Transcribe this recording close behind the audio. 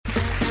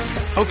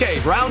Okay,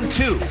 round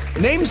two.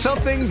 Name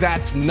something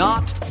that's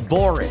not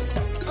boring.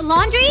 A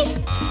laundry?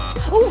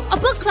 Ooh, a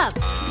book club.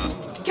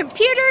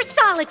 Computer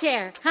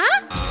solitaire,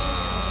 huh?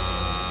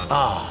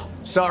 Ah,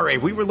 sorry,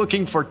 we were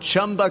looking for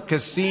Chumba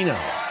Casino.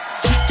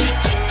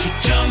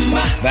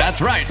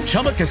 That's right.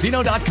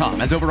 ChumbaCasino.com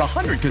has over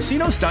 100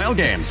 casino-style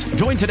games.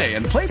 Join today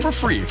and play for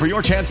free for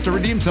your chance to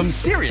redeem some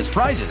serious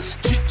prizes.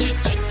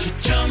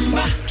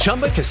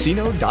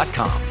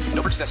 ChumbaCasino.com.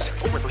 No purchase necessary.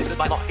 Void where prohibited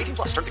by law. 18+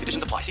 terms and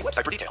conditions apply. See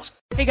website for details.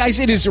 Hey guys,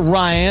 it is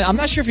Ryan. I'm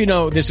not sure if you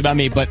know this about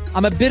me, but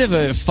I'm a bit of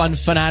a fun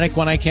fanatic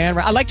when I can.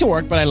 I like to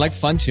work, but I like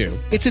fun too.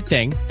 It's a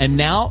thing. And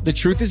now the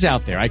truth is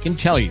out there. I can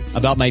tell you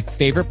about my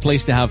favorite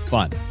place to have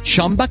fun.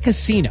 Chumba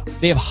Casino.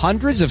 They have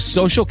hundreds of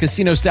social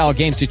casino style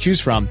games to choose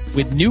from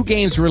with new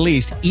games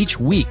released each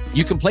week.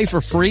 You can play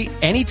for free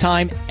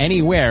anytime,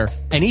 anywhere.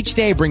 And each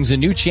day brings a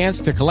new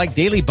chance to collect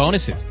daily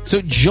bonuses. So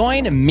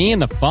join me in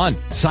the fun.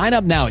 Sign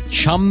up now at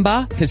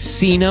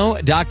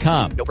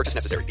ChumbaCasino.com. No purchase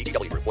necessary.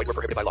 VGW Group. Void where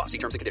prohibited by law. See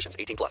terms and conditions.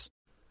 18+.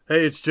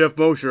 Hey, it's Jeff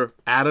Mosher.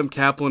 Adam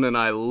Kaplan and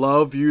I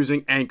love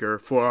using Anchor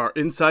for our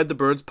Inside the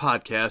Birds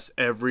podcast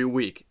every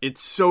week.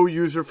 It's so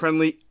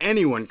user-friendly,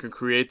 anyone can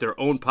create their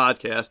own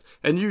podcast,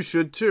 and you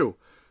should too.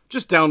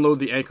 Just download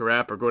the Anchor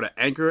app or go to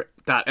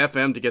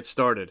anchor.fm to get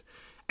started.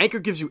 Anchor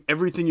gives you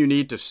everything you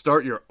need to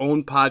start your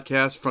own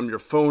podcast from your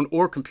phone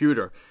or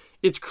computer.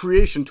 Its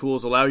creation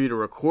tools allow you to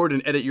record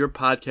and edit your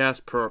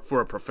podcast for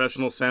a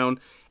professional sound,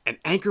 and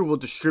Anchor will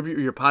distribute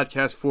your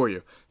podcast for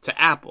you to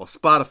Apple,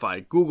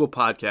 Spotify, Google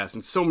Podcasts,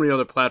 and so many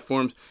other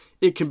platforms.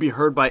 It can be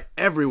heard by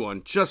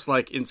everyone, just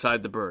like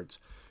Inside the Birds.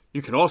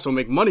 You can also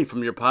make money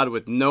from your pod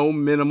with no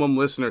minimum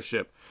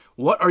listenership.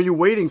 What are you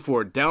waiting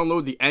for?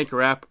 Download the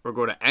Anchor app or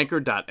go to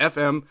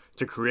anchor.fm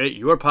to create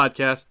your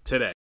podcast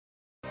today.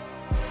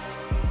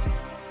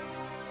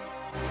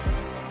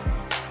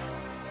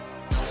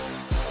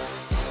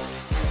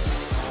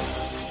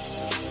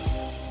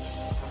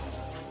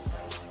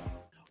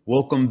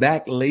 Welcome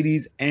back,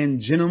 ladies and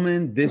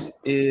gentlemen. This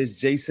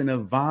is Jason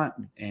Avant,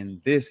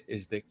 and this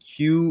is the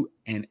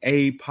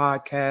Q&A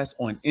podcast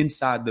on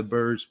Inside the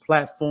Birds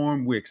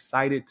platform. We're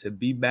excited to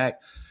be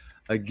back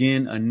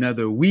again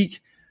another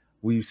week.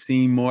 We've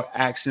seen more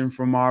action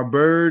from our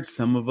birds.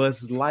 Some of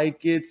us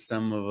like it,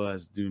 some of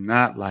us do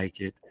not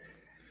like it.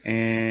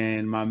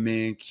 And my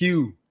man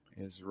Q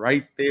is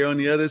right there on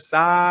the other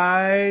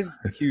side.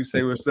 Q,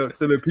 say what's up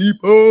to the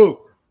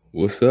people.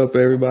 What's up,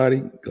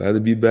 everybody? Glad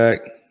to be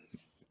back.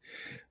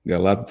 Got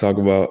a lot to talk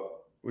about.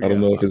 I don't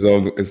know if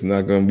it's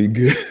not going to be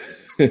good.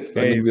 It's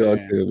not going to be all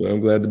good, but I'm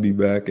glad to be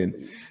back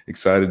and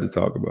excited to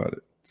talk about it.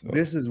 So.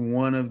 This is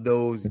one of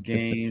those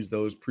games,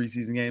 those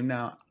preseason games.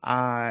 Now,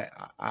 I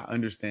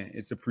understand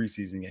it's a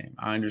preseason game.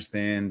 I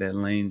understand that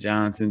Lane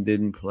Johnson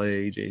didn't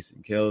play,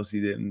 Jason Kelsey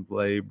didn't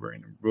play,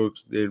 Brandon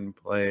Brooks didn't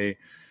play,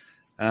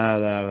 blah,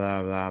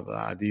 blah, blah,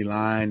 blah.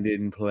 D-line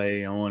didn't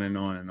play, on and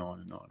on and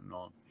on and on and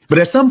on. But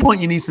at some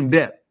point, you need some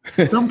depth.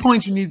 At some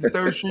point, you need the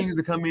third stringers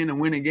to come in and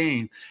win a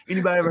game.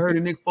 Anybody ever heard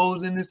of Nick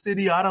Foles in this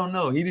city? I don't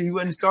know. He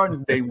wasn't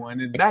starting day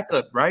one. It's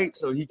backup, right?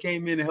 So he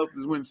came in and helped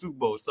us win the Super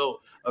Bowl. So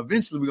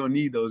eventually, we're going to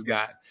need those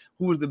guys.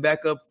 Who was the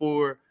backup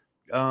for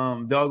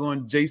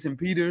doggone Jason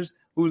Peters?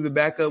 Who was the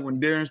backup when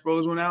Darren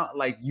Sproles went out?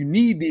 Like, you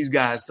need these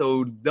guys.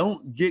 So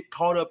don't get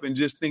caught up in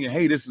just thinking,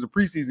 hey, this is a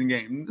preseason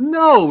game.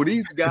 No,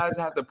 these guys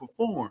have to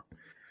perform.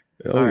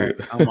 All right,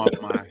 I'm off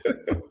my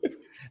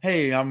 –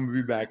 hey, I'm going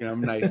to be back, and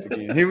I'm nice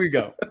again. Here we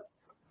go.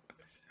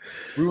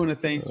 We want to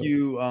thank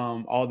you,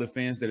 all the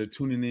fans that are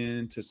tuning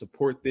in to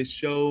support this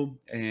show.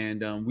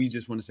 And we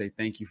just want to say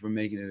thank you for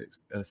making it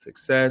a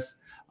success.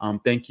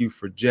 Thank you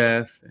for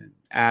Jeff and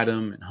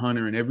Adam and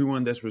Hunter and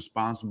everyone that's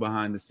responsible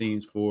behind the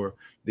scenes for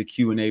the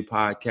Q&A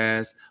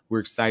podcast. We're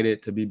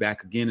excited to be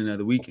back again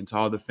another week. And to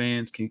all the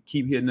fans, can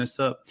keep hitting us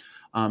up.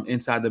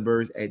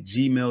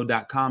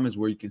 InsideTheBirds@gmail.com is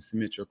where you can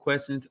submit your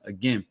questions.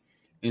 Again,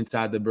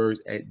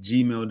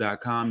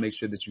 InsideTheBirds@gmail.com. Make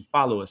sure that you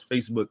follow us,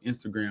 Facebook,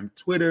 Instagram,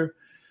 Twitter.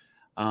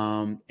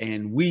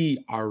 And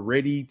we are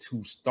ready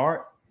to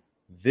start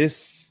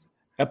this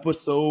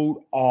episode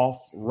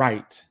off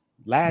right.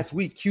 Last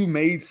week, Q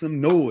made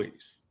some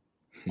noise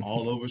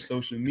all over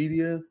social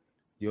media.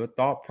 Your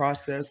thought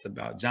process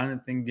about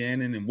Jonathan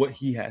Gannon and what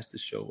he has to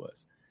show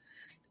us.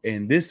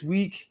 And this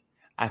week,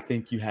 I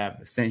think you have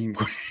the same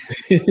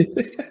questions.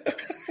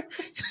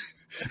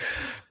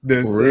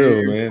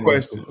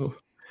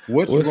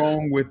 What's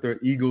wrong with the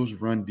Eagles'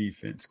 run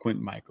defense,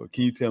 Quentin Michael?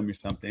 Can you tell me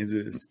something? Is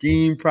it a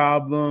scheme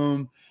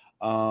problem?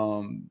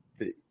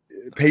 The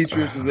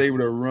Patriots was able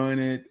to run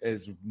it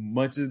as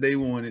much as they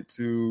wanted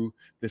to.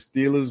 The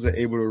Steelers are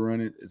able to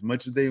run it as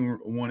much as they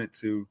wanted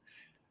to.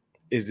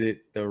 Is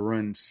it the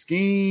run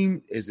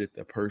scheme? Is it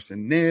the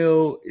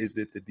personnel? Is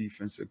it the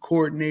defensive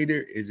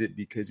coordinator? Is it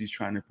because he's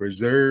trying to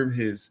preserve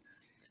his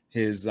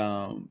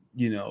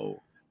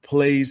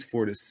plays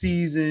for the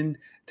season?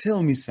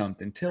 Tell me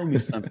something. Tell me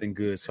something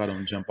good so I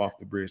don't jump off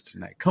the bridge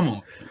tonight. Come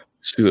on.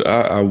 Shoot,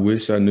 I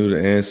wish I knew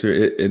the answer.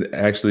 It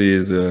actually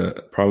is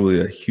probably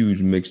a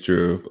huge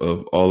mixture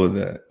of all of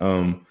that.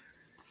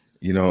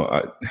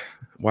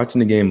 watching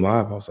the game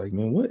live, I was like,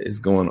 man, what is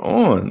going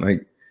on?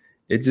 Like,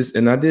 it just,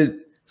 and I did.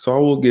 So I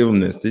will give him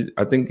this.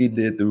 I think he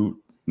did through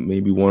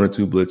maybe one or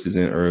two blitzes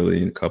in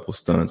early and a couple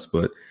stunts,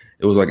 but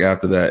it was like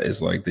after that,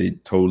 it's like they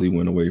totally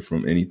went away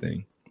from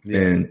anything. Yeah.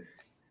 And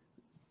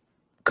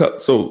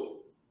so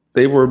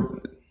they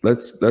were,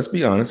 let's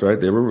be honest, right?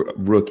 They were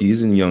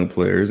rookies and young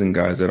players and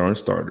guys that aren't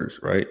starters,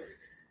 right?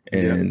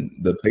 And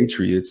the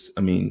Patriots,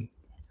 I mean,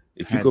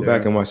 if you go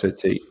back and watch that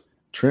tape,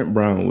 Trent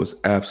Brown was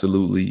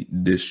absolutely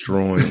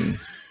destroying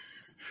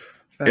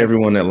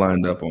everyone that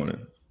lined up on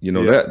him. You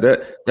know,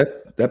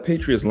 that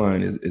Patriots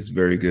line is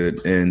very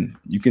good, and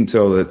you can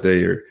tell that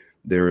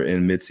they're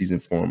in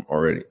midseason form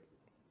already.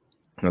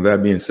 Now,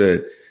 that being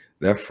said,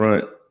 that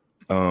front,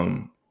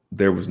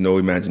 there was no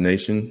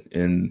imagination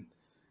in,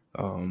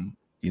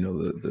 you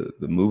know,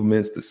 the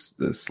movements,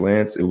 the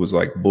slants. It was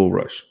like bull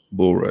rush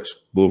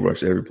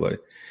every play,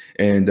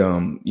 and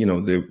you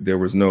know, there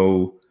was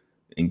no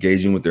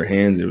engaging with their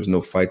hands. There was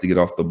no fight to get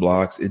off the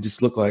blocks. It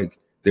just looked like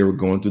they were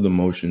going through the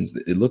motions.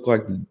 It looked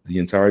like the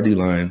entire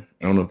D-line,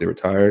 I don't know if they were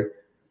tired.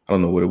 I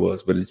don't know what it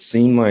was, but it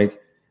seemed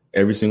like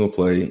every single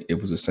play, it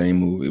was the same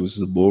move. It was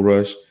just a bull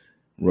rush,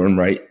 run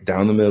right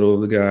down the middle of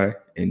the guy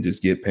and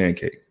just get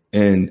pancaked.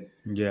 And,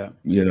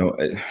 you know,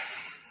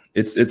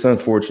 it's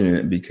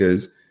unfortunate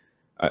because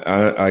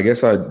I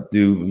guess I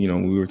do, you know,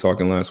 we were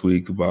talking last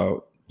week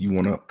about you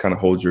want to kind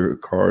of hold your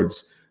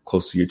cards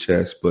close to your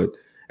chest, but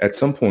at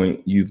some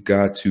point you've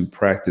got to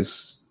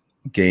practice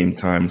game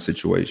time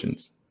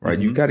situations, right?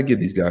 You've got to give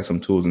these guys some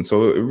tools. And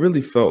so it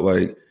really felt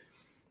like,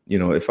 you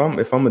know, if I'm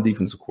a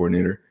defensive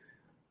coordinator,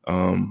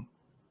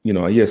 you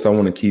know, yes, I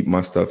want to keep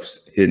my stuff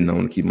hidden. I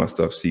want to keep my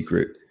stuff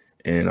secret,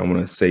 and I want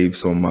to save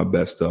some of my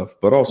best stuff.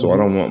 But also, I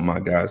don't want my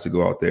guys to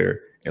go out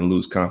there and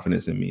lose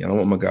confidence in me. I don't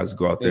want my guys to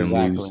go out there and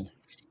lose,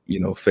 you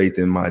know, faith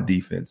in my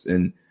defense.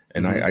 And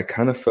I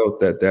kind of felt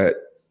that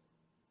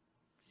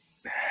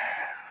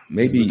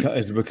maybe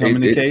it's becoming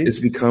the case. It's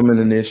becoming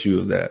an issue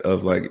of that,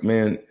 of like,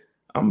 man,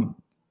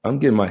 I'm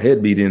getting my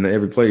head beat in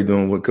every play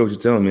doing what coach is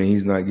telling me.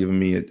 He's not giving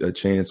me a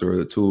chance or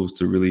the tools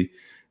to really,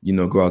 you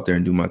know, go out there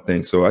and do my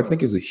thing. So I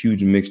think it's a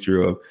huge mixture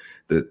of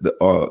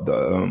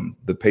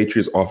the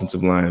Patriots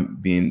offensive line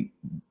being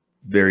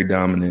very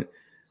dominant,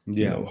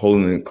 you know,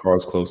 holding the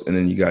cards close. And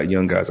then you got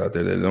young guys out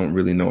there that don't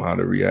really know how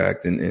to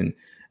react. And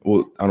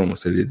well, I don't want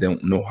to say they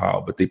don't know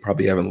how, but they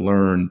probably haven't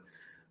learned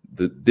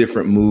the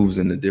different moves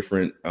and the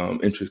different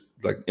interest,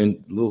 like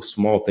in little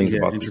small things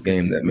about this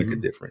game that make a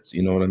difference.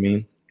 You know what I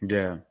mean?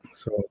 Yeah.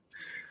 So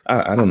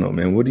I don't know,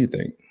 man. What do you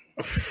think?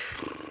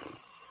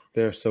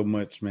 There's so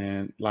much,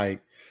 man.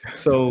 Like,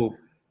 so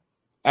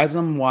as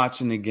I'm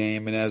watching the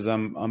game and as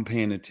I'm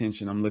paying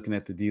attention, I'm looking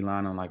at the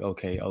D-line. I'm like,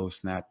 okay, oh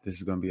snap, this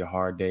is going to be a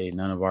hard day.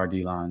 None of our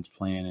D-lines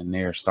playing and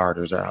their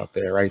starters are out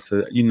there, right?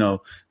 So you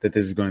know that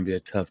this is going to be a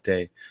tough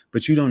day,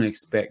 but you don't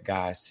expect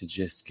guys to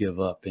just give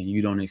up, and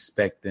you don't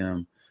expect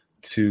them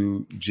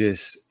to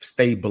just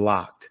stay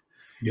blocked.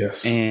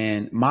 Yes.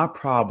 And my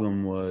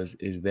problem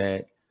is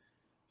that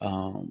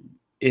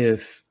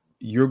if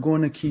you're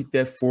going to keep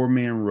that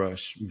 4-man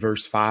rush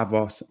versus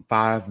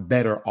five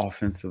better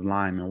offensive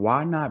linemen,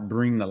 why not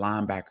bring the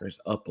linebackers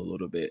up a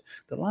little bit?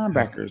 The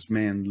linebackers,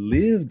 man,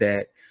 live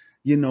that,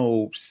 you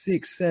know,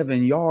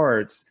 6-7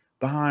 yards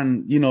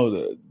behind, you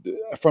know,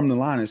 from the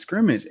line of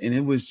scrimmage. And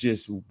it was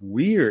just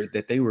weird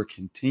that they were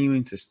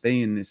continuing to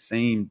stay in the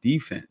same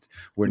defense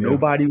where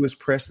nobody was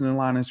pressing the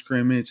line of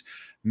scrimmage.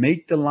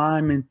 Make the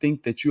lineman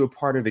think that you're a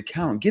part of the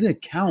count. Get a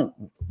count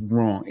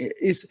wrong.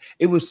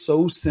 It was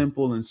so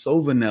simple and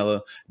so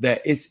vanilla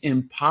that it's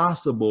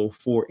impossible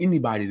for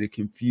anybody to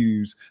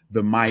confuse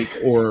the mic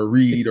or a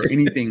read or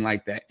anything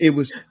like that. It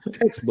was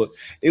textbook.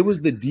 It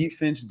was the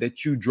defense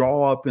that you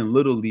draw up in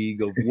Little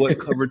League of what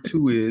cover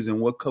 2 is and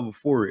what cover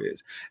 4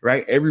 is,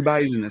 right?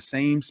 Everybody's in the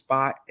same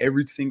spot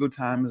every single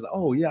time. Is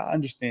oh yeah, I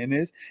understand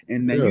this.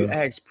 And then you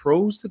ask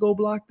pros to go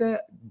block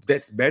that.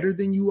 That's better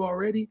than you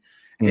already.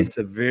 It's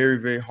a very,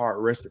 very hard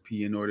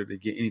recipe in order to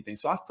get anything.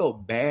 So I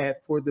felt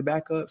bad for the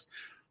backups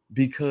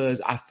because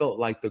I felt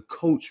like the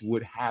coach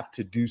would have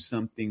to do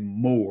something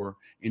more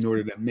in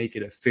order to make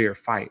it a fair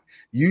fight.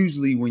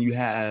 Usually when you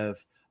have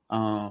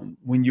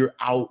when you're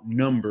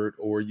outnumbered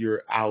or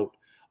you're out,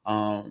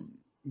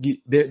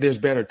 there's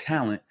better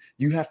talent.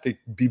 You have to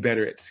be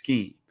better at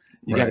scheme.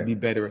 You got to be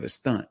better at a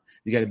stunt.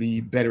 You got to be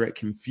better at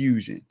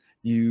confusion.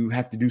 You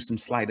have to do some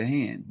sleight of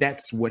hand.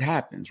 That's what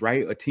happens,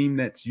 right? A team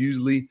that's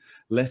usually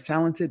less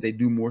talented, they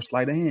do more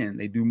sleight of hand.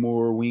 They do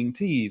more wing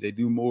T. They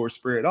do more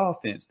spread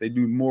offense. They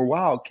do more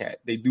wildcat.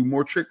 They do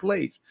more trick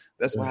plays.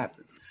 That's what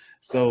happens.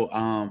 So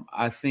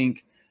I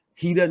think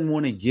he doesn't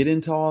want to get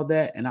into all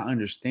that, and I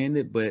understand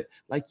it. But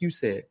like you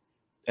said,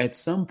 at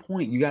some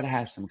point, you got to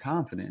have some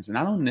confidence. And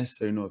I don't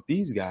necessarily know if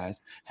these guys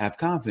have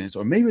confidence,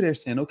 or maybe they're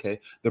saying, okay,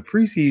 the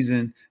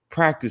preseason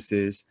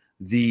practices,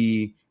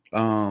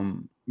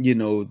 you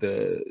know,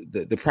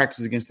 the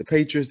practice against the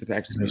Patriots, the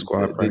practice against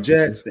the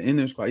Jets, the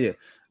inner squad. Yeah.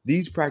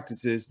 These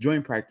practices,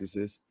 joint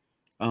practices,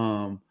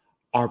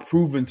 are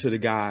proven to the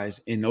guys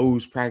in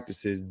those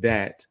practices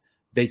that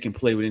they can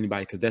play with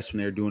anybody because that's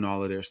when they're doing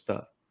all of their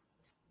stuff.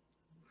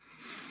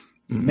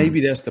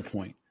 Maybe that's the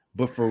point.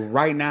 But for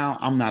right now,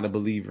 I'm not a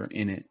believer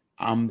in it.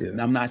 I'm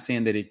not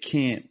saying that it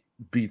can't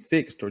be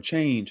fixed or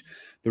changed.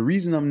 The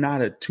reason I'm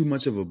not too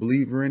much of a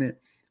believer in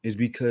it is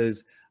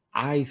because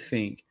I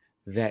think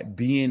that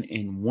being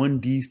in one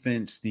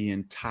defense the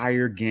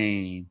entire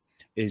game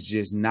is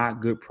just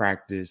not good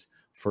practice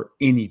for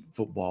any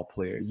football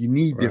player. You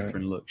need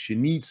different looks. You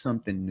need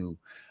something new.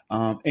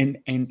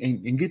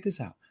 And get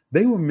this out.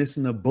 They were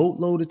missing a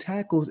boatload of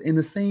tackles in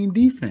the same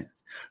defense.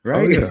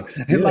 Right. And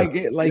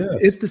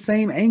it's the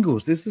same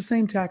angles. It's the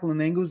same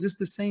tackling angles. It's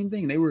the same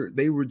thing. They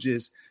were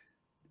just,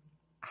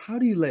 how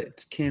do you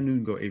let Cam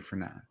Newton go 8 for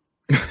 9?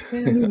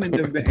 Cam Newton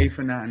never been 8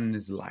 for 9 in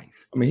his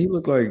life. I mean, he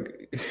looked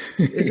like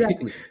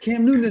exactly.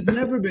 Cam Newton has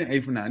never been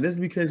 8 for 9. That's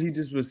because he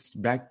just was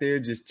back there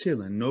just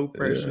chilling, no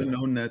pressure,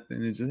 no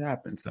nothing. It just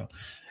happened. So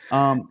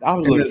I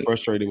was a little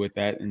frustrated with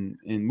that, and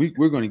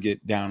we're going to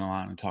get down the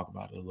line and talk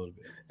about it a little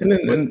bit. And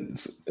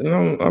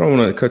I don't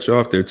want to cut you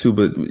off there too,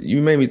 but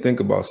you made me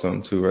think about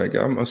something too, right?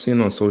 I'm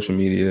seeing on social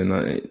media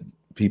and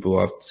people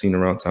I've seen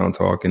around town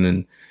talking,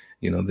 and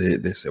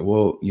they say,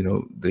 well,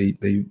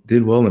 they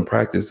did well in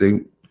practice. They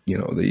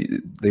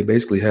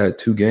basically had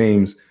 2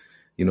 games,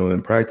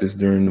 in practice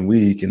during the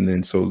week, and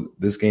then so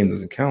this game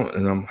doesn't count.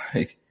 And I'm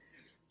like,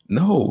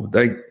 no,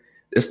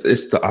 it's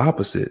the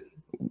opposite.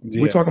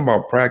 We're talking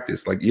about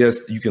practice. Like, yes,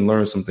 you can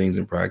learn some things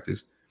in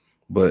practice,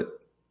 but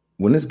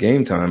when it's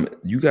game time,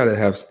 you got to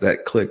have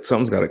that click.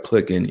 Something's got to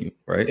click in you,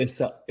 right?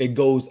 It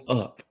goes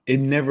up.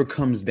 It never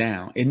comes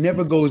down. It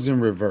never goes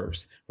in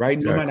reverse, right?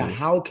 Exactly. No matter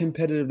how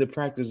competitive the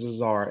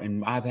practices are,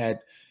 and I've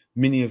had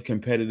many of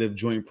competitive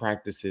joint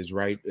practices,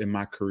 right, in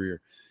my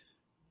career.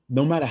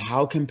 No matter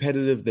how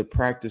competitive the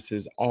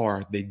practices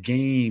are, the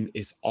game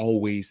is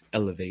always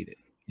elevated.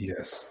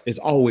 Yes, it's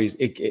always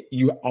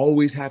you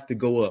always have to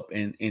go up,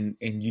 and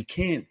you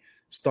can't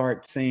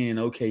start saying,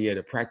 okay,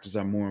 the practices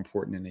are more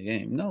important than the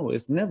game. No,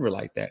 it's never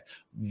like that.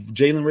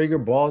 Jalen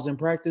Reagor balls in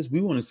practice.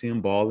 We want to see him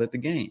ball at the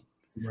game,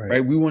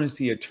 right? We want to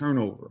see a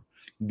turnover,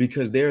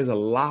 because there's a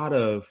lot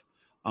of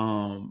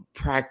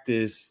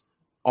practice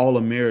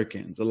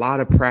All-Americans, a lot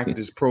of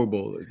practice Pro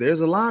Bowlers.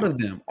 There's a lot of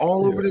them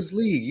all over this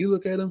league. You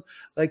look at them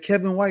like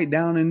Kevin White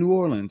down in New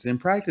Orleans in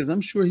practice.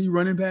 I'm sure he's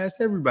running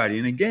past everybody.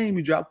 In a game,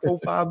 you drop 4 or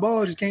 5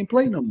 balls, you can't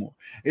play no more.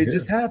 It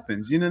just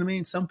happens. You know what I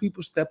mean? Some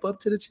people step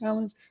up to the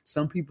challenge.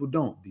 Some people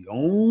don't. The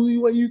only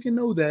way you can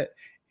know that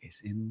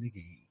is in the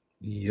game.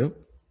 Yep.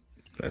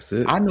 That's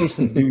it. I know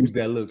some dudes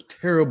that look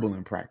terrible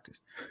in practice.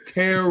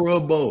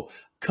 Terrible.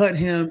 Cut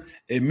him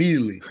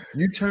immediately.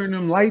 You turn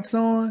them lights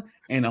on,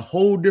 and a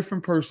whole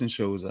different person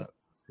shows up.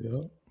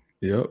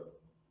 Yep.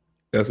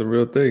 That's a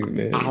real thing,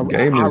 man. I'd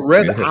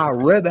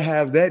rather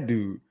have that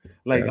dude.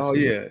 Like,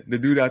 the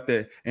dude out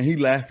there, and he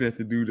laughing at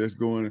the dude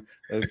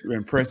that's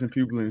impressing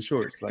people in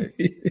shorts. Like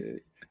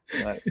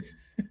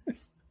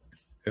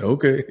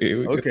okay,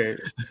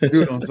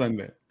 do it on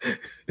Sunday.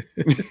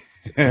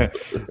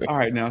 All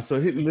right, now, so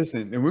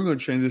listen, and we're going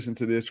to transition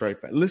to this right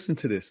back. Listen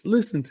to this.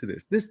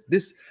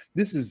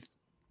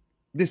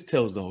 This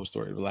tells the whole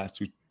story of the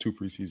last two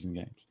preseason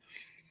games.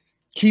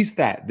 Key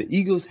stat: the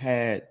Eagles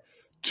had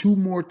 2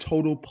 more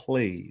total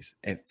plays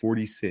at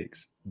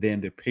 46 than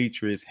the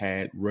Patriots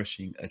had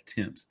rushing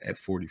attempts at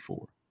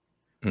 44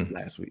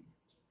 last week.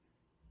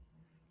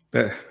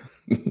 That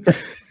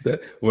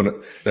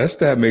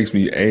stat makes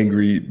me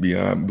angry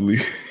beyond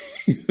belief.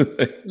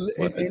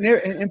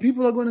 and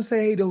people are going to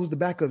say, hey, those the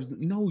backups.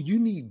 No, you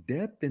need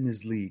depth in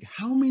this league.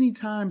 How many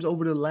times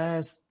over the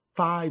last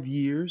 5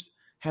 years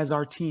has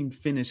our team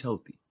finished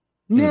healthy?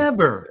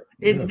 Never.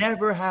 It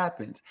never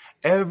happens.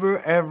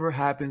 Ever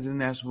happens in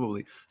the National Football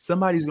League.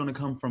 Somebody's going to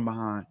come from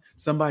behind.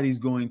 Somebody's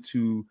going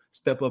to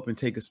step up and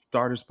take a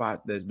starter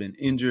spot that's been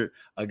injured.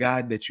 A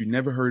guy that you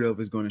never heard of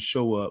is going to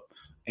show up.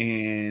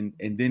 And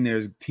then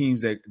there's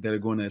teams that are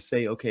going to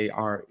say, okay,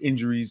 our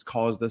injuries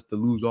caused us to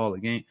lose all the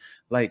game.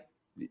 Like,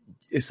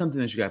 it's something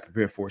that you got to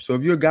prepare for. So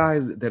if your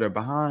guys that are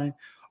behind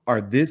are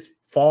this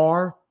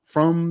far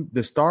from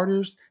the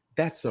starters,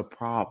 that's a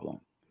problem.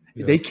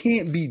 Yeah. They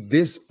can't be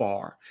this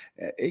far.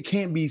 It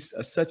can't be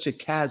such a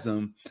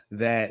chasm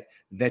that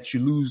you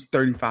lose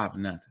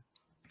 35-0.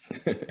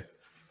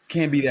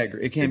 Can't be that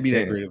great. It can't be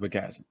that great of a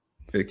chasm.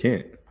 It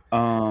can't.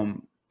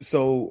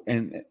 So,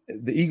 and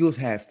the Eagles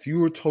had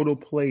fewer total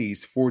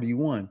plays,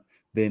 41,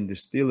 than the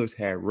Steelers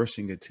had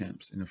rushing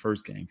attempts in the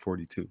first game,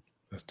 42.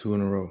 That's 2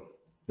 in a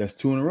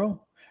row.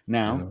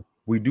 Now,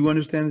 we do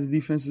understand the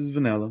defense is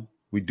vanilla.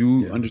 We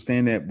do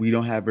understand that we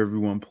don't have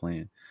everyone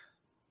playing.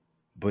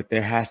 But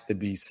there has to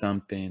be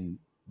something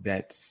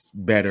that's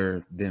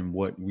better than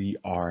what we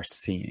are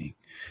seeing.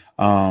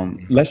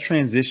 Let's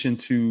transition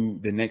to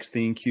the next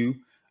thing, Q.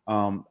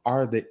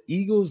 Are the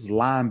Eagles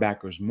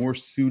linebackers more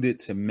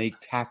suited to make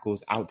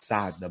tackles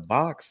outside the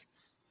box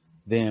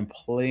than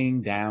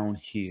playing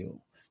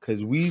downhill?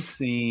 Because we've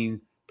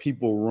seen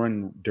people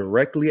run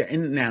directly.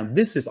 And now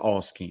this is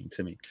all scheme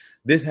to me.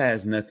 This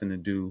has nothing to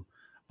do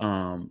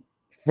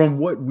from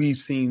what we've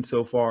seen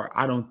so far.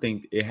 I don't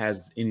think it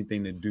has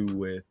anything to do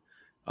with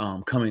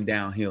coming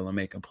downhill and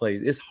making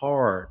plays. It's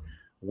hard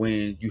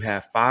when you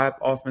have 5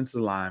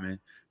 offensive linemen,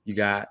 you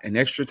got an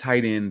extra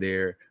tight end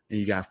there, and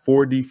you got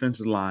 4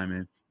 defensive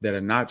linemen that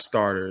are not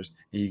starters,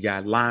 and you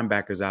got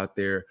linebackers out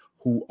there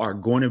who are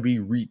going to be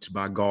reached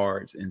by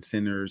guards and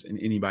centers and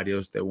anybody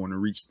else that want to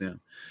reach them.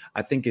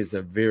 I think it's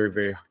a very,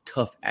 very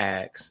tough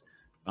ask.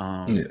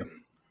 So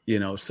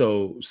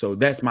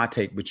that's my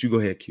take, but you go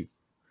ahead, Q.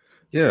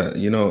 Yeah,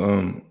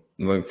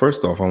 like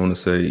first off, I want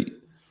to say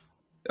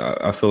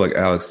I feel like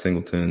Alex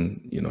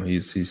Singleton,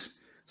 he's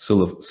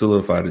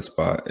solidified his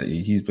spot.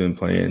 He's been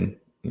playing,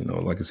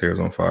 like his hair's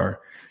on fire.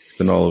 He's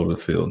been all over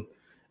the field,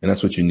 and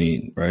that's what you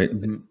need, right?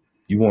 Mm-hmm.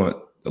 You want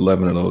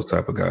 11 of those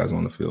type of guys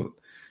on the field.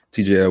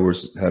 TJ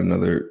Edwards had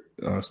another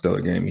stellar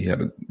game. He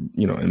had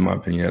in my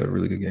opinion, had a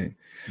really good game.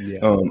 Yeah.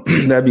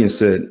 That being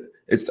said,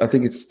 I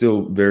think it's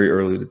still very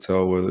early to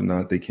tell whether or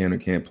not they can or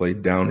can't play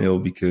downhill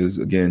because,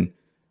 again,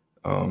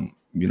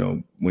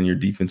 when your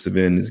defensive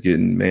end is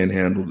getting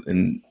manhandled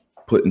and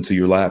put into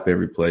your lap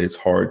every play, it's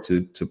hard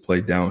to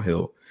play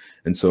downhill.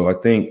 And so I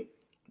think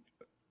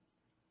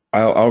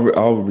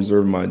I'll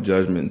reserve my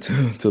judgment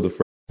till the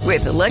first.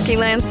 With the Lucky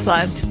Land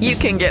Slots, you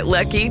can get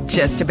lucky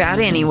just about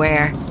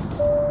anywhere.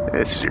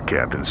 This is your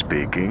captain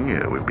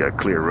speaking. We've got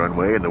clear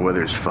runway and the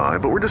weather's fine,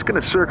 but we're just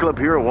going to circle up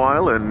here a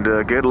while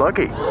and get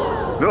lucky.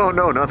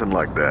 No, nothing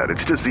like that.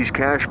 It's just these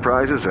cash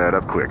prizes add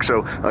up quick.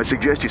 So I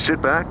suggest you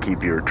sit back,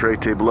 keep your tray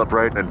table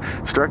upright, and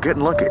start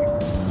getting lucky.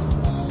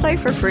 Play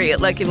for free at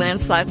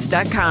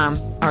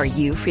LuckyLandSlots.com. Are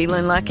you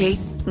feeling lucky?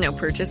 No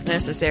purchase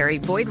necessary.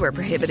 Void where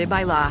prohibited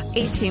by law.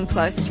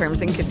 18+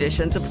 terms and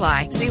conditions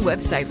apply. See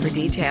website for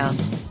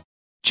details.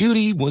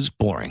 Judy was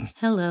boring.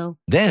 Hello.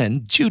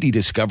 Then Judy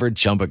discovered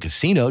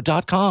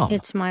ChumbaCasino.com.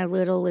 It's my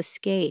little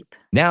escape.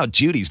 Now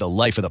Judy's the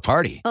life of the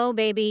party. Oh,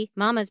 baby,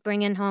 mama's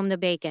bringing home the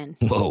bacon.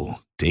 Whoa,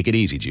 take it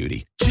easy,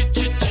 Judy.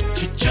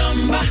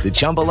 The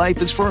Chumba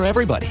life is for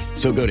everybody.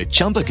 So go to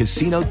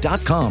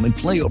ChumbaCasino.com and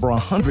play over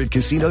 100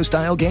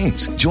 casino-style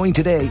games. Join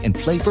today and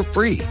play for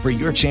free for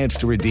your chance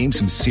to redeem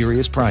some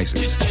serious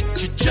prizes.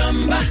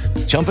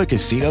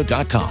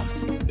 ChumbaCasino.com.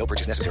 No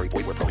purchase necessary.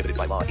 Void where prohibited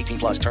by law.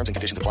 18+ terms and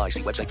conditions apply.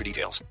 See website for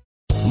details.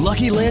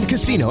 Lucky Land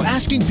Casino,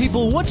 asking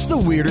people, what's the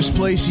weirdest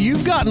place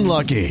you've gotten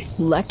lucky?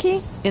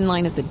 Lucky? In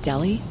line at the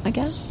deli, I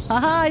guess?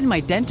 Aha, in my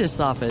dentist's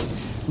office.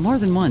 More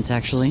than once,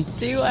 actually.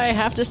 Do I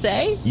have to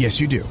say?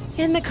 Yes, you do.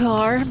 In the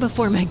car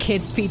before my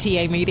kids'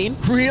 PTA meeting.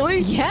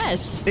 Really?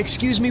 Yes.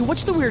 Excuse me,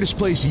 what's the weirdest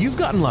place you've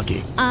gotten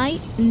lucky? I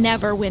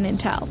never win and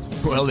tell.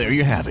 Well, there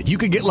you have it. You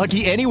can get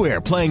lucky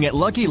anywhere, playing at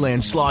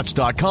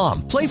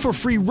LuckyLandSlots.com. Play for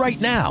free right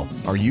now.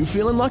 Are you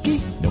feeling lucky?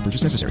 No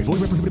purchase necessary.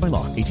 Void where prohibited by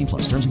law.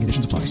 18+. Terms and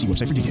conditions apply. See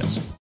website for details.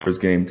 First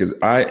game, because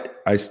I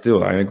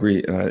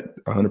agree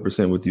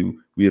 100% with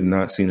you. We have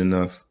not seen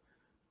enough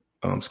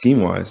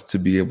scheme-wise to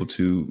be able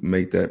to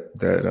make that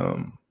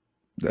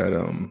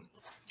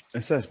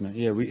assessment.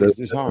 Yeah,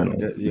 it's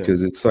hard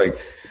because it's like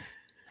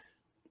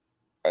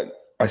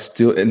I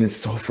still, and it's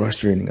so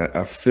frustrating.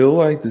 I feel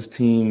like this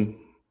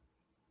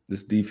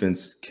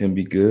defense can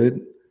be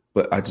good,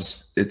 but I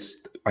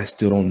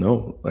still don't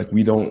know. Like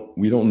we don't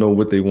know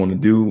what they want to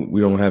do. We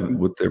don't have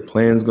what their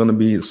plan's going to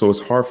be. So it's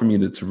hard for me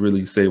to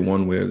really say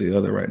one way or the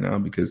other right now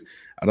because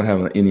I don't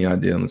have any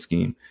idea on the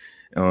scheme.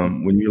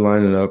 When you're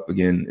lining up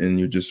again and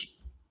you're just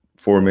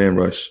 4-man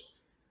rush,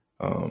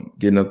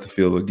 getting up the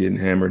field or getting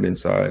hammered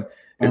inside.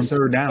 On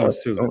third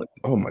downs too.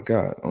 Oh my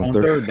God. On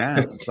third down.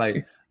 It's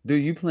like,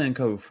 dude, you playing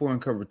cover 4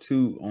 and cover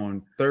 2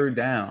 on third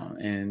down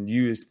and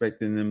you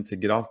expecting them to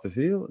get off the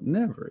field?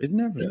 Never. It's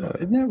never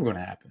going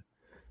to happen.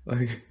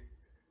 Like,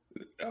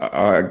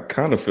 I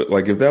kind of feel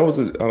like if that was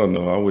I don't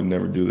know, I would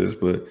never do this,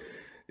 but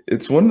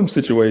it's one of them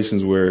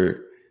situations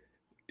where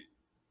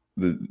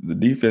the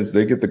defense,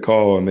 they get the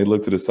call and they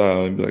look to the side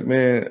and be like,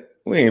 man,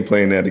 we ain't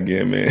playing that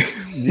again, man.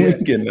 We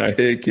ain't getting our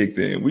head kicked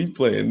in. We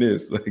playing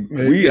this. Like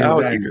we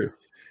out here.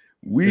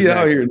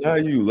 Out here,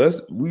 not you.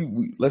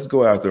 Let's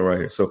go out there right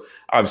here. So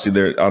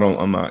obviously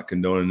I'm not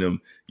condoning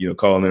them,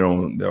 calling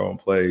their own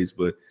plays,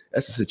 but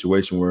that's a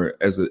situation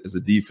where as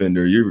a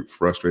defender, you're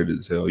frustrated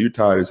as hell. You're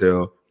tired as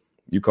hell.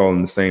 You're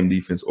calling the same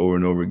defense over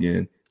and over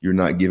again. You're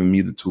not giving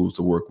me the tools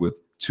to work with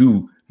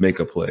to make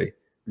a play.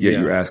 Yet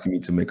you're asking me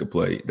to make a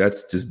play.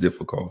 That's just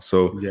difficult.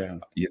 So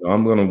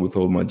I'm going to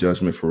withhold my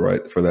judgment for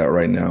that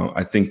right now.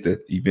 I think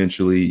that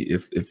eventually,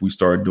 if we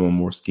start doing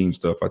more scheme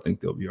stuff, I think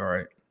they'll be all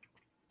right.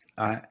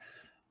 I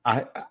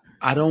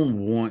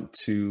don't want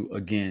to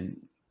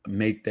again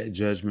make that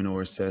judgment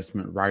or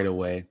assessment right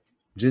away,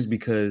 just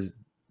because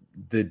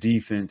the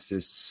defense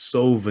is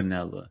so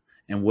vanilla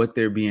and what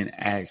they're being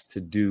asked to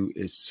do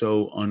is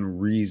so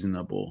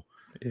unreasonable.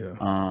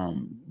 Yeah.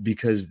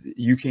 Because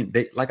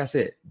like I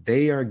said,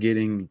 they are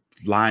getting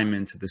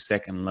linemen to the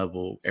second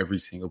level every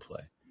single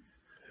play.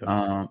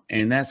 Yeah.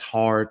 And that's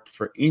hard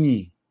for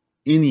any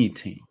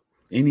team,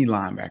 any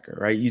linebacker,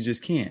 right? You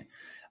just can't.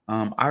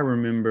 I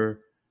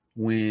remember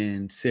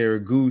when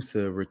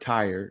Saragusa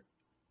retired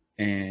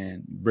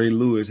and Ray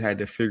Lewis had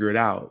to figure it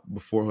out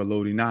before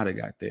Haloti Ngata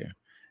got there.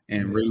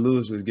 And Ray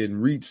Lewis was getting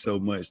reached so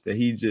much that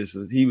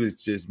he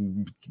was just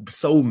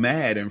so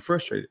mad and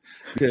frustrated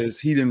because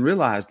he didn't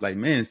realize, like,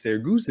 man,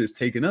 Siragusa is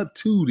taking up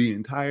 2 the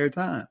entire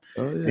time.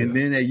 And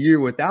then that year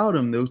without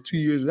him, those 2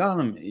 years without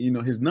him,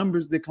 his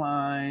numbers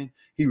declined.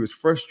 He was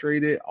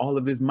frustrated. All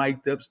of his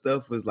mic'd up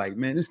stuff was like,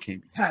 man, this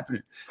can't be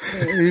happening.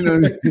 You know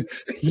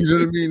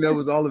what I mean? That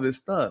was all of his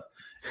stuff.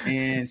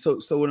 And so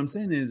what I'm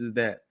saying is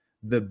that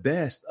the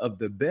best of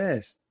the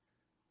best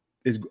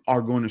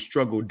are going to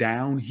struggle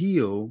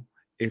downhill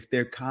if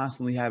they're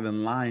constantly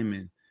having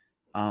linemen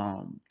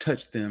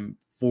touch them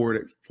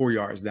 4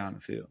 yards down the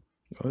field.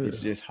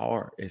 It's just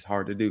hard. It's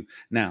hard to do.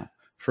 Now,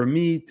 for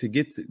me to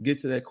get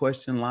to that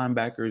question,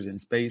 linebackers in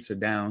space or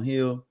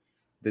downhill,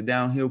 the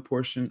downhill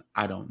portion,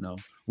 I don't know.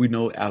 We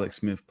know Alex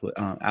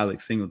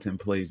Singleton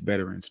plays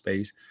better in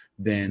space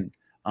than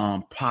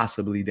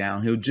possibly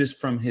downhill, just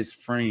from his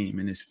frame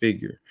and his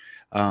figure,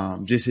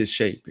 just his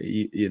shape.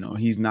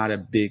 He's not a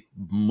big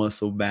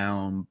muscle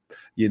bound,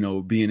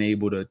 being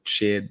able to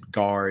shed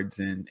guards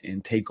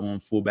and take on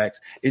fullbacks.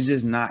 It's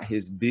just not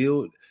his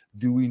build.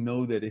 Do we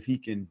know that if he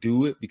can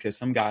do it? Because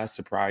some guys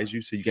surprise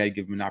you, so you got to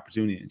give him an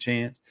opportunity and a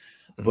chance.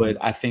 But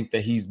I think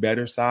that he's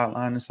better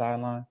sideline to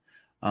sideline.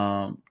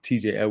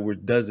 TJ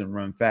Edwards doesn't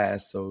run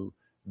fast, so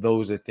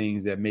those are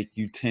things that make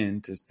you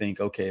tend to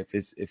think, okay, if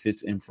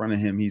it's in front of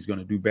him, he's going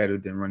to do better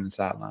than running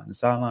sideline to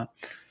sideline.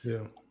 Yeah,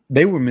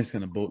 they were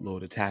missing a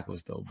boatload of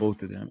tackles though,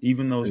 both of them.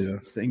 Even though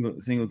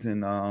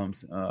Singleton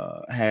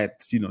had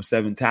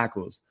 7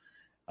 tackles,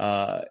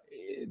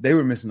 they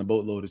were missing a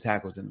boatload of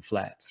tackles in the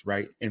flats,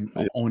 right, and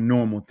on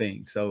normal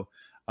things. So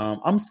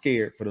I'm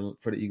scared for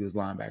the Eagles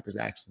linebackers.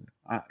 Actually,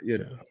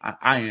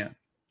 I am.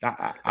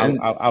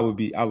 I would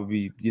be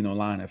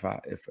lying if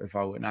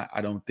I wouldn't.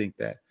 I don't think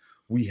that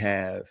we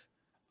have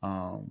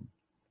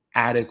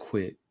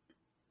adequate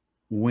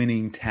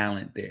winning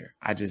talent there.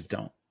 I just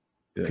don't.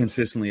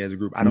 Consistently as a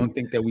group, I don't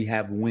think that we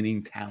have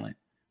winning talent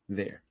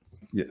there.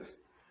 Yes,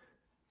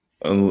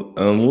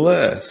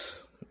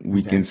 unless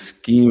we can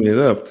scheme it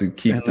up to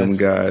keep them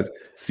guys.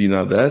 See,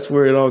 now that's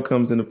where it all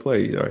comes into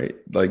play, right?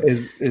 Like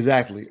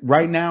exactly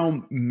right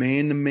now,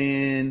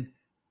 man-to-man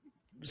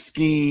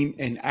scheme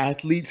and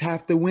athletes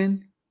have to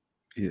win.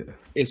 Yeah,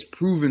 it's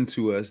proven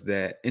to us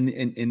that,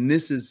 and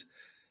this is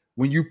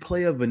when you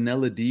play a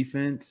vanilla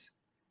defense,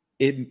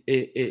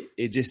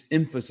 it just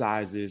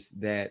emphasizes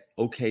that,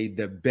 okay,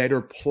 the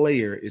better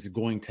player is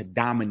going to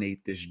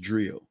dominate this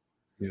drill.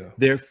 Yeah.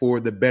 Therefore,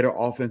 the better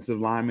offensive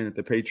lineman that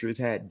the Patriots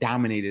had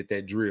dominated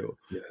that drill.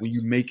 Yes. When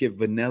you make it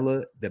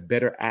vanilla, the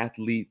better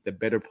athlete, the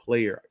better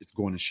player is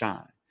going to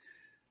shine.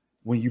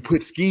 When you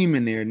put scheme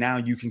in there, now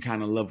you can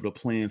kind of level the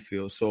playing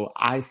field. So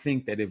I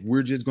think that if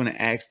we're just going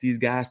to ask these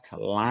guys to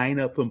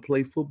line up and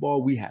play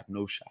football, we have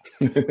no shot.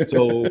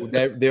 So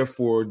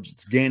therefore,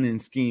 just Gannon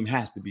scheme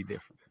has to be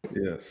different.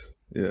 Yes.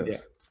 Yeah.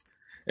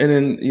 And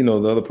then,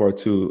 the other part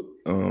too,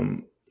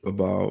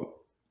 about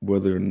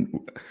whether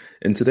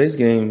in today's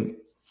game,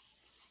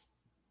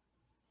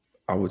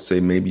 I would say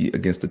maybe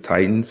against the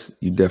Titans,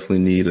 you definitely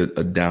need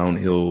a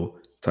downhill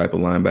type of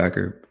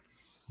linebacker.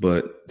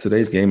 But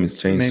today's game has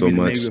changed so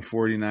much. Maybe the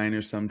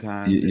 49ers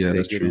sometimes. Yeah,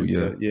 that's true.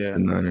 The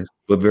Niners.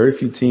 But very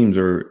few teams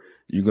you're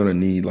going to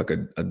need like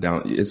a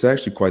down. It's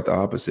actually quite the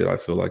opposite. I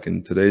feel like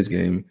in today's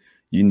game,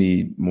 you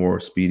need more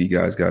speedy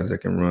guys that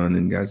can run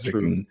and guys that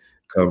can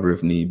cover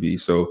if need be.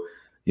 So,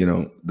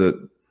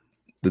 the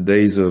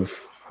days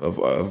of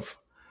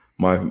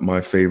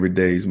my favorite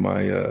days,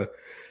 the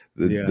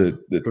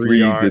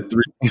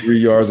 3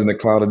 yards in the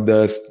cloud of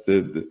dust,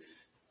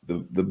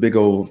 the big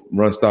old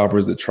run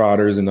stoppers, the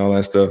trotters, and all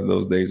that stuff.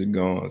 Those days are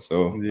gone.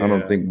 So I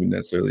don't think we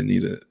necessarily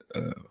need a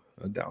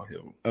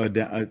downhill, a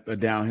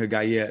downhill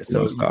guy. Yeah,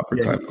 so stopper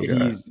type of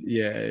guy.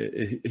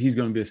 He's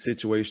going to be a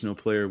situational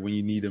player when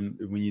you need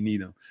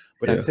him.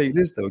 But I tell you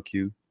this though,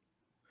 Q.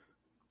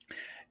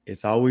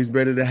 It's always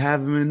better to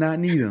have him and not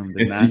need him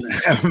than not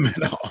have him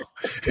at all.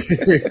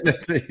 I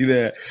tell you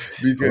that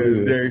because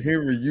Derrick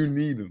Henry, you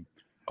need him.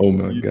 Oh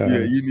my God!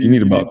 You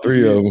need about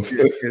 3 of them.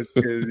 Because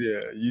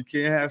you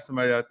can't have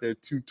somebody out there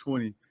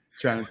 220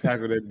 trying to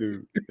tackle that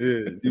dude.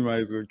 Yeah, you might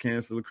as well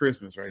cancel the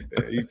Christmas right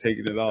there. He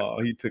taking it all.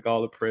 He took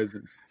all the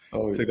presents,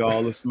 took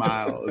all the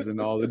smiles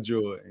and all the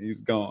joy.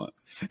 He's gone.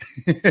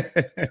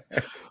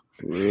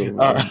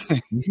 All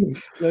right,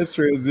 let's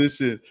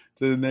transition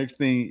to the next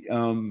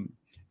thing.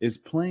 Is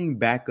playing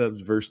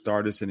backups versus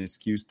starters an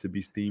excuse to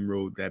be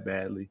steamrolled that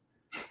badly?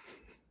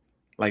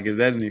 Like, is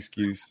that an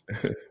excuse?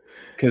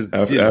 Because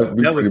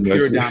that was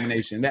pure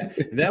domination.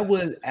 That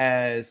was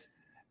as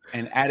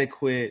an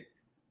adequate.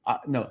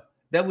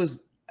 That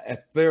was a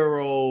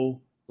thorough,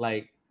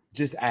 like,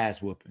 just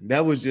ass whooping.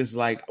 That was just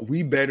like,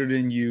 we better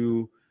than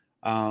you.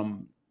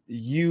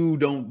 You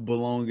don't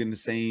belong in the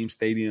same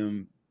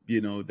stadium,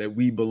 that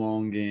we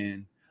belong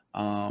in.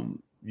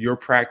 Your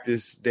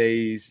practice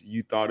days,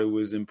 you thought it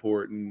was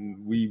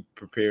important. We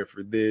prepared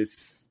for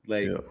this.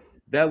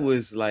 That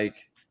was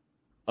like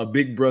a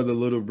big brother,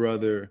 little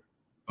brother.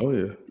 Oh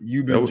yeah,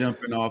 you've been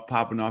jumping off,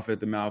 popping off at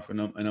the mouth,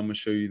 and I'm gonna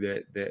show you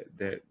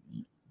that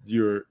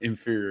you're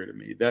inferior to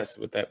me. That's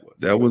what that was.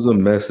 That was a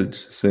message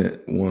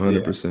sent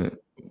 100%,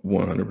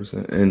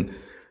 100%. And,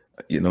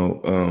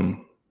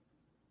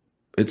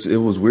 it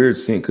was weird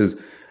seeing, because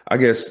I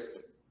guess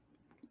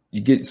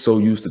you get so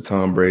used to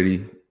Tom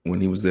Brady when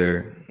he was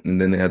there. And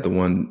then they had the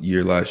 1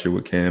 year last year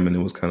with Cam, and it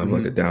was kind of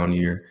like a down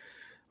year.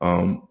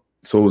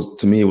 So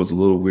to me, it was a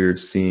little weird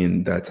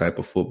seeing that type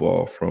of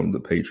football from the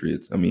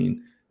Patriots. I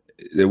mean,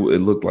 it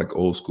looked like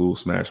old school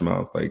smash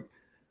mouth. Like,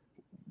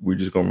 we're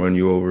just gonna run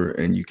you over,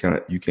 and you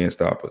can't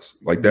stop us.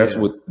 Like that's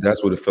what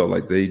it felt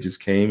like. They just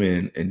came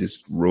in and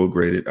just road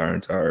graded our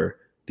entire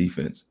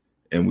defense,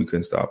 and we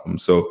couldn't stop them.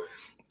 So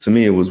to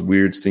me, it was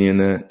weird seeing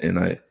that, and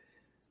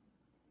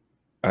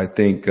I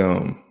think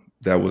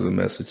that was a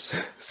message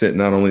sent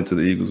not only to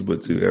the Eagles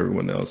but to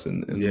everyone else.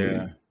 In the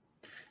league.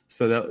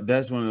 So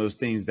that's one of those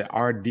things that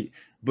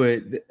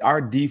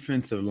our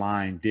defensive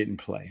line didn't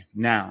play.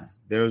 Now,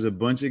 there was a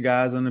bunch of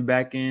guys on the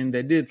back end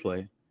that did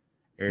play.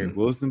 Eric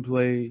Wilson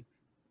played,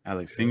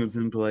 Alex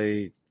Singleton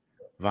played,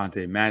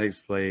 Vontae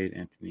Maddox played,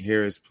 Anthony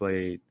Harris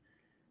played.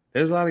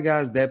 There's a lot of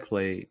guys that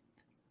played.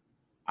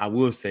 I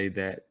will say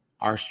that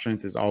our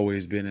strength has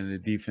always been in the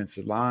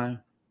defensive line.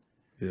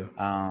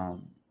 Yeah.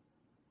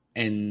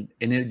 And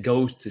it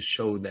goes to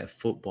show that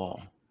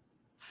football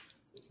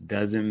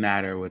doesn't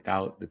matter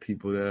without the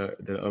people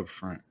that are up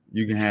front.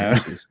 You can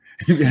have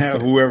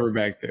whoever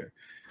back there.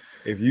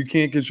 If you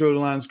can't control the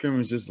line of scrimmage,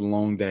 it's just a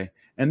long day.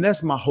 And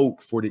that's my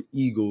hope for the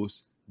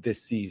Eagles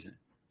this season,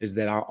 is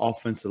that our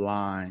offensive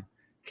line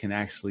can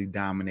actually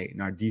dominate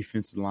and our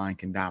defensive line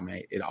can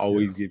dominate. It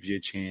always gives you a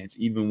chance,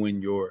 even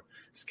when your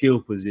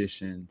skill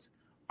positions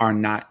are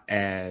not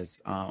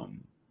as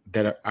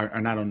that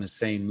are not on the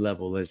same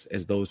level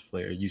as those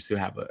players. You still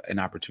have an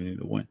opportunity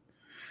to win.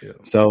 Yeah.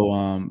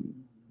 So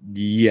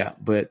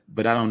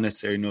but I don't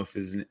necessarily know if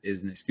it's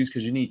an excuse,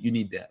 because you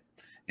need that,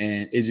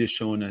 and it's just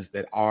showing us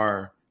that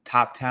our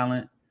top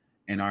talent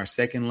and our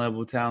second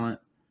level talent,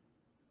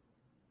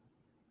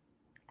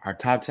 our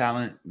top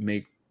talent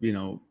make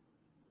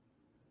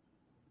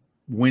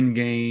win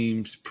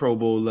games, Pro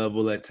Bowl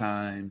level at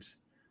times.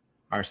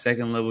 Our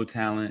second level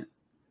talent,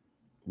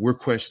 we're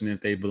questioning if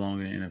they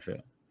belong in the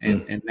NFL,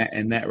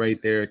 and that right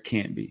there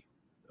can't be.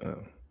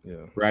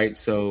 Yeah. Right.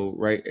 So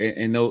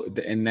and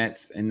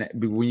that's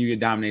when you get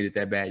dominated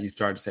that bad, you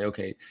start to say,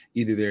 okay,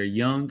 either they're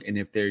young, and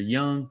if they're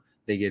young,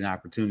 they get an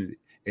opportunity.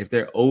 If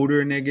they're older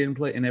and they're getting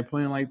play and they're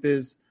playing like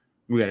this,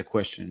 we got to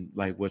question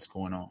like what's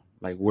going on,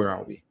 like where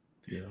are we?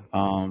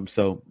 Yeah.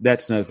 So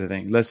that's another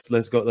thing. Let's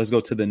go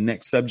to the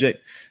next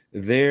subject.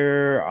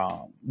 There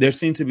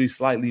seemed to be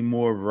slightly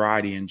more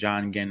variety in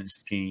John Gannon's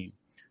scheme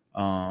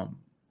when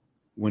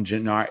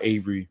Genard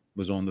Avery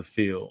was on the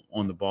field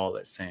on the ball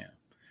at Sam.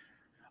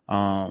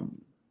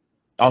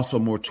 Also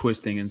more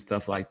twisting and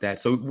stuff like that.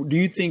 So do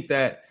you think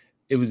that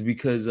it was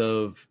because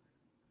of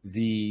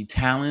the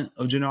talent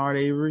of Genard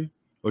Avery,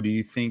 or do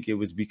you think it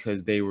was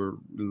because they were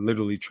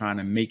literally trying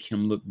to make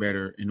him look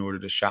better in order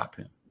to shop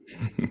him?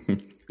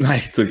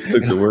 Like took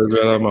the words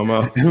right out of my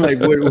mouth. Like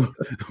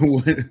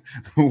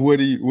what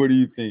do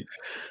you think?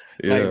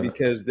 Yeah. Like,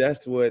 because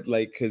that's what,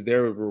 like, because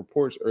there were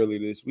reports earlier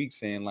this week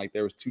saying like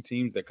there was 2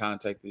 teams that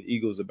contacted the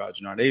Eagles about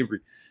Genard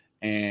Avery.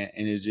 And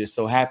it just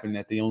so happened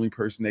that the only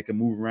person that can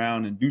move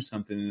around and do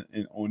something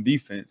on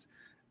defense,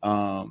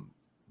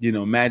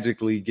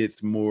 magically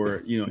gets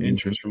more,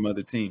 interest from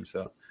other teams.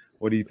 So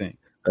what do you think?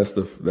 That's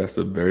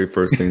the very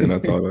first thing that I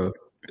thought of.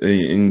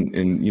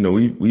 And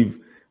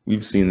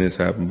we've seen this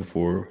happen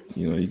before.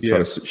 You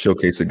try to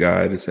showcase a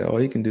guy to say, oh,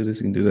 he can do this,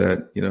 he can do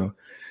that,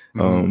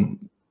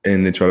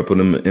 and then try to put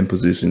him in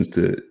positions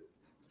to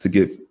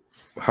get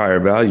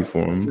higher value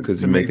for him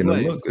because you're making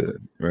them look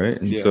good.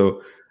 Right. And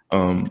so,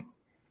 and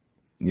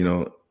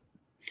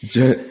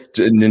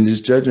then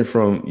just judging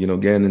from,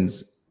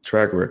 Gannon's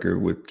track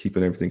record with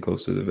keeping everything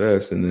close to the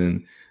vest, and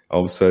then all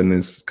of a sudden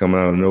it's coming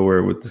out of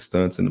nowhere with the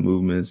stunts and the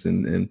movements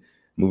and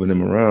moving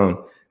him around.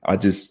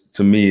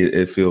 To me,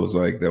 it feels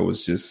like that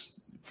was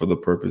just for the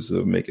purpose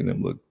of making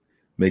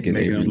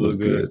Avery look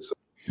good. So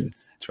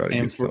try to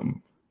get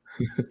something.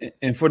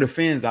 And for the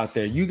fans out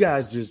there, you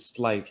guys just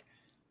like,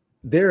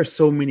 there are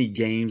so many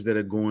games that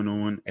are going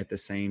on at the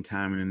same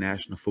time in the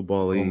National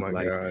Football League. Oh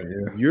my God,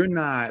 yeah. You're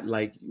not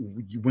like,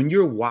 when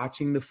you're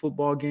watching the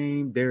football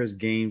game, there's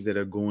games that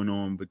are going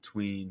on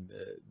between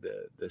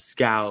the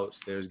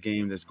scouts. There's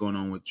game that's going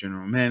on with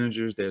general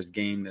managers. There's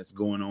game that's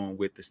going on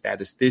with the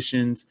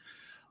statisticians.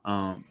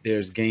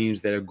 There's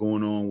games that are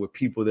going on with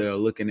people that are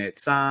looking at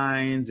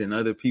signs and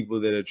other people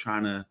that are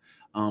trying to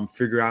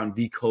figure out and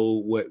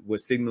decode what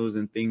signals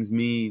and things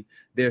mean.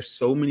 There's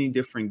so many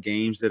different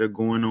games that are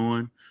going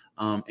on.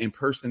 And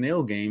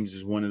personnel games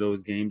is one of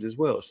those games as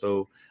well.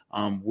 So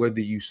whether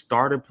you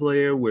start a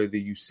player, whether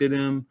you sit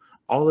him,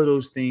 all of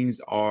those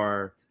things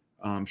are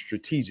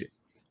strategic.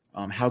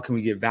 How can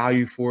we get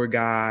value for a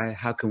guy?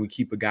 How can we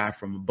keep a guy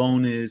from a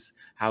bonus?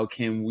 How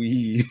can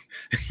we,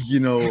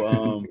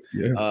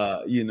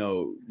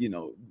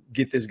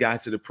 get this guy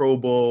to the Pro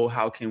Bowl?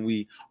 How can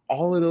we?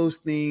 All of those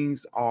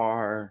things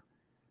are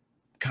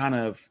kind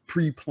of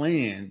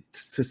pre-planned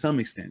to some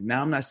extent.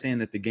 Now, I'm not saying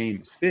that the game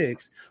is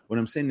fixed. What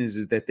I'm saying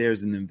is that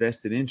there's an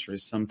invested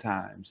interest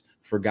sometimes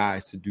for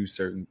guys to do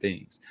certain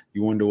things.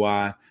 You wonder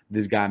why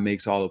this guy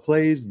makes all the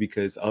plays,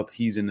 because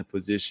he's in a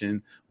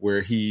position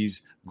where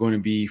he's going to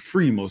be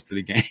free most of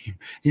the game.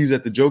 He's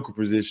at the joker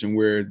position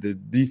where the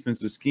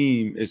defensive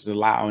scheme is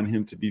allowing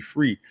him to be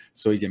free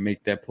so he can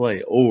make that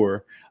play.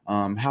 Or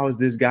how is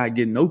this guy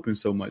getting open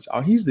so much?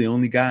 Oh, he's the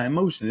only guy in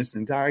motion this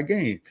entire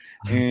game.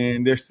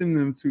 And they're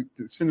sending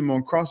him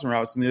on crossing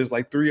routes, and there's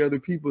like 3 other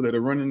people that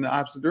are running in the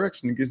opposite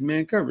direction against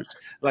man coverage.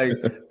 Like,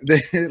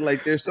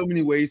 there's so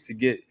many ways to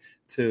get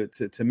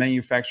to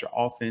manufacture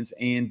offense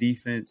and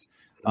defense.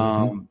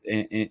 And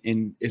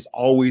it's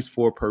always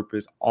for a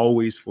purpose,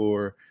 always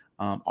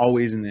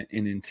an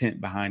intent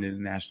behind it in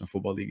the National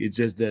Football League. It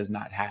just does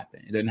not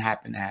happen. It doesn't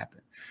happen to happen.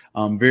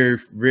 Very,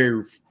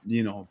 very,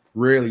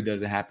 rarely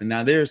does it happen.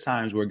 Now, there's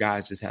times where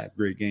guys just have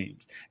great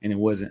games and it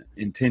wasn't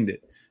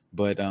intended,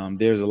 but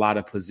there's a lot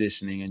of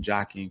positioning and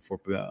jockeying for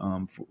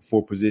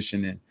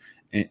position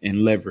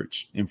and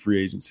leverage in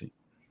free agency.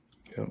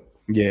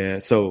 Yeah.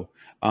 So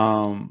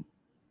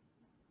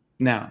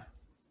now,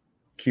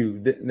 Q,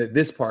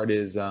 this part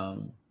is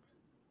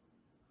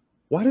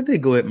why did they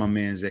go at my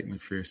man Zach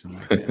McPherson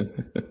like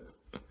that?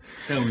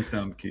 Tell me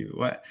something, Q.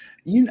 What,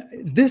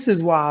 this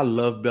is why I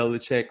love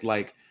Belichick.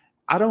 Like,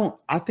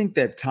 I think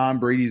that Tom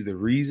Brady's the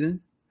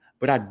reason,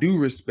 but I do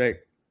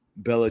respect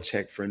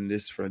Belichick for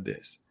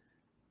this.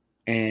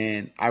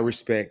 And I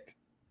respect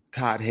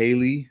Todd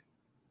Haley.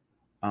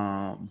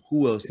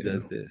 Who else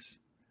does this?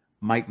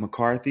 Mike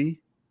McCarthy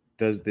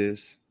does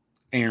this.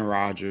 Aaron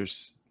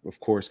Rodgers, of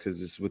course,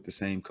 because it's with the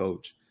same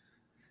coach.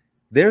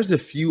 There's a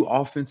few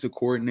offensive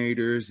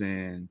coordinators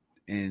and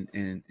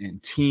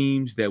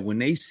teams that when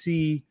they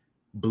see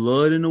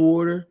blood in the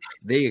water,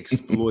 they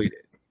exploit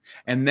it.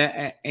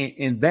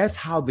 And that's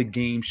how the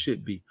game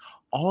should be.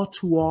 All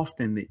too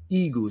often, the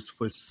Eagles,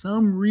 for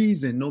some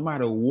reason, no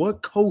matter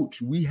what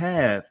coach we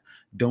have,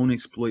 don't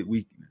exploit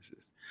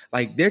weaknesses.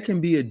 Like, there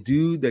can be a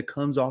dude that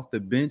comes off the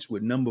bench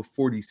with number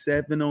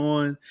 47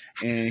 on,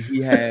 and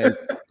he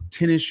has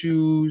tennis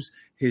shoes.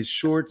 His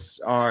shorts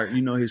are,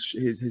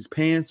 his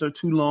pants are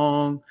too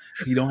long.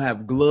 He don't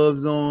have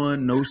gloves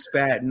on, no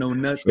spat, no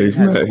nothing. He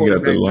has a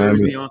quarterback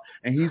jersey on,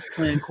 and he's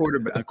playing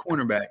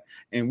cornerback,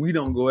 and we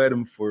don't go at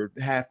him for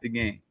half the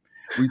game.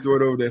 We throw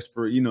it over there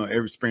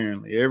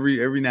sparingly,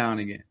 every now and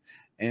again.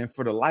 And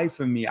for the life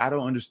of me, I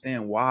don't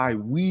understand why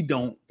we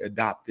don't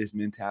adopt this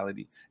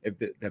mentality. If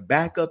the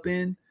backup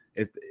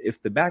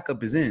if the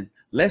backup is in,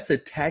 let's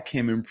attack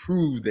him and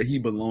prove that he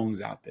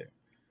belongs out there.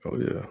 Oh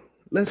yeah.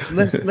 Let's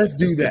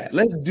do that.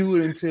 Let's do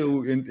it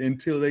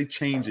until they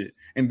change it,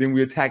 and then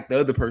we attack the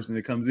other person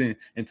that comes in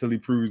until he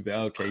proves that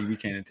okay, we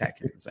can't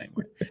attack him the same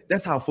way.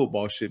 That's how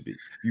football should be.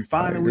 You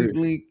find a weak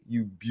link,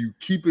 you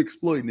keep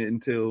exploiting it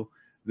until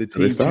the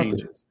team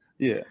changes.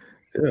 Yeah.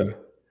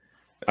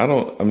 I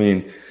don't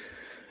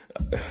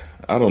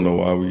know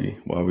why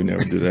we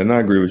never do that. And I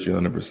agree with you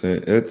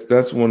 100%.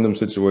 That's one of them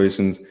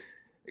situations,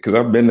 because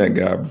I've been that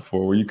guy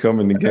before where you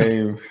come in the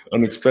game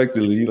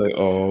unexpectedly, you're like,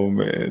 oh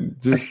man,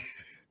 just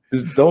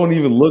don't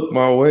even look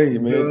my way,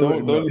 man.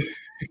 Don't.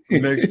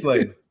 Next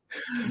play.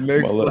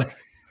 My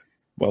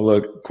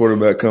luck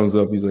quarterback comes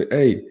up. He's like,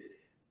 hey,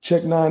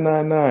 check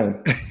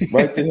 999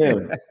 right to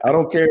him. I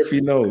don't care if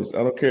he knows.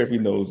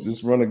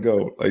 Just run and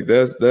go. Like,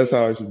 that's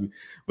how it should be.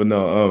 But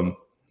no,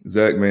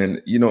 Zach,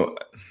 man,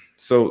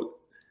 so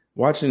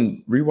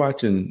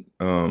rewatching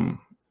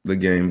the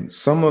game,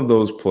 some of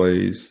those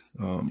plays,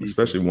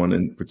 especially one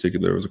in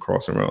particular, was a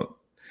crossing route.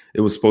 It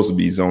was supposed to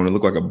be zone. It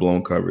looked like a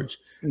blown coverage.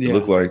 Yeah. It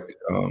looked like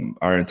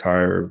our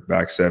entire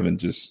back seven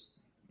just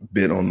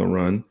bit on the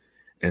run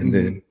and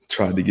then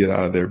tried to get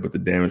out of there, but the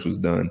damage was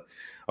done.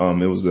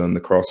 It was on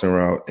the crossing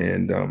route,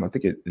 and I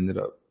think it ended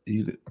up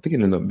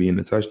being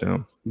a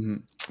touchdown.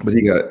 But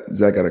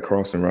Zach got a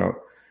crossing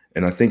route,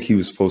 and I think he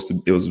was supposed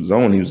to. It was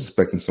zone. He was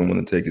expecting someone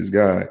to take his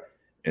guy,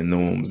 and no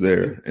one was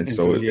there, and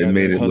so it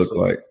made it look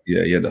like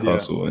he had to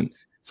hustle. And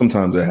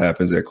sometimes that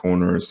happens at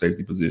corner or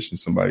safety position.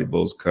 Somebody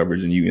blows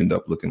coverage, and you end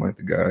up looking like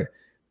the guy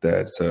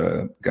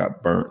that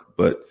got burnt.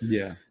 But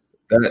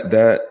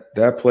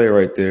that play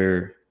right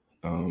there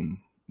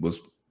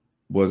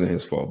wasn't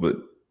his fault, but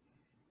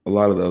a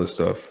lot of the other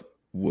stuff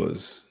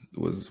was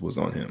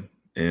on him.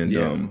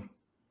 And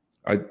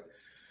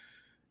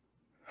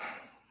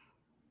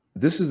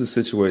this is a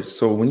situation.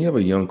 So when you have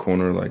a young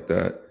corner like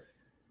that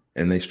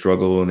and they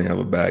struggle and they have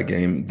a bad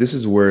game, this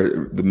is where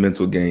the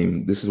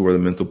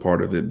mental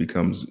part of it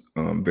becomes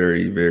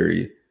very,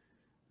 very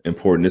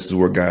important. This is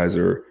where guys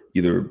are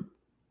either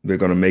they're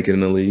going to make it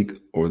in the league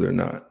or they're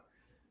not.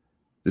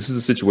 This is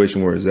a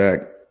situation where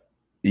Zach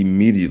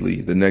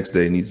immediately the next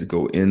day needs to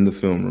go in the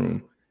film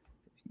room,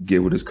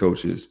 get with his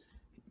coaches,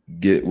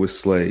 get with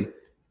Slay,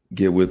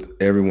 get with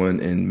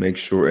everyone, and make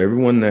sure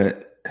everyone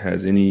that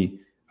has any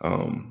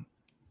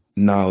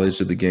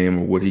knowledge of the game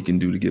or what he can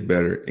do to get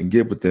better, and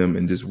get with them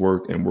and just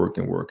work and work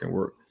and work and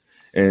work.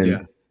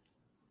 And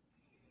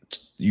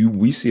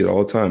we see it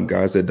all the time.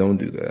 Guys that don't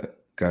do that,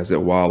 guys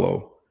that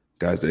wallow,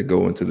 guys that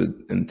go into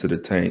the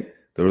tank,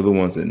 they're the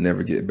ones that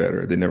never get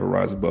better. They never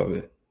rise above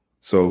it.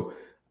 So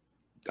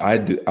I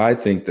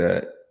think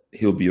that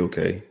he'll be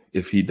okay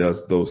if he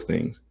does those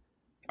things.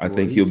 I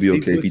think he'll be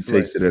okay if he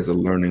takes it as a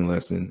learning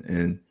lesson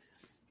and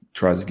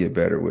tries to get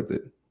better with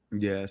it.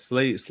 Yeah,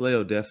 Slay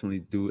will definitely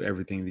do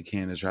everything he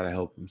can to try to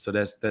help him. So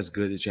that's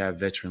good that you have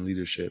veteran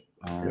leadership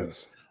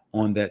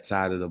on that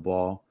side of the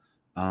ball.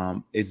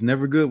 It's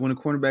never good when a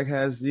cornerback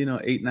has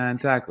 8-9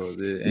 tackles.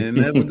 It's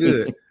never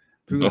good.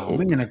 People go,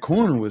 man, the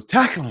corner was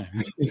tackling.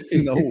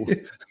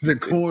 The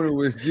corner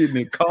was getting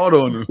it caught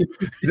on him.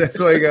 That's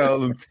why he got all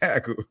them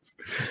tackles.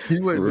 He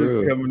wasn't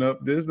just coming up.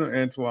 There's no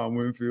Antoine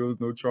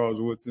Winfield, no Charles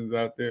Woodson's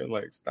out there.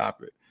 Like,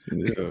 stop it.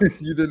 Yeah.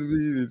 You know what I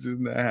mean? It's just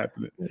not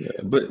happening. Yeah,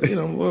 but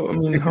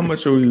how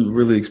much are we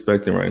really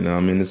expecting right now? I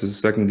mean, this is the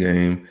second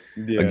game.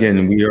 Yeah.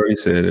 Again, we already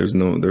said there's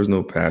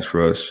no pass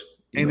rush.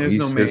 There's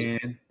no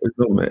man. There's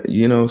no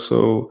man.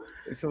 So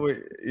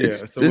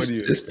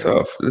it's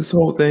tough. This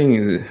whole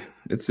thing,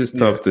 it's just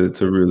tough to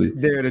really.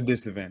 They're at a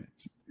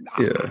disadvantage.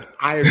 Yeah,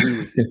 I agree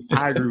with you.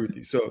 I agree with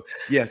you. So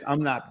yes,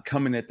 I'm not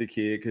coming at the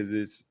kid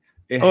because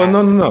no.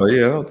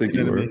 Yeah, I don't think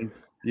you were. I mean?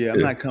 Yeah,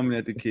 I'm not coming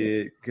at the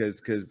kid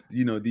because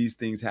these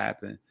things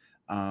happen.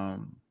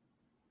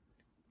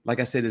 Like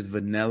I said, it's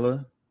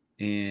vanilla,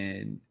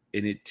 and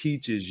it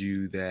teaches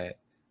you that,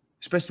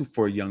 especially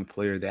for a young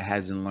player that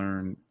hasn't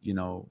learned,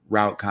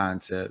 route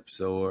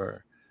concepts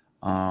or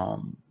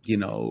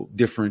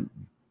different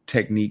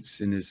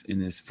techniques in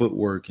his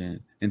footwork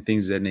and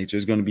things of that nature,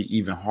 it's going to be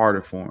even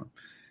harder for him.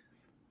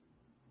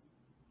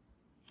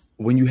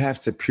 When you have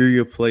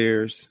superior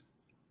players,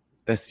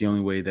 that's the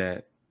only way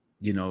that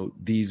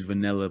these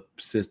vanilla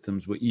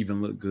systems would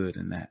even look good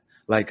in that.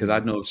 Like, because I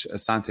know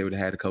Asante would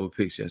have had a couple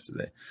picks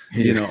yesterday,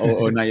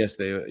 or not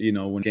yesterday,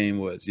 when the game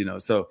was,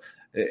 so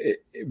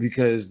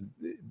because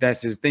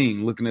that's his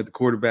thing, looking at the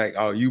quarterback.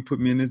 Oh, you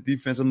put me in this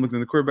defense, I'm looking at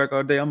the quarterback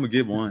all day, I'm going to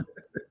get one,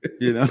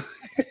 The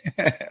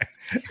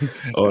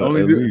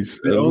only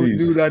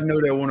dude I know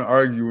that want to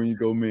argue when you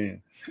go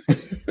man.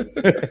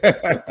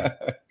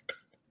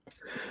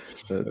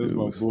 That's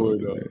my boy,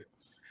 though.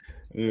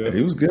 Yeah,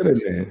 he was good at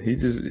that. He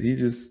just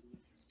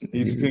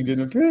couldn't get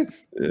the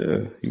picks.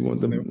 Yeah, he want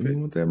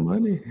that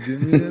money.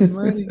 Give me that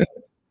money.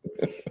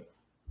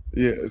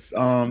 Yes.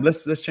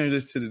 Let's change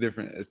this to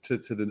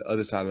the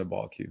other side of the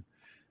ball, Q.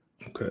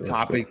 Okay.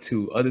 Topic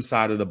 2, other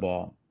side of the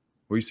ball.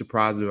 Were you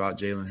surprised about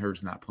Jalen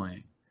Hurts not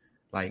playing?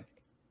 Like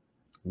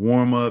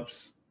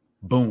warm-ups,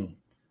 boom.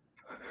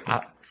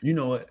 You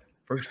know what?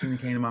 First thing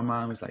that came to my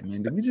mind was like,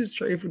 man, did we just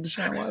trade for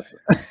Deshaun Watson?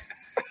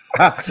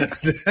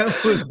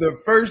 That was the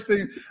first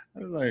thing. I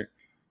was like,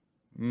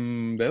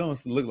 that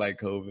don't look like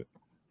COVID.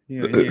 He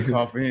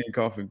ain't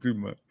coughing too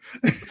much.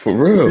 For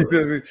real. You know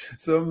what I mean?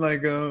 So I'm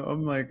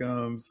like,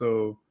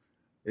 so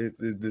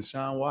is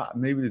Deshaun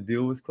Watson, maybe the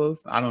deal was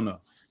close? I don't know.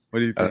 What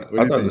do you think?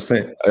 I thought the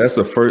same. That's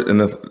the first, and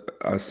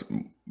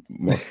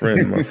my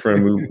friend,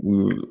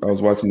 I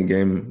was watching the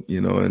game,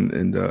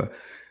 and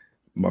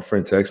my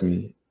friend texted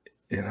me,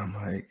 and I'm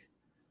like,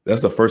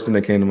 that's the first thing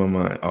that came to my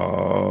mind.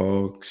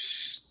 Oh,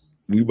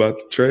 we about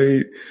to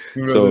trade.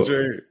 Because,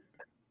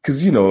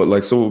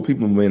 so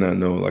people may not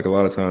know, like a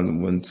lot of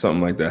times when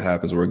something like that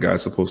happens where a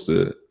guy's supposed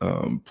to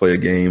play a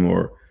game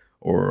or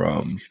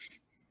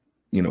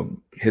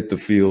hit the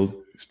field,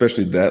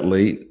 especially that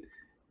late.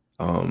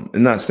 And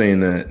not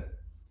saying that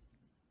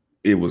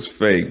it was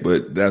fake,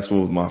 but that's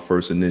what my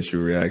first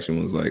initial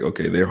reaction was like,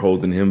 okay, they're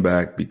holding him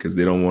back because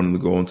they don't want him to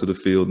go onto the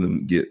field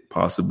and get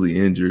possibly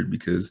injured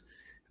because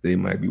they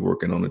might be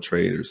working on a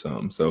trade or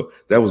something. So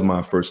that was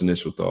my first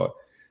initial thought.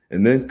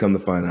 And then come to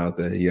find out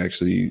that he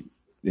actually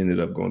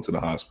ended up going to the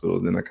hospital.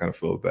 Then I kind of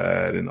felt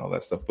bad and all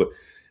that stuff. But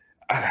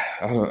I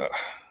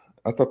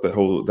thought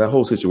that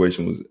whole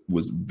situation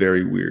was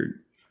very weird.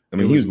 I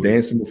mean, he was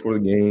dancing before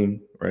the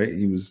game, right?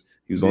 He was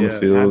on the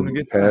field,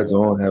 pads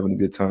on, having a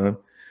good time.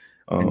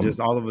 And just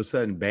all of a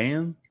sudden,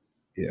 bam.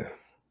 Yeah.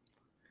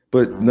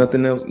 But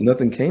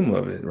nothing came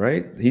of it,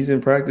 right? He's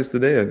in practice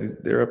today.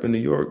 They're up in New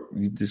York.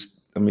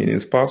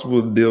 It's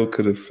possible the deal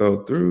could have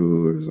fell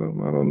through or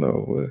something. I don't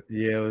know.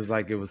 Yeah,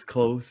 it was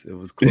close. It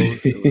was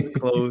close.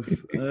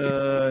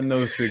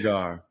 No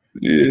cigar.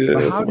 Yeah.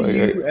 But how do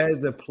you,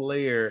 as a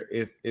player,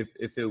 if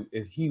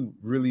he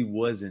really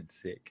wasn't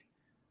sick,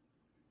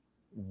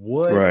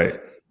 what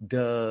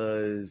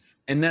does?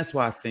 And that's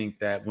why I think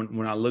that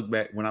when I look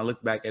back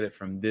at it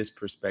from this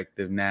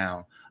perspective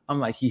now, I'm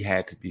like, he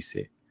had to be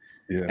sick.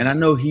 Yeah. And I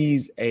know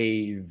he's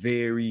a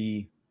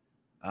very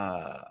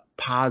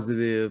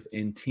positive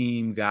and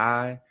team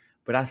guy,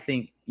 but I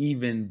think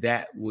even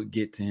that would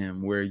get to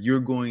him where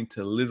you're going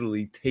to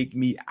literally take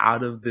me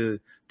off the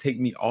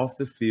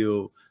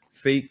field,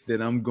 fake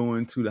that I'm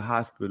going to the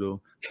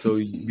hospital.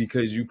 So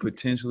because you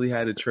potentially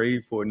had a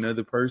trade for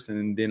another person,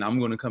 and then I'm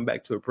going to come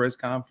back to a press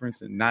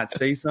conference and not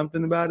say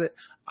something about it.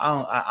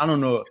 I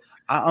don't know.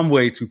 I'm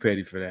way too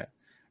petty for that.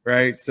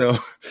 Right. So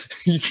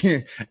you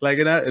can't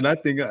and I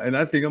think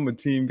I'm a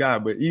team guy,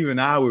 but even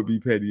I would be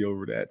petty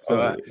over that. So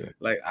I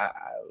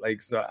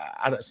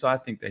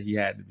think that he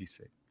had to be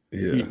sick.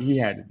 Yeah. He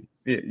had to be.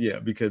 Yeah,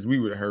 because we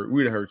would have heard.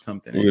 We'd have heard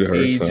something. We'd have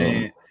heard agent,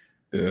 something.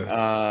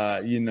 Yeah.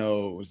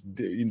 Was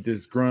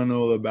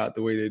disgruntled about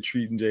the way they're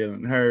treating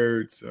Jalen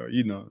Hurts, or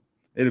it'd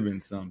have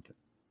been something.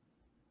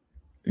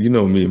 You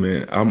know me,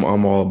 man. I'm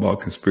all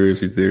about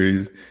conspiracy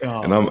theories,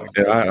 and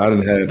I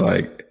done had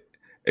like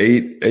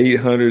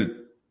 800,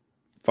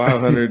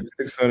 500,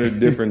 600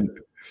 different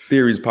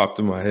theories popped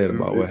in my head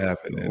about what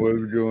happened. And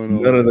what's going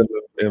on? None of them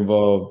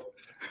involved.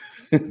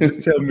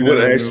 Just tell me what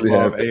none actually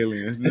involve happened.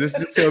 aliens.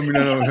 Just tell me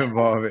none of them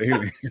involve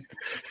aliens.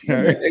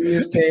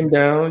 Aliens came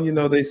down.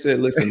 They said,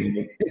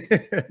 "Listen,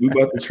 we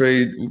about to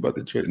trade.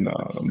 Nah,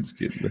 I'm just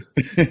kidding.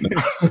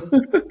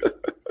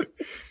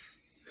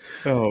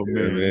 Oh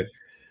man.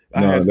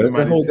 I No, had that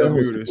somebody whole tell me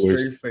with a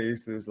situation. straight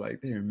face, is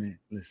like, "There, man,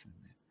 listen,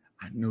 man.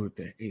 I know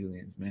they're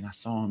aliens, man. I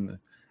saw them."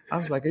 I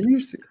was like, "Are you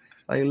serious?"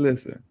 Like,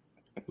 listen,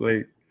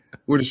 like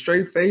with a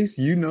straight face,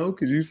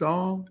 because you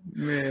saw them,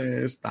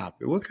 man.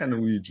 Stop it. What kind of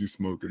weed you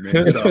smoking, man?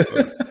 Get off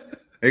of it.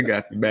 They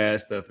got the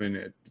bad stuff in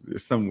it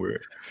somewhere.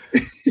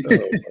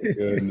 Oh my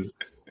goodness.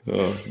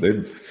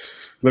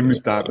 Let me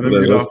stop. Let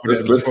me get off of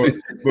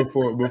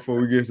that before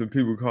we get some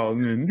people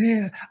calling in.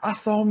 Man, I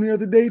saw them the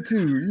other day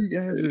too. You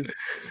guys are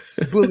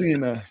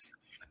bullying us.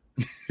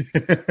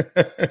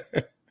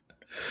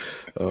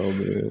 Oh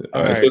man.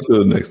 All right, so let's go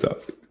to the next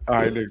topic. All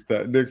right, next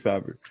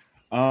topic.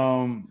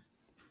 All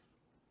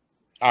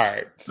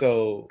right,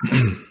 so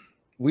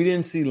we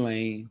didn't see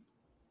Lane,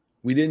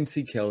 we didn't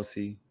see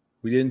Kelsey,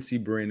 we didn't see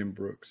Brandon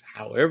Brooks.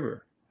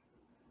 However,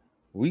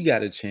 we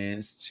got a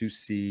chance to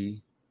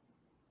see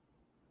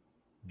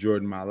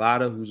Jordan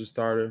Mailata, who's a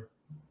starter,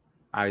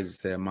 Isaac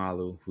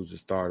Seumalo, who's a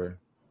starter.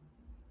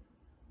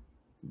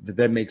 Did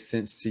that make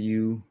sense to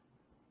you,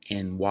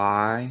 and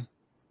why?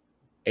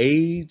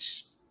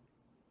 Age,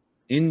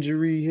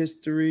 injury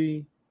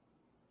history,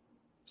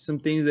 some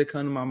things that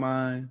come to my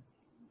mind.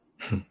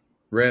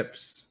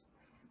 Reps.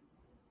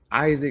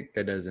 Isaac,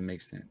 that doesn't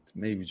make sense.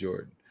 Maybe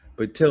Jordan.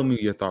 But tell me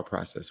your thought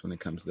process when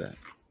it comes to that.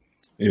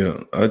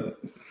 Yeah,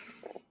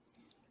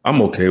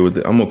 I'm okay with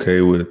it. I'm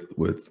okay with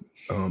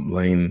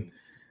Lane,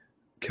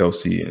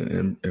 Kelsey,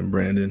 and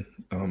Brandon.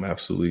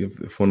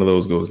 Absolutely. If one of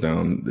those goes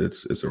down,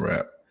 it's a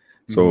wrap.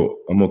 So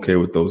I'm okay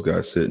with those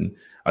guys sitting.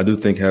 I do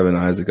think having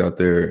Isaac out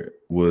there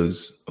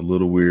was a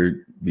little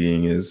weird,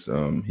 being as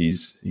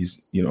he's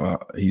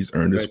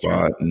earned a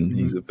spot and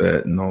he's a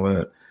vet and all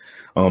that.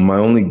 My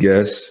only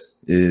guess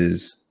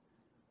is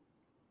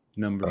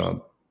numbers.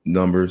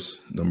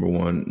 Number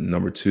one.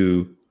 Number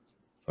two,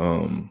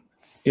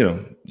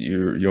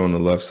 you're on the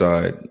left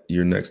side.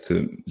 You're next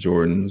to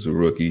Jordan, who's a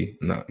rookie.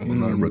 Not a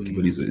rookie,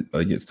 but he's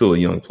still a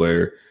young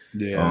player.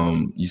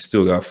 Yeah. You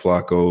still got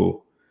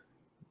Flacco.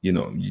 You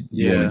want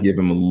to give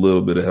him a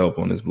little bit of help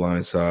on his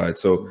blind side.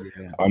 So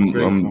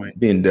I'm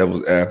being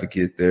devil's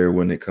advocate there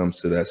when it comes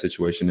to that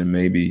situation, and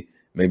maybe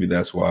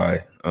that's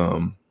why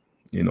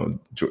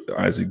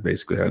Isaac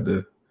basically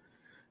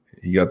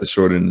he got the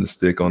short end of the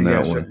stick on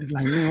that one.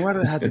 Like, man, why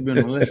did I have to be on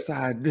the left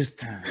side this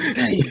time?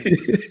 Dang.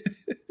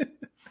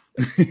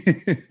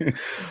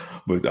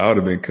 But I would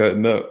have been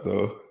cutting up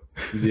though.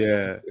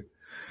 Yeah.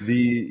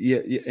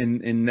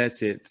 And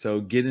that's it.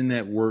 So getting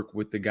that work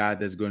with the guy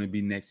that's going to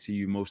be next to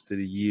you most of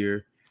the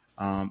year,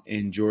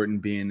 and Jordan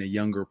being a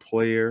younger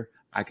player,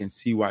 I can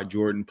see why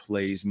Jordan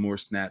plays more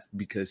snaps,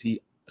 because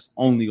he is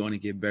only going to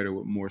get better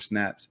with more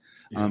snaps.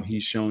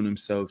 He's shown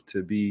himself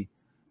to be,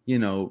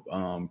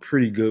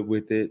 pretty good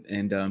with it,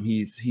 and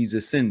he's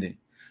ascending.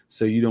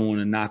 So you don't want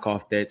to knock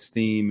off that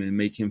steam and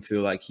make him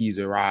feel like he's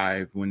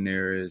arrived when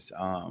there is,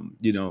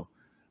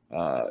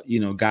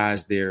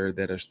 guys there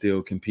that are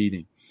still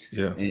competing.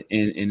 Yeah. And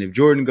if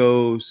Jordan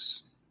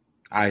goes,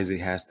 Isaac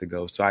has to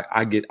go. So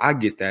I get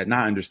that, and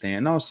I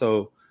understand.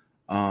 Also,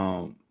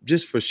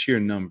 just for sheer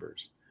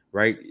numbers,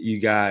 right? You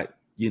got,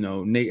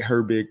 Nate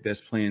Herbig that's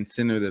playing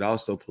center that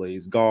also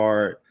plays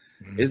guard.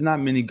 Mm-hmm. There's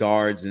not many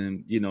guards,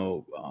 and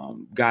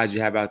guys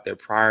you have out there.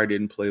 Pryor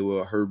didn't play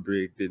well.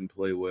 Herbig didn't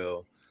play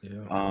well.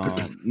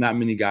 Yeah. Not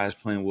many guys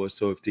playing well.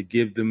 So if to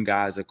give them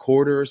guys a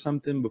quarter or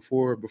something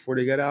before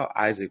they got out,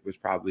 Isaac was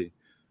probably,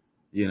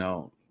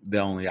 the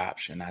only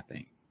option, I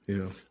think.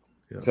 Yeah.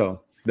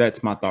 So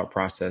that's my thought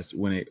process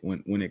when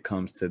it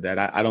comes to that.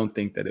 I don't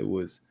think that it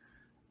was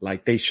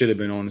like they should have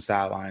been on the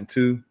sideline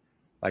too.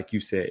 Like you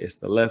said, it's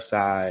the left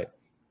side.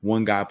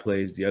 One guy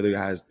plays, the other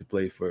guy has to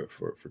play for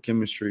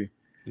chemistry,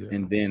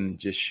 and then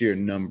just sheer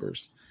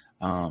numbers.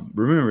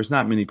 Remember, it's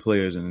not many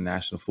players in the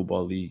National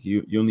Football League.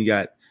 You only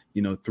got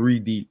 3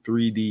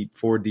 deep,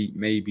 4 deep,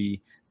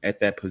 maybe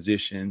at that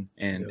position,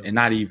 and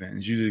not even.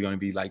 It's usually going to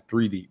be like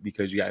 3 deep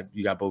because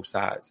you got both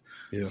sides.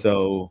 Yeah.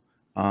 So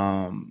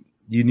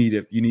you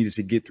needed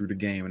to get through the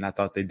game, and I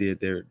thought they did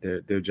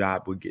their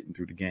job with getting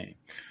through the game.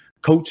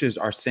 Coaches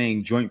are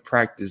saying joint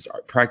practices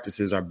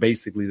are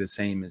basically the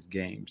same as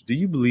games. Do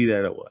you believe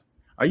that, or what?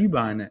 Are you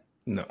buying that?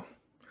 No.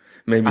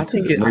 I love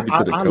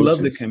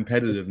the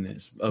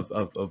competitiveness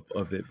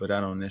of it, but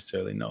I don't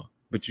necessarily know.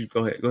 But you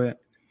go ahead.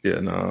 Yeah,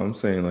 no, I'm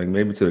saying like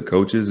maybe to the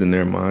coaches in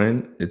their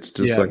mind, it's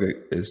just like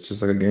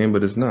a game,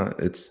 but it's not.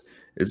 It's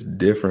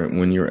different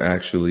when you're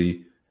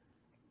actually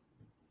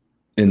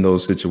in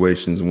those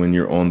situations when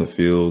you're on the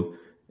field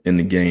in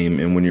the game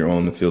and when you're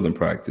on the field in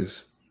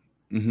practice.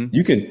 Mm-hmm.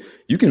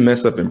 You can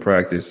mess up in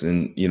practice,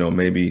 and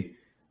maybe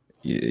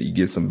you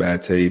get some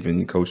bad tape and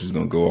your coach is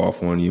going to go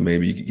off on you.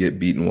 Maybe you could get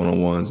beaten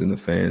one-on-ones and the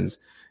fans,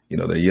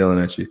 they're yelling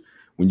at you.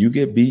 When you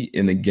get beat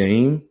in a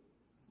game,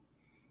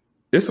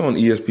 it's on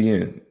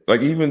ESPN.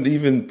 Like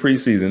even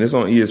preseason, it's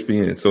on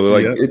ESPN. So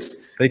like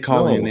they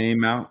call your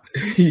name out.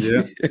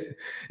 Yeah,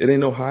 it ain't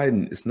no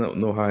hiding. It's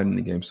no hiding in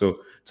the game. So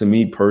to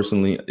me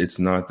personally, it's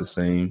not the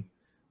same.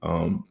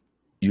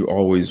 You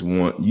always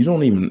you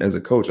don't even, as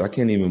a coach, I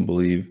can't even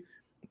believe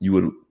you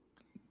would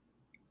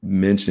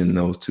mention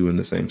those two in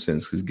the same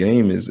sentence, because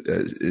game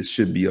it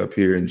should be up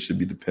here and it should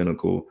be the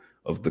pinnacle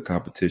of the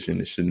competition.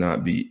 It should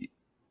not be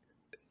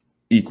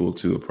equal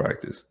to a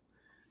practice.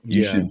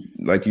 You should,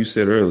 like you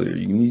said earlier,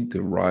 you need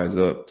to rise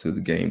up to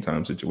the game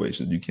time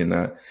situations. You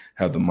cannot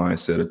have the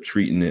mindset of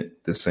treating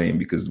it the same,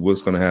 because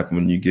what's going to happen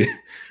when you get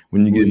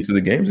into the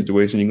game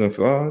situation, you're going to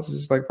feel, oh, it's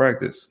just like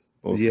practice.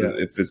 Well,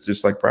 if it's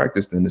just like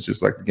practice, then it's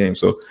just like the game.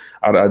 So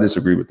I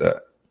disagree with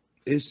that.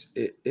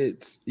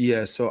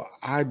 So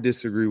I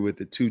disagree with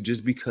it too,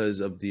 just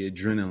because of the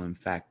adrenaline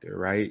factor,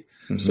 right?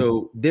 Mm-hmm.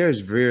 So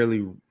there's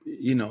rarely,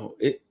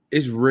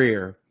 it's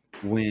rare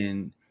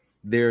when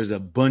there's a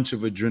bunch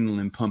of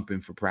adrenaline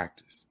pumping for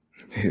practice.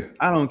 Yeah.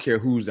 I don't care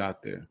who's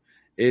out there.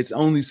 It's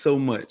only so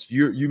much.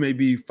 You may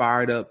be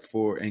fired up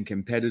for and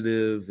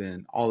competitive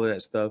and all of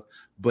that stuff,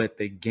 but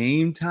the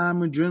game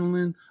time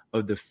adrenaline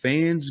of the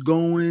fans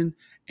going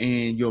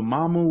and your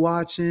mama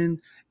watching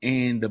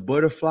and the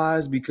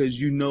butterflies, because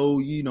you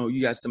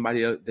got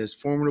somebody else that's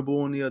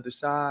formidable on the other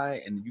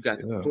side, and you got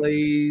the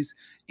plays,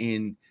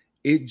 and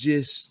it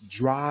just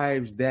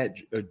drives that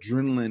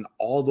adrenaline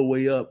all the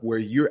way up where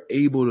you're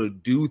able to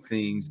do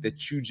things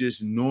that you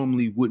just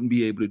normally wouldn't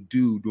be able to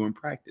do during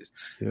practice.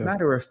 Yeah.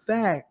 Matter of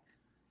fact,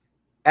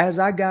 as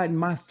I got in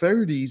my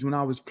 30s when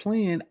I was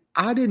playing,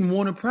 I didn't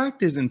want to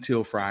practice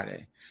until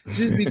Friday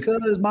just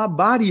because my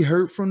body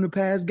hurt from the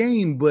past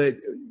game. But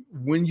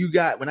when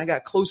I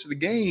got close to the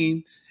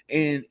game,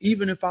 and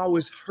even if I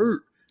was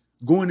hurt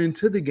going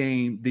into the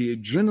game, the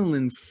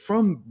adrenaline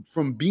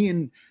from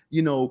being,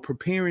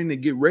 preparing to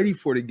get ready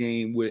for the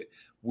game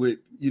would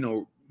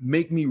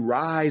make me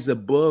rise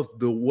above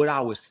what I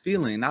was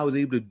feeling. I was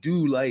able to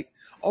do like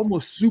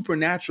almost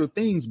supernatural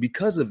things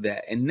because of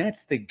that. And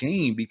that's the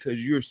game,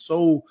 because you're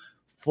so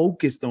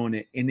focused on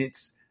it, and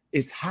it's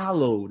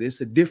hallowed.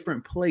 It's a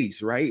different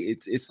place, right?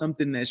 It's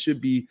something that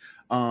should be,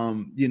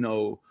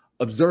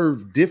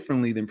 observed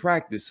differently than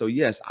practice. So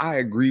yes, I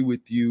agree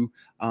with you.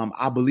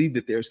 I believe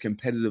that there's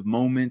competitive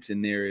moments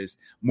and there is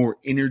more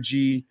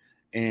energy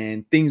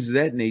and things of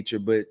that nature,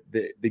 but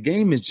the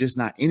game is just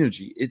not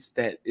energy. It's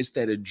that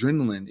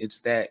adrenaline. It's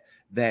that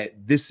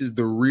this is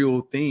the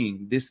real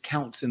thing. This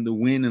counts in the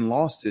win and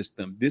loss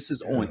system. This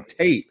is on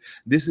tape.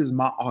 This is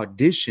my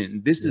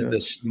audition. This is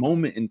the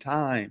moment in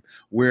time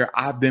where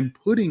I've been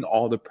putting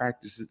all the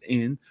practices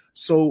in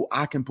so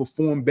I can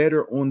perform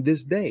better on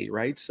this day,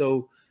 right?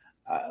 So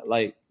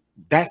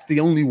that's the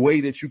only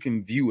way that you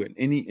can view it.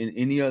 In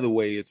any other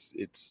way,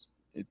 it's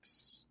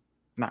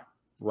not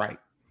right.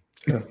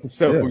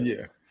 So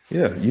yeah.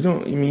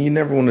 You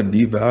never want to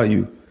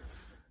devalue.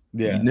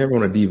 Yeah, you never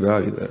want to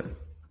devalue that.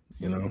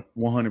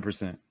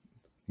 100%.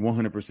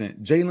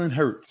 Jalen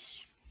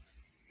Hurts.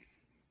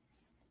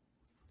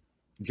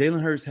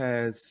 Jalen Hurts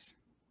has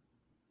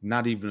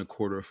not even a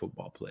quarter of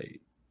football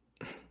played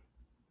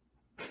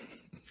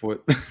for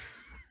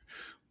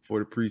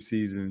the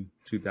preseason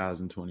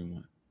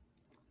 2021.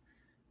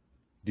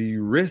 Do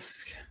you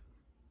risk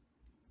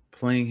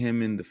playing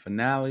him in the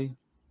finale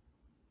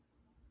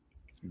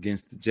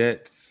against the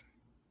Jets?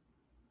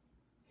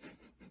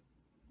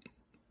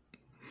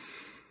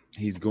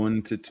 He's going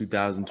into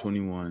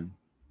 2021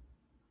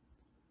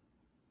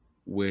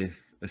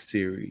 with a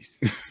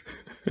series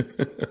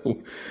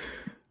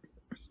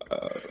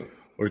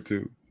or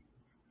two.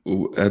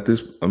 At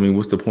this,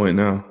 what's the point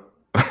now?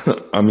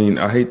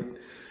 I hate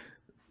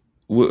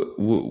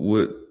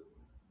what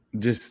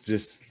just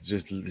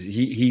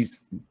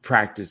he's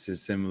practice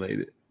is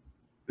simulated.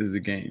 This is a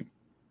game.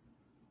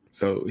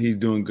 So he's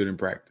doing good in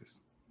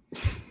practice.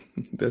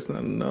 That's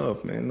not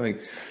enough, man.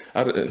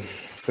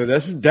 So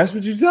that's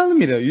what you're telling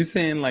me, though. You're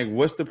saying, like,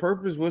 what's the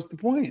purpose? What's the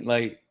point?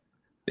 Like,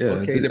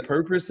 okay, the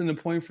purpose and the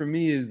point for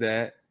me is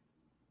that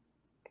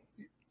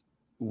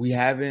we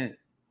haven't.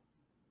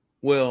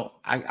 Well,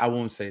 I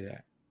won't say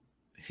that.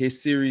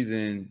 His series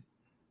in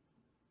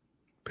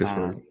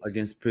Pittsburgh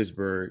against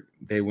Pittsburgh,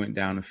 they went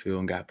down the field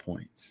and got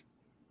points.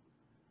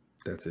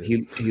 That's it.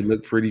 He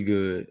looked pretty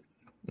good.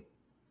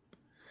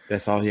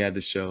 That's all he had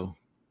to show.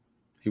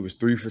 He was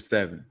 3 for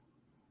 7.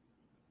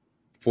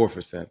 4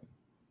 for 7.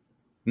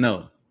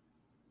 No.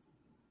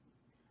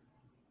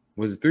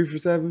 Was it 3 for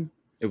 7?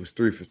 It was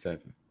 3 for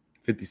 7.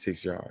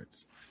 56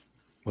 yards.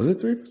 Was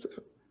it 3 for 7?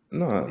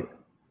 No.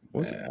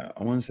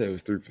 I want to say it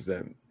was 3 for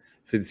 7.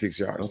 56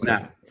 yards. Okay.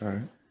 Now, all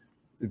right.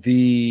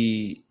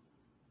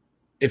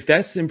 If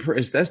that's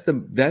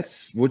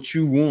what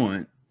you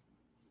want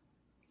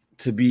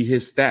to be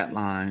his stat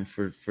line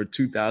for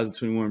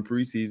 2021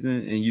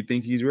 preseason, and you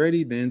think he's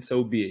ready, then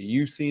so be it.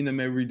 You've seen him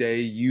every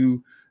day.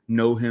 You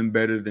know him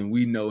better than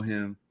we know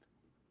him.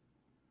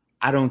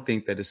 I don't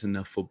think that it's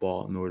enough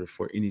football in order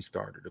for any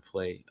starter to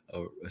play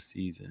a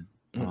season,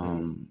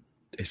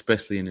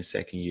 especially in the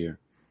second year.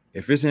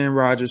 If it's Aaron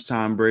Rodgers,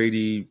 Tom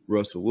Brady,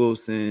 Russell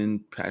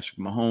Wilson, Patrick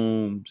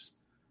Mahomes,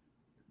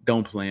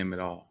 don't play him at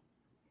all.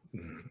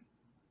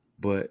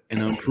 But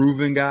an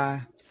unproven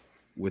guy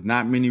with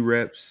not many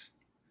reps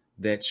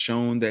that's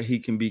shown that he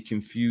can be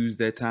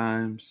confused at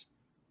times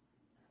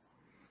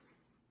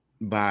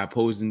by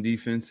opposing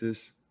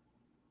defenses,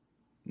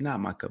 not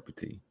my cup of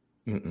tea.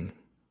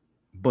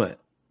 But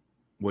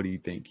what do you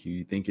think?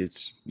 You think it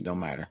don't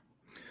matter?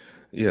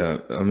 Yeah,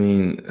 I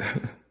mean,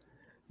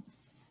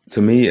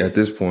 to me at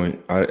this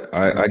point, I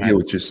get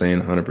what you're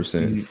saying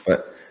 100%.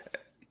 But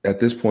at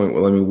this point,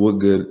 well, I mean, what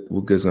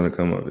good's going to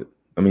come of it?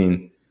 I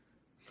mean,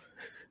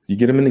 you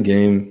get him in the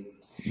game,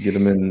 you get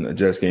him in a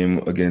Jets game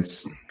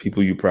against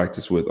people you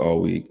practice with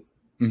all week.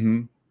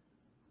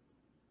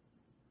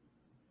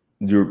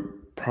 You're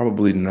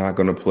probably not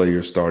going to play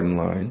your starting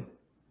line.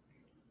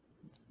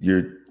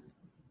 You're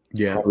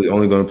probably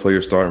only going to play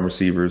your starting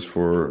receivers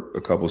for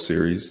a couple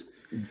series.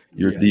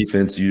 Your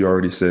defense, you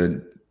already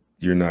said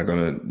you're not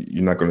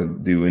gonna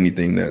do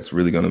anything that's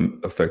really going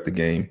to affect the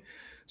game.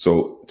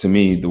 So to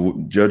me,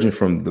 judging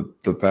from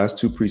the past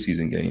 2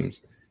 preseason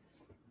games,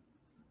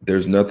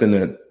 there's nothing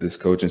that this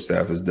coaching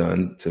staff has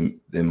done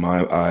in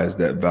my eyes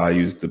that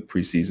values the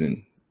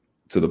preseason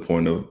to the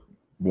point of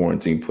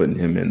warranting putting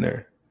him in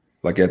there.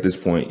 Like at this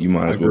point, you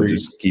might as well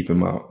just keep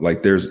him out.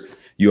 Like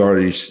you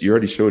already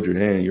showed your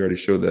hand. You already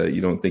showed that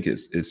you don't think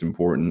it's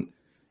important.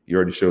 You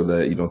already showed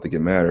that you don't think it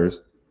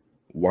matters.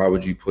 Why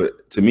would you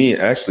to me,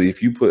 actually,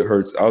 if you put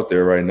Hurts out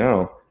there right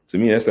now, to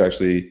me, that's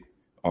actually,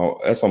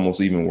 that's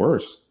almost even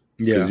worse.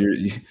 Yeah.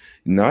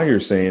 Now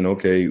you're saying,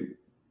 okay,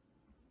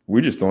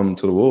 we're just throwing him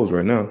to the wolves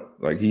right now.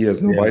 Like he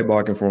has nobody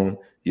blocking for him.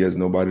 He has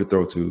nobody to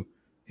throw to.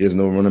 He has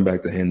no running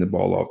back to hand the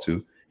ball off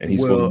to. And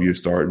he's supposed to be your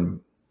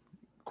starting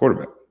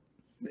quarterback.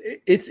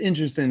 It's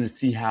interesting to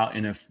see how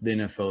the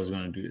NFL is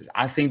going to do this.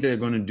 I think they're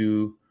going to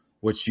do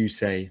what you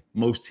say,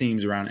 most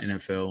teams around the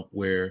NFL,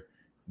 where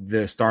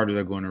the starters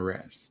are going to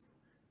rest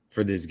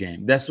for this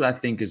game. That's what I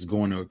think is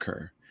going to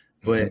occur.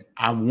 But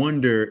I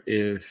wonder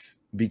if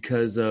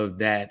because of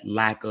that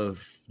lack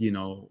of,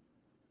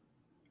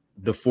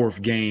 the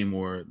fourth game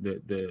or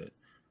them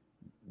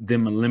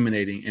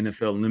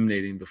NFL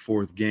eliminating the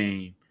fourth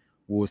game,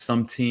 will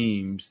some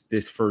teams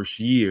this first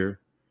year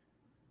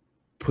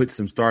put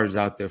some starters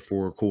out there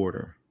for a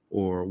quarter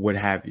or what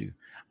have you.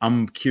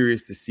 I'm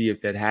curious to see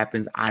if that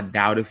happens. I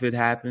doubt if it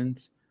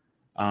happens,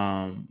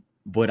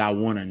 but I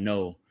want to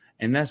know.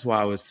 And that's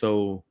why it was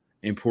so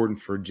important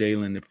for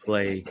Jalen to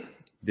play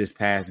this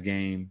past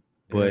game.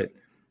 But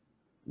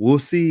we'll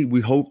see.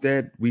 We hope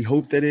that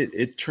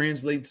it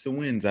translates to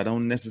wins. I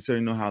don't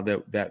necessarily know how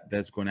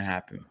that's going to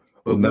happen.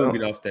 But we'll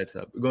get off that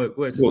topic. Go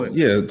ahead. Go ahead.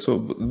 Yeah. So,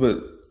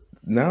 but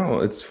now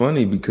it's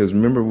funny because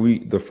remember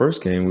the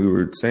first game we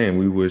were saying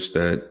we wish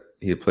that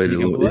he had played a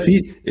little.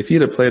 If he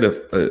had played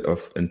a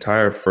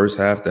entire first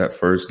half that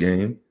first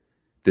game,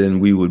 then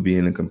we would be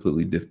in a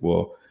completely different.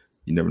 Well,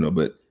 you never know,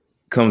 but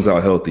comes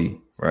out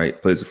healthy,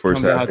 right? Plays the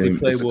first half.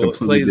 It's a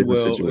completely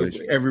different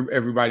situation.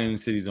 Everybody in the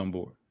city's on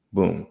board.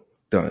 Boom,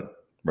 done.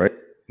 Right.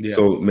 Yeah.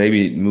 So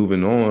maybe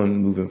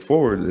moving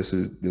forward,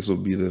 this will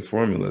be the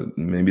formula.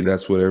 Maybe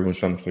that's what everyone's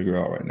trying to figure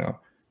out right now.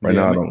 Right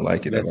now, I don't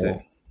like it at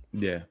all.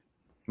 Yeah,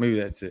 maybe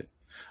that's it.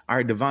 All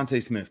right,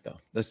 Devontae Smith though.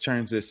 Let's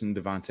transition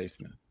to Devontae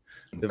Smith.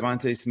 Okay.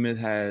 Devontae Smith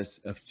has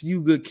a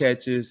few good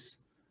catches,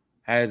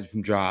 has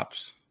some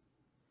drops,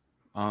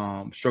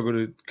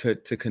 struggled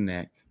to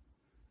connect.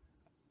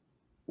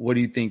 What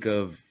do you think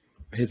of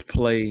his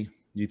play? Do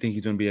you think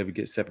he's going to be able to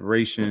get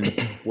separation?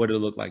 What did it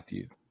look like to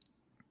you?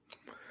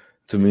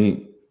 To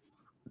me,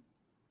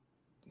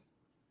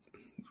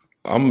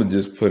 I'm going to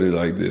just put it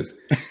like this.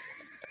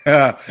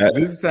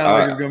 This sounds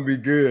like it's going to be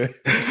good.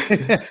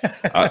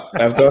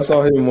 After I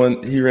saw him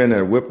when he ran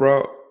that whip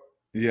route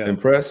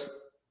and press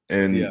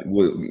and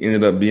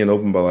ended up being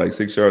open by like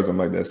 6 yards, I'm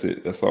like, that's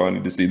it. That's all I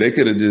need to see. They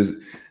could have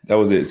that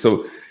was it.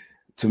 So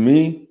to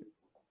me,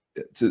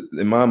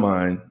 in my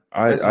mind,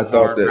 I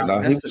thought that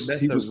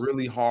that's a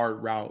really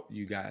hard route,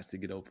 you guys, to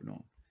get open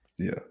on.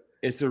 Yeah.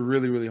 It's a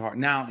really, really hard.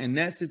 Now, in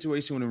that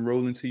situation, when I'm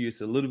rolling to you,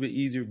 it's a little bit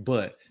easier,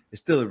 but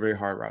it's still a very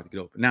hard route to get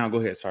open. Now, go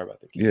ahead. Sorry about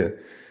that.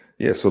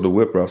 Yeah. So the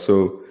whip route.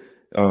 So,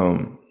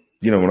 when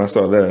I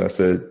saw that, I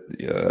said,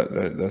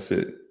 that's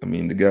it. I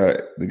mean, the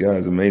guy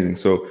is amazing.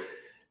 So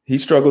he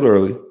struggled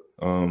early,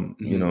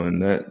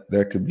 and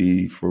that could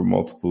be for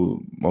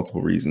multiple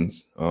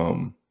reasons.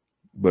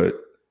 But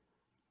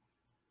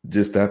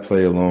just that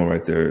play alone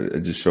right there,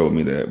 it just showed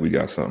me that we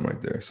got something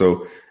right there.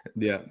 So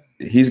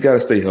he's got to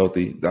stay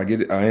healthy. I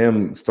get it. I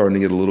am starting to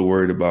get a little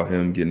worried about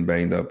him getting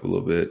banged up a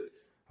little bit.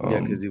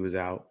 Because he was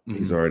out.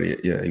 He's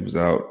he was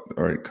out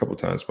already a couple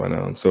times by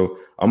now. And so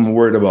I'm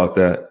worried about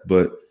that.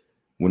 But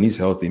when he's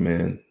healthy,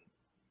 man,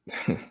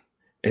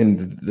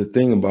 and the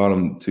thing about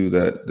him too,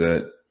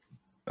 that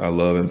I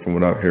love him from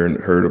what I've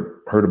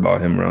heard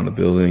about him around the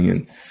building,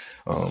 and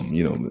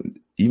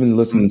even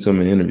listening to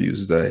him in interviews,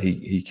 is that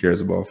he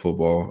cares about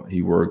football.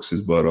 He works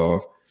his butt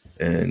off,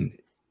 and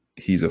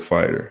he's a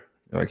fighter.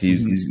 Like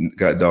he's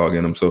got dog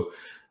in him. So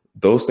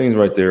those things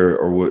right there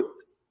are what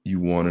you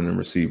want in a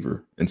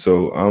receiver. And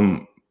so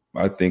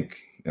I think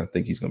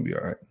he's gonna be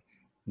all right.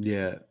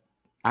 Yeah,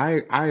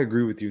 I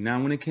agree with you.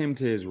 Now, when it came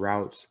to his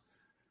routes,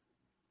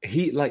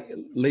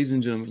 ladies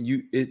and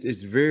gentlemen,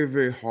 it's very,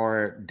 very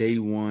hard day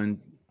one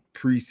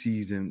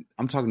preseason.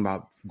 I'm talking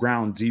about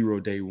ground zero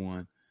day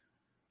one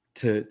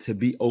to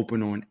be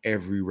open on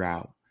every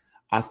route.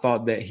 I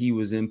thought that he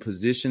was in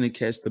position to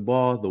catch the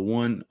ball. The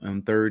one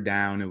on third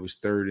down, it was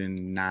 3rd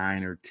and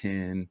 9 or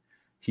 10.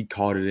 He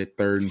caught it at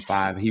 3rd and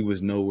 5. He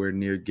was nowhere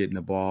near getting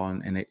the ball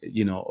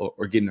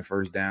or getting the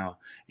first down.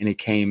 And it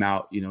came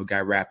out,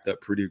 got wrapped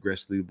up pretty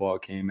aggressively. The ball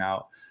came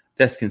out.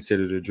 That's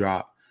considered a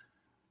drop.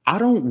 I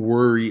don't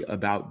worry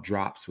about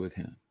drops with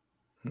him.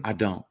 I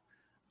don't.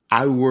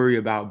 I worry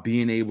about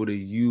being able to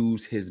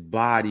use his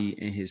body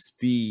and his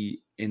speed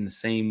in the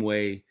same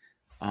way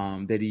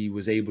that he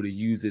was able to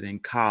use it in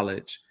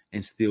college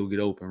and still get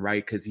open,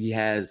 right? Because he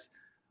has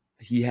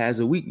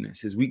a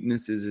weakness. His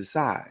weakness is his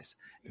size.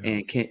 Yeah.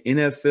 And can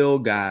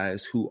NFL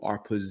guys who are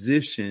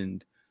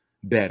positioned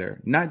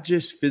better, not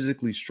just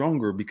physically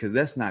stronger, because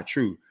that's not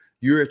true.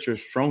 You're at your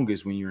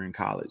strongest when you're in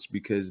college,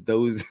 because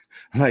those,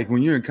 like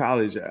when you're in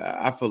college,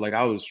 I feel like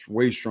I was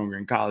way stronger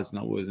in college than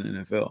I was in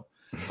the NFL.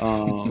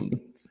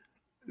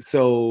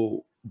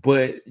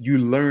 But you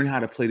learn how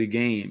to play the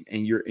game,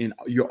 and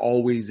you're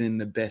always in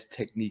the best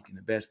technique and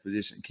the best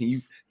position.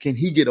 Can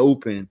he get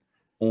open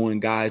on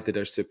guys that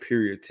are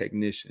superior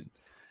technicians?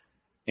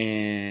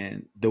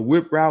 And the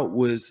whip route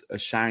was a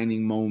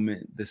shining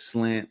moment. The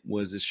slant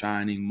was a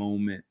shining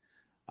moment.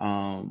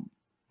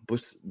 But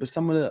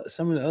some of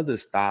the other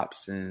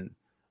stops and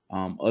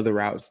other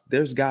routes,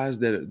 there's guys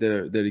that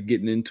are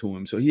getting into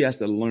him. So he has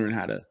to learn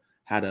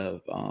how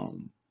to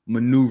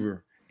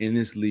maneuver in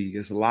this league.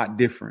 It's a lot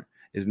different.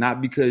 It's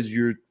not because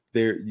you're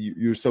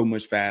so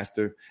much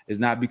faster. It's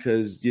not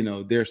because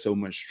they're so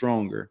much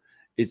stronger.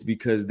 It's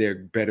because they're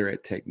better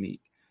at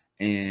technique.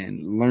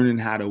 And learning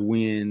how to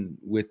win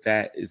with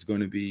that is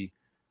going to be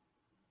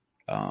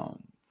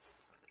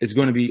it's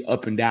going to be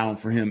up and down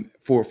for him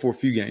for a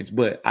few games.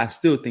 But I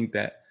still think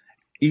that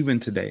even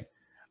today,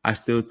 I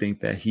still think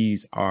that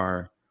he's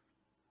our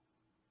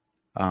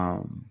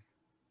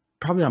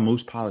probably our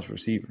most polished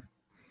receiver.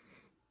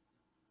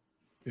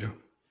 Yeah,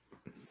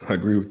 I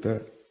agree with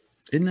that.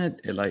 Isn't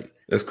that like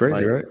that's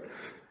crazy, right?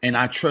 And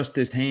I trust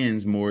his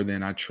hands more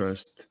than I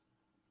trust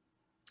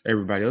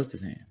everybody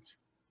else's hands.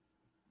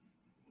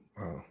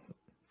 Wow.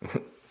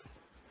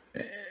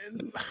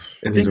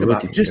 Think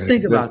about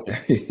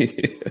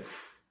that.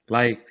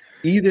 Like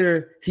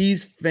either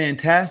he's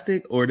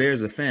fantastic or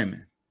there's a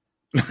famine.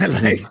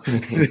 like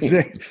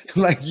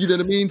you know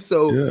what I mean?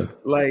 So yeah.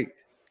 Like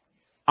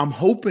I'm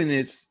hoping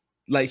it's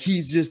like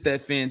he's just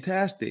that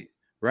fantastic,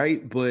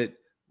 right? But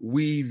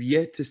we've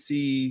yet to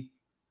see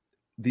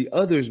the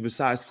others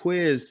besides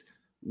Quez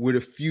with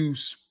a few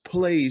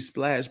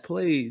splash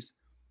plays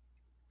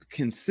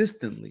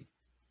consistently.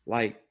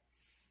 Like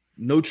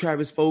no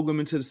Travis Fulgham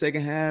into the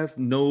second half,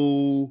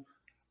 no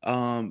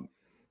JJ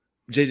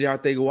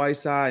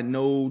Arcega-Whiteside,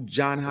 no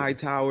John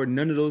Hightower,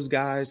 none of those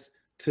guys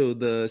till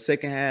the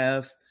second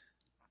half.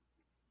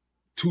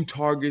 2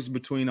 targets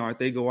between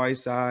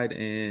Arcega-Whiteside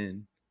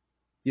and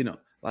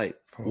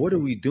what are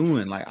we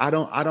doing? Like I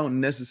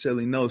don't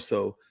necessarily know.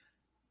 So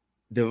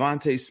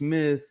Devontae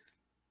Smith,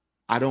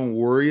 I don't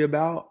worry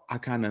about. I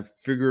kind of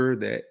figure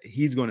that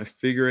he's going to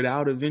figure it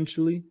out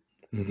eventually.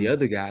 Mm-hmm. The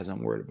other guys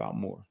I'm worried about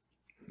more.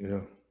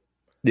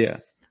 Yeah.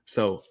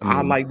 So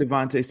I like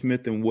Devontae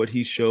Smith and what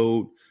he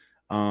showed.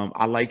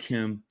 I like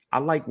him. I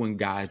like when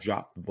guys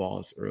drop the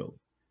balls early.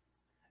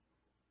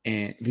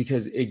 And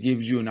because it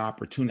gives you an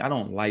opportunity. I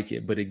don't like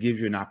it, but it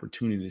gives you an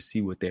opportunity to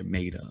see what they're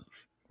made of.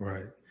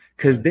 Right.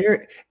 Because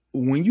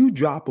when you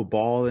drop a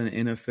ball in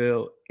the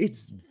NFL,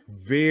 it's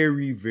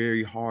very,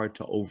 very hard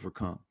to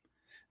overcome.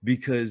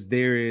 Because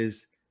there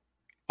is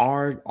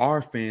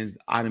our fans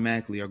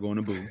automatically are going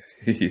to boo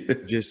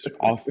just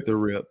off the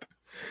rip.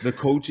 The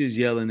coach is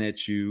yelling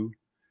at you.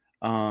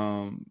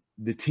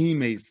 The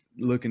teammates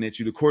looking at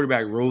you. The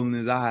quarterback rolling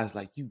his eyes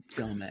like, you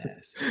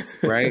dumbass,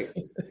 right?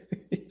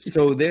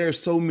 So there's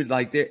so many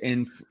like there,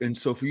 and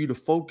so for you to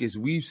focus,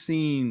 we've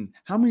seen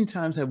how many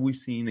times have we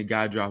seen a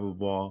guy drop a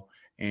ball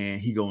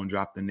and he go and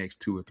drop the next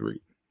 2 or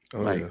 3?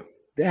 That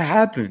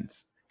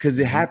happens. Because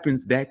it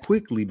happens that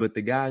quickly, but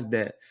the guys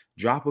that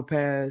drop a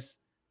pass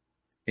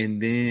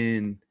and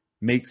then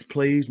make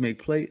plays,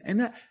 and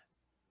that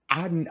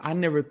I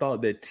never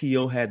thought that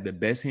T.O. had the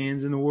best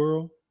hands in the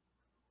world,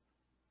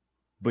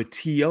 but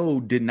T.O.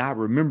 did not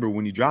remember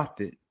when he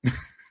dropped it.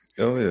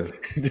 Oh yeah,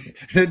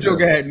 that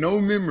Joker had no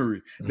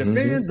memory. The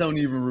fans don't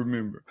even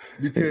remember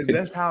because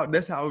that's how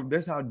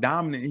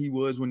dominant he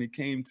was when it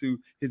came to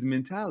his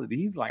mentality.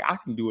 He's like, I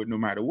can do it no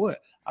matter what.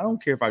 I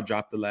don't care if I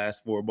drop the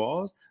last 4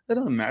 balls. That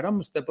doesn't matter. I'm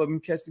gonna step up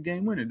and catch the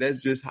game winner.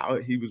 That's just how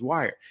he was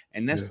wired,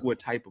 and that's what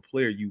type of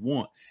player you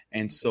want.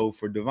 And so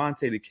for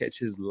Devontae to catch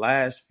his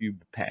last few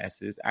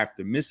passes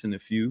after missing a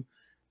few,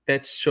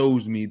 that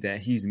shows me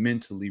that he's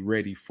mentally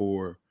ready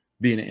for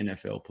being an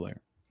NFL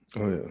player.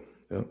 Oh yeah,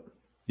 yep.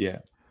 Yeah.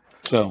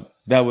 So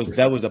that was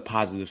a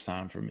positive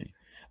sign for me.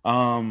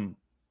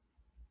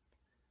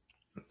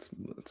 Let's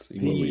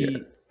see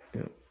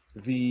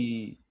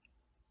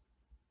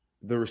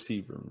the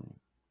receiver room.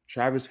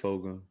 Travis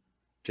Fulgham,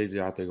 J.J.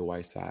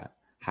 Arcega-Whiteside,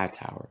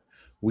 Hightower.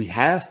 We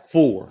have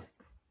 4.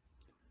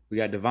 We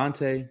got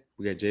Devontae,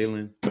 we got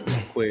Jalen,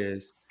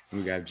 Quez, and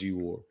we got G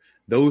Ward.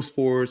 Those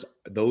 4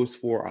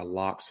 are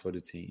locks for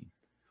the team.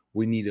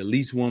 We need at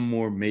least 1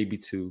 more, maybe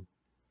 2.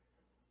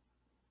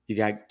 You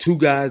got 2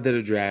 guys that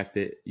are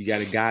drafted. You got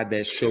a guy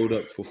that showed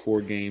up for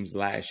 4 games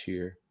last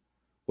year.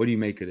 What do you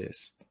make of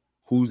this?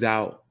 Who's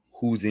out?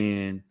 Who's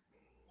in?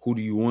 Who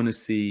do you want to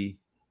see?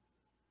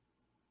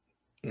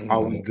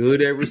 Are we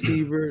good at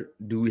receiver?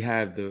 Do we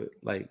have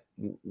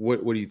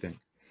what do you think?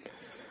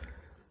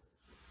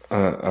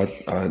 I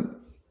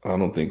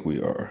don't think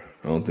we are.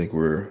 I don't think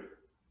we're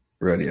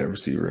ready at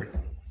receiver.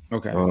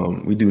 Okay.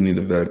 We do need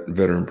a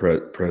veteran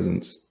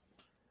presence.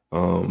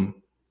 I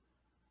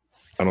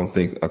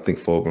think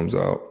Fulgham's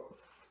out.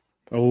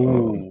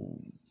 Oh.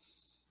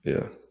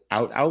 Yeah.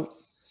 Out?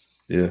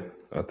 Yeah,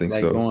 I think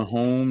so. Going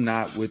home,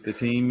 not with the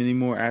team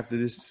anymore after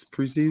this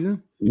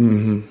preseason?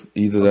 Mm-hmm.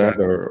 Either that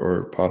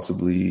or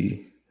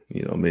possibly,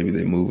 maybe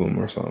they move him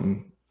or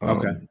something.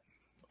 I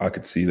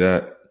could see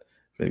that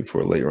maybe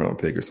for a late round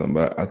pick or something.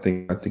 But I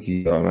think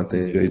he's out, and I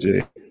think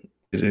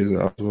JJ's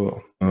out as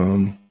well.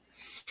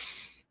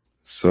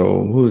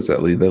 So who does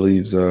that leave? That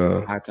leaves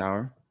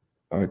Hightower.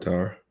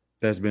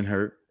 That's been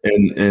hurt.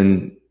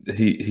 And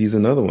he's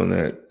another one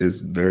that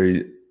is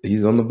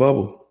he's on the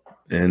bubble.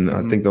 And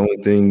I think the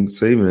only thing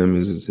saving him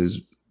is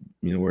his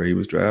where he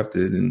was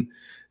drafted, and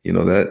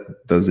that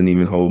doesn't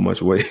even hold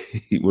much weight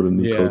with a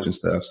new coaching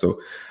staff.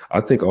 So I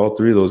think all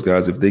 3 of those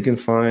guys, if they can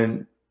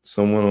find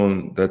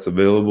someone that's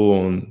available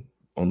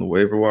on the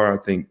waiver wire, I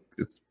think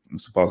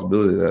it's a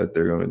possibility that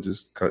they're going to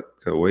just cut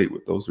weight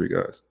with those 3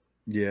 guys.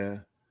 Yeah.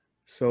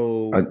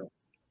 So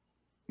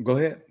go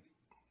ahead.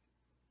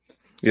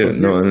 Yeah,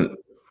 go ahead.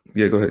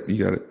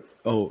 You got it.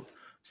 Oh,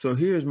 so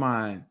here's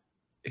my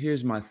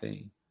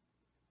thing.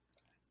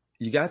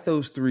 You got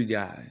those 3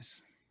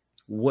 guys.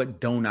 What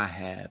don't I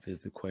have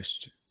is the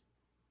question.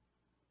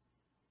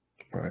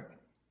 Right.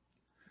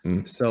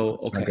 So,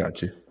 okay. I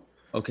got you.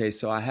 Okay,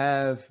 so I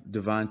have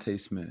Devontae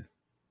Smith.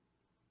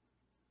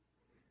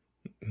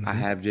 I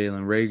have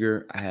Jalen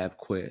Reagor. I have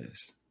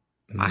Quez.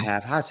 I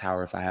have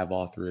Hightower if I have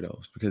all 3 of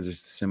those because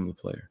it's a similar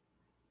player.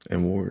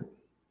 And Ward,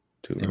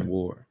 too. And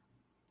Ward.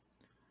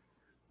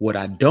 What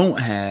I don't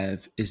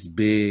have is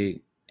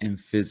big and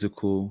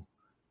physical,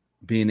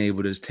 being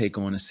able to take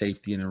on a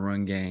safety in a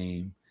run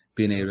game,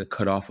 being able to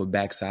cut off a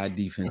backside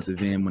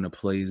defensive end when a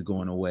play is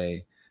going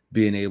away,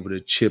 being able to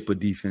chip a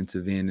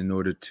defensive end in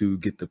order to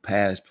get the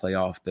pass play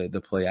off,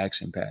 the play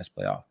action pass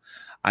play off.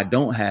 I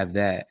don't have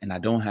that, and I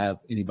don't have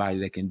anybody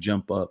that can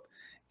jump up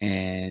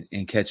and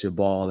catch a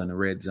ball in the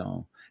red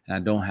zone. And I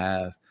don't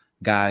have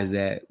guys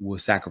that will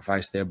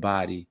sacrifice their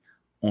body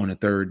on a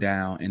 3rd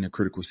down in a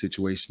critical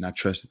situation. I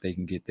trust that they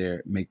can get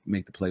there, make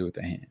the play with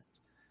their hands.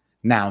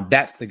 Now,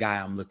 that's the guy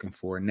I'm looking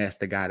for, and that's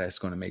the guy that's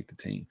going to make the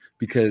team.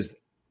 Because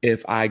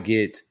if I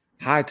get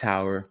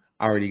Hightower,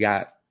 I already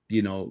got,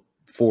 3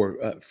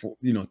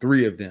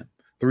 of him.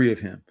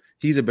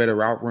 He's a better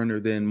route runner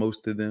than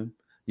most of them,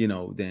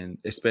 than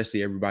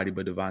especially everybody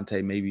but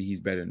Devontae. Maybe he's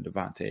better than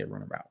Devontae at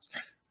running routes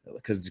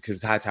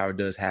because Hightower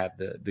does have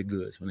the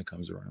goods when it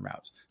comes to running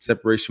routes.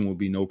 Separation will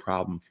be no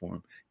problem for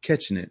him.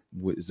 Catching it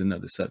is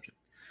another subject.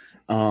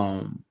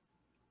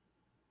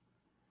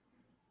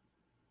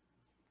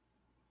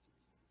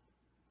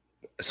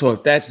 So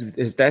if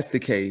that's the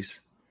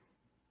case,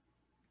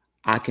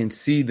 I can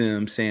see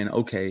them saying,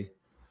 okay,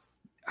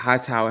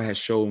 Hightower has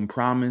shown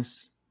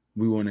promise.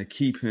 We want to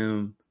keep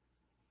him.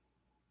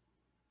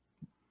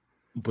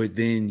 But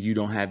then you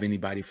don't have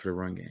anybody for the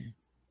run game.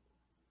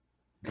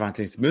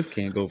 Devontae Smith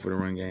can't go for the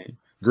run game.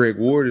 Greg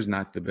Ward is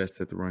not the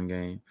best at the run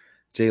game.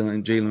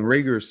 Jalen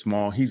Reagor is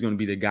small. He's going to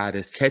be the guy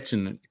that's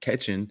catching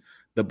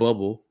the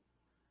bubble.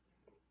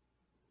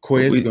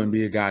 Quez is going to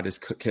be a guy that's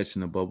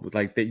catching the bubble.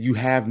 Like that, you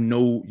have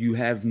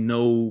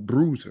no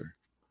bruiser.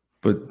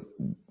 But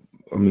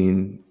I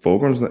mean,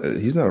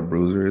 he's not a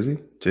bruiser, is he?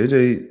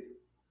 JJ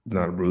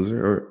not a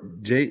bruiser, or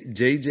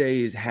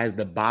JJ has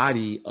the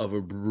body of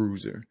a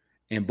bruiser,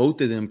 and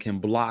both of them can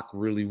block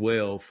really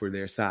well for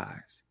their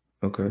size.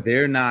 Okay,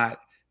 they're not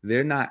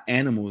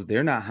animals.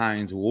 They're not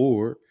Hines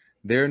Ward.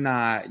 They're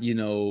not,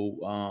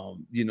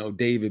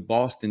 David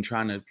Boston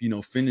trying to,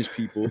 finish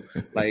people.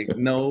 Like,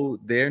 no,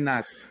 they're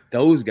not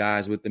those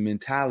guys with the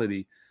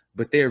mentality,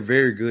 but they're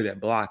very good at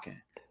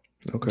blocking.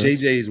 Okay.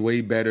 JJ is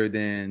way better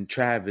than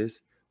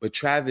Travis, but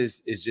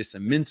Travis is just a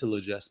mental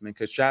adjustment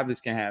because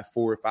Travis can have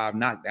 4 or 5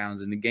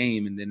 knockdowns in the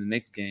game, and then the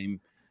next game,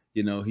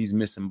 he's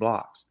missing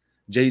blocks.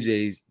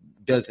 JJ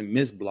doesn't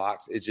miss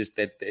blocks. It's just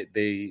that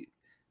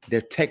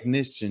they're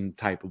technician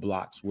type of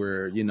blocks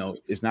where,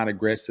 it's not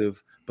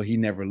aggressive, but he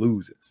never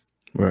loses.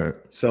 Right.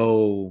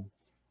 So,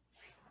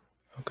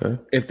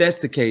 okay. If that's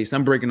the case,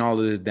 I'm breaking all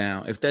of this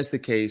down. If that's the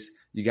case,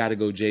 you got to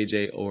go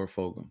JJ or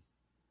Fulgham.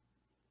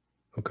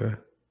 Okay.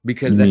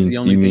 Because that's the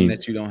only thing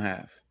that you don't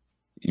have.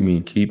 You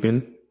mean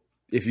keeping?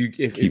 If you're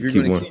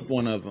going to keep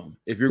one of them,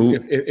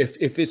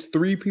 if it's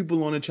 3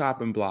 people on a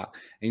chopping block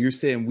and you're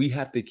saying we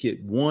have to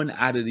keep one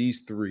out of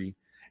these 3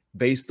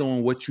 based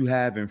on what you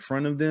have in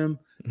front of them,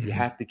 you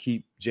have to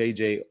keep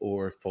JJ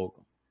or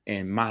Fulgham.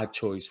 And my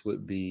choice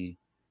would be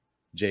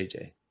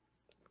JJ.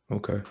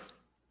 Okay.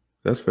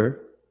 That's fair.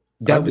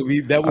 That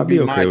would be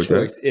my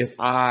choice if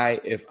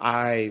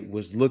I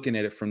was looking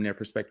at it from their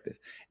perspective.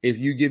 If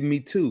you give me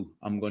 2,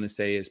 I'm going to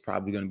say it's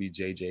probably going to be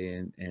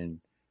JJ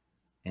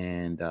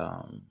and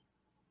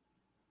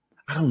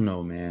I don't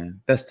know,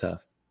 man. That's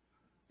tough.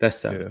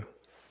 Yeah.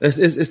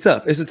 It's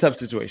tough. It's a tough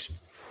situation.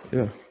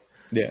 Yeah.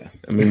 Yeah.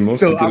 I mean,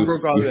 I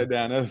broke all of that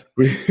down.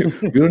 We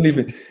don't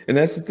even, and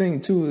that's the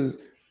thing too,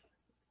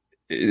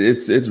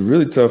 is it's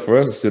really tough for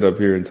us to sit up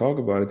here and talk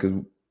about it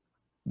because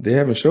they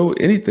haven't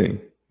showed anything.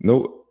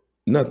 No,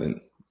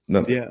 nothing.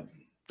 Yeah.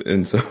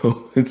 And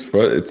so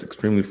it's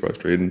extremely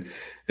frustrating,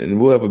 and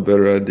we'll have a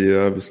better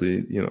idea.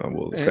 Obviously,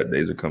 cut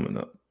days are coming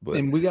up. But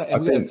and we got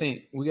to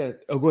think.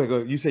 Oh, go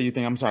ahead. You say you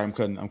think. I'm sorry. I'm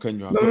cutting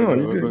you off. No,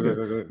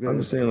 you're good. I'm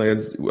just saying, I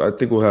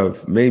think we'll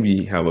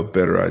maybe have a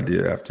better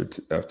idea after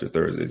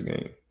Thursday's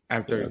game.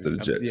 After the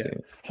Jets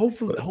game.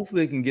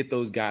 Hopefully they can get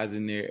those guys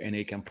in there and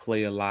they can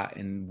play a lot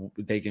and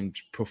they can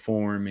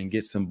perform and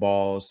get some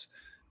balls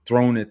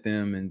thrown at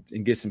them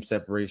and get some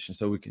separation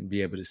so we can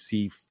be able to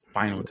see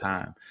final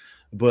time.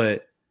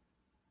 But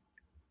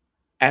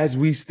as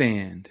we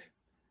stand,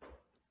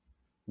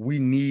 we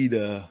need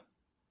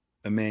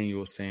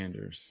Emmanuel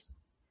Sanders.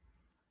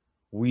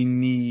 We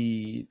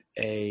need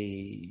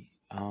a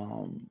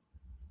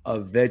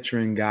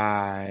veteran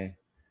guy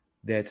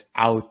that's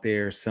out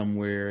there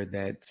somewhere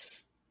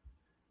that's,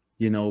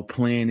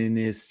 playing in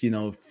this,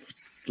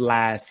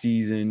 last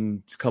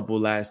season, couple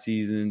last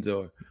seasons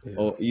or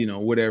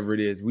whatever it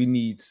is. We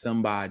need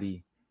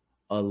somebody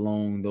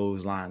along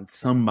those lines.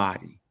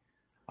 Somebody.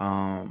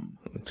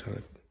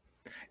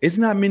 It's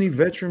not many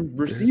veteran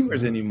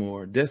receivers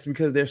anymore just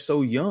because they're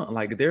so young.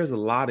 Like there's a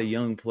lot of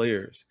young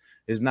players.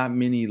 There's not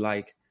many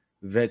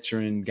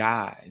veteran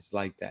guys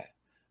like that.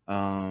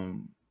 Yeah,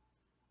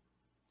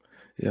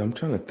 I'm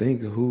trying to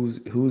think of who's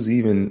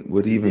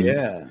would even.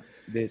 Yeah,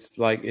 it's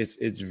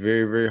it's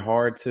very, very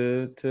hard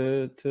to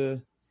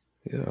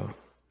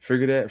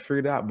figure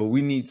that out. But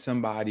we need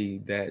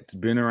somebody that's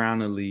been around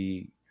the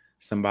league,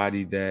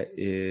 somebody that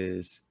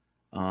is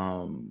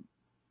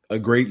a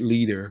great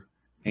leader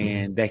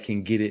and that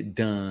can get it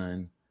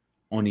done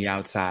on the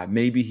outside.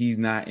 Maybe he's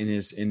not in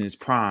his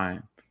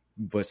prime,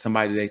 but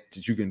somebody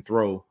that you can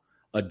throw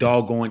a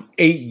doggone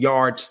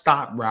 8-yard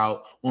stop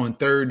route on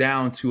 3rd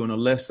down to on the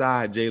left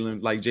side,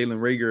 Jalen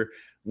Reagor,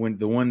 when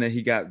the one that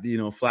he got,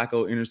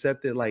 Flacco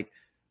intercepted,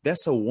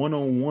 that's a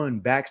one-on-one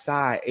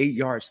backside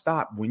 8-yard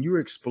stop. When you're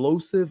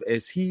explosive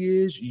as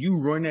he is, you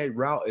run that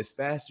route as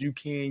fast as you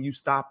can. You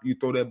stop, you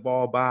throw that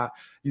ball by,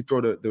 you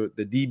throw the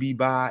DB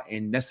by,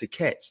 and that's a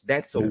catch.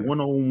 That's a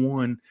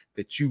one-on-one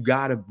that you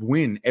got to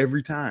win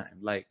every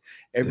time.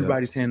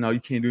 Everybody's saying, no,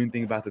 you can't do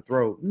anything about the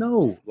throw.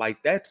 No,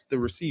 that's the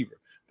receiver.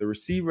 The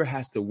receiver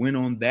has to win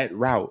on that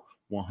route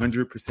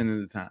 100%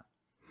 of the time.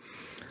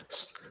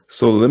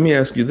 So let me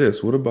ask you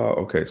this: what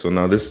about so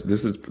now this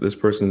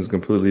person is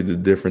completely a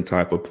different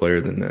type of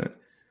player than that,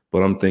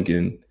 but I'm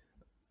thinking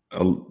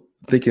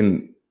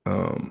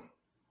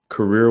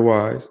career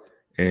wise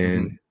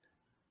and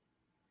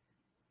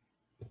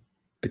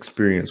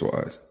experience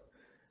wise,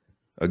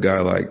 a guy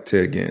like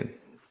Ted Ginn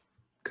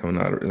coming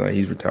out of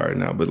he's retired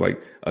now, but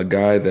a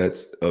guy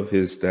that's of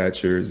his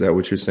stature. Is that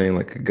what you're saying?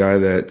 A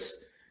guy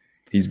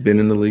he's been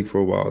in the league for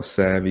a while,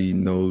 savvy,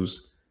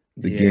 knows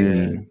the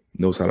game,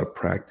 knows how to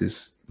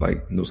practice,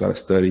 knows how to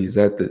study. Is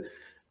that the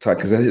type?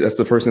 Because that's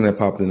the first thing that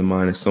popped into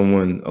mind is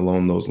someone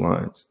along those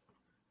lines.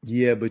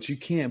 Yeah, but you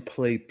can't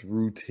play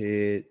through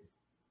Ted.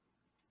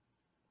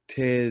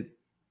 Ted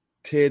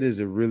is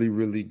a really,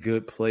 really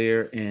good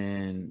player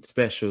and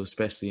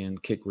especially in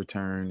kick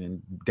return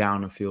and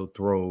down the field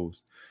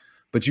throws.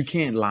 But you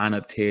can't line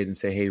up Ted and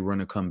say, hey,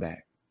 run a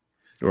comeback.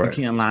 Right. You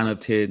can't line up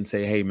Ted and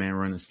say, hey, man,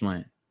 run a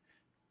slant.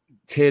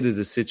 Ted is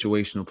a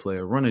situational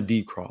player. Run a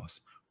deep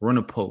cross, run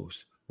a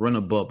post, run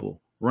a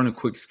bubble, run a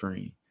quick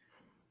screen.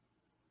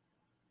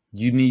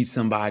 You need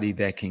somebody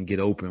that can get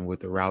open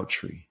with the route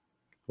tree.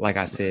 Like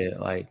I said,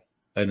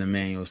 an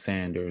Emmanuel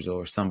Sanders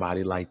or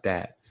somebody like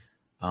that.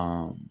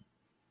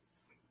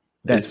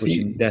 That's what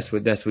you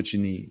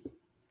need.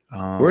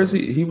 Where is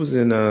he? He was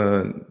in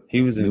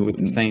with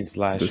the Saints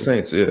last year. The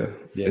Saints, yeah.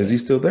 Is he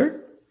still there?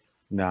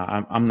 No,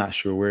 I'm not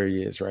sure where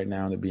he is right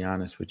now, to be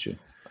honest with you.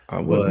 I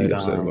wouldn't be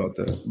upset about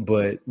that.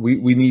 But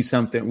we need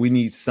something. We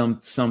need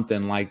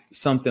something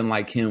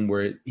like him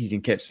where he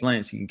can catch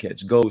slants, he can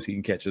catch goals, he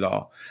can catch it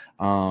all.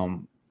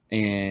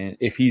 And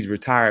if he's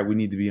retired, we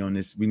need to be on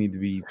this. We need to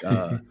be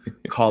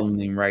calling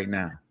him right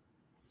now.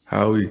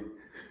 Howie.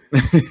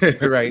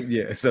 Right?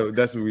 Yeah. So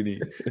that's what we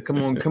need.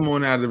 Come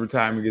on out of the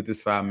retirement, get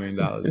this $5 million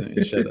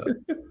and shut up.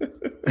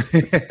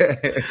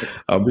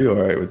 I'll be all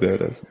right with that.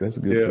 That's a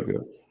good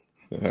pickup.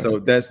 Right. So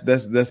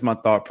that's my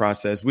thought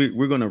process.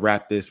 We're gonna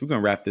wrap this. We're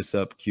gonna wrap this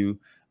up, Q.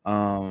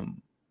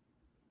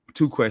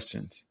 2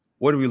 questions.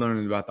 What are we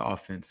learning about the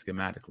offense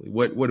schematically?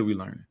 What are we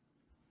learning?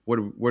 What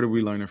are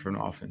we learning from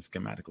the offense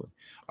schematically?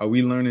 Are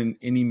we learning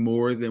any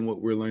more than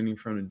what we're learning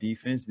from the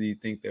defense? Do you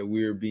think that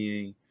we're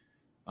being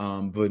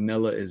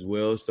vanilla as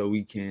well, so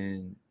we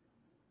can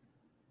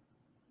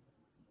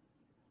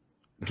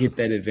get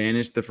that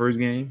advantage the first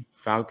game?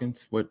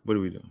 Falcons. What are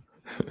we doing?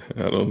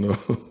 I don't know.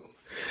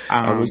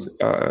 I don't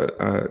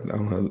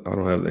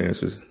have the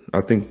answers.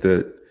 I think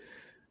that,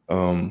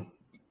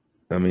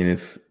 I mean,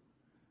 if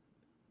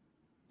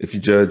you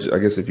judge, I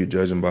guess if you're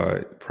judging by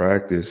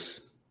practice,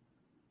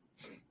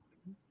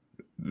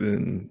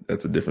 then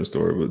that's a different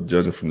story. But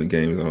judging from the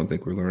games, I don't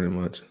think we're learning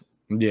much.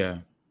 Yeah.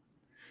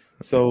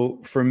 So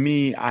for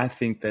me, I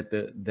think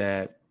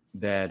that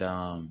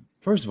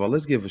first of all,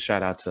 let's give a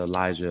shout out to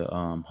Elijah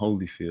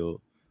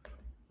Holyfield.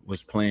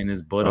 Was playing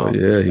his butt off.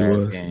 Yeah, he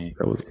last was. Game.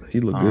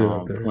 He looked good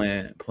out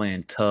there.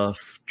 Playing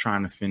tough,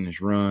 trying to finish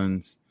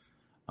runs.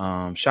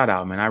 Shout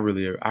out, man! I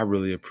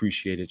really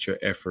appreciated your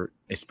effort,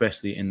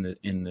 especially in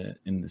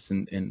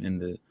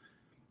the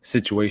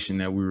situation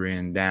that we were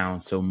in,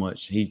 down so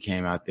much. He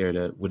came out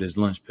there with his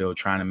lunch pill,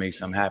 trying to make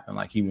something happen,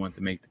 like he wanted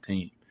to make the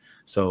team.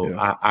 So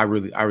yeah. I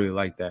really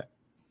like that.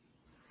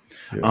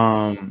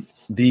 Yeah.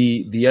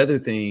 The other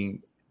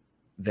thing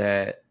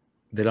that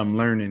I'm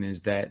learning is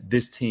that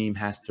this team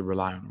has to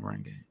rely on the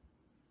run game.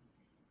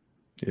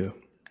 Yeah.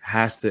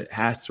 Has to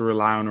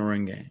rely on the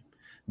run game,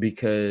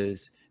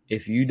 because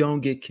if you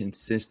don't get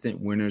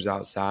consistent winners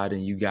outside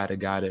and you got a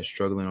guy that's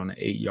struggling on an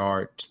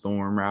 8-yard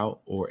storm route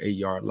or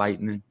 8-yard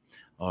lightning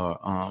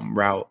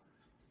route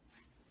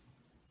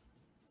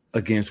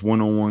against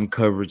one-on-one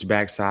coverage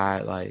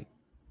backside,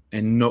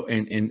 and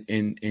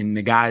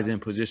the guy's in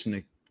position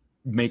to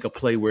make a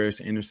play where it's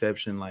an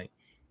interception,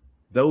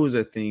 those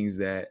are things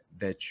that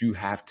you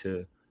have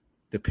to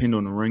depend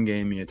on the run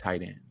game and your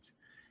tight ends.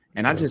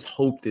 And I just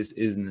hope this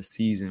isn't a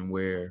season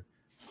where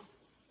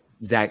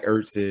Zach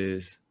Ertz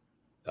is,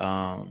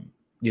 the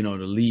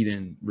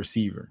leading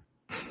receiver,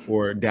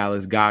 or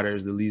Dallas Goedert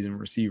is the leading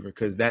receiver,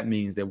 because that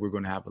means that we're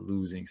going to have a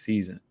losing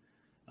season.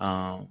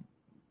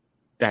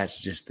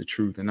 That's just the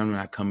truth. And I'm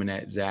not coming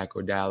at Zach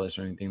or Dallas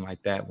or anything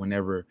like that.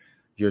 Whenever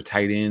your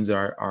tight ends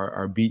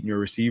are beating your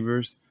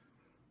receivers,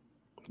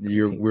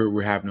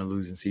 we're having a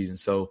losing season.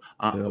 So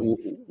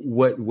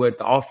what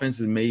the offense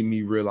has made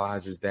me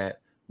realize is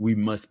that we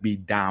must be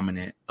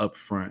dominant up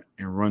front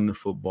and run the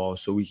football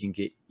so we can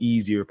get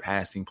easier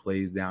passing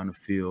plays down the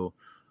field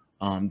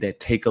that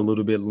take a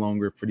little bit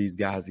longer for these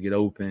guys to get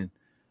open.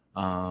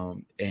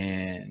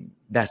 And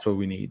that's what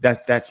we need.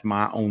 That's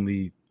my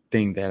only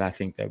thing that I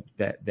think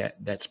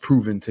that's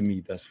proven to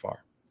me thus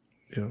far.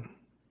 Yeah.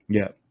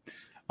 Yeah.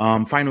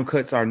 Final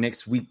cuts are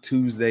next week,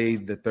 Tuesday,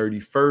 the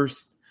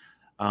 31st.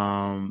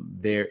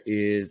 There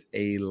is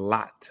a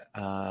lot.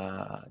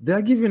 Did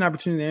I give you an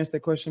opportunity to answer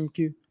that question,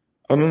 Q?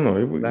 Oh, no.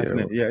 He was laughing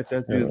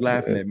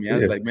at me. I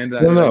was like, man, did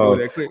I go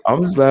that quick?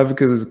 I'm just laughing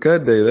because it's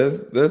cut day.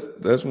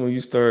 That's when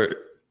you start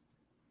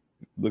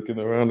looking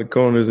around the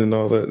corners and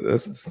all that.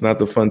 It's not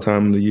the fun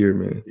time of the year,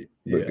 man.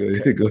 Yeah,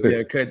 go ahead.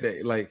 Yeah, cut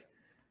day.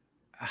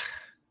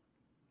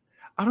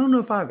 I don't know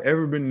if I've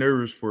ever been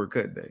nervous for a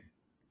cut day.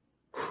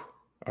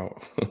 Oh,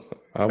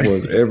 I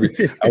was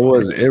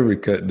every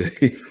cut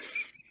day.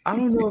 I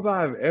don't know if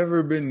I've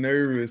ever been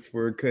nervous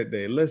for a cut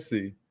day. Let's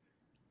see.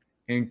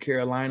 In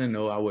Carolina,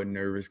 no, I wasn't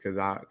nervous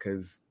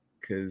because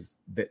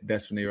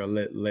that's when they were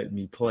let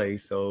me play,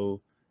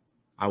 so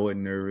I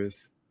wasn't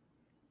nervous.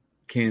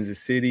 Kansas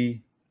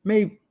City,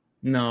 maybe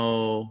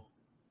no.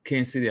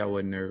 Kansas City, I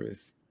wasn't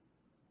nervous.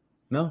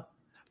 No,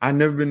 I've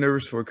never been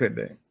nervous for a cut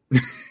day,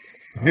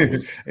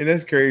 and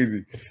that's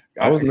crazy.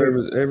 I was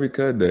nervous every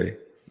cut day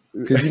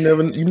because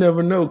you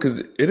never know, because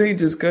it ain't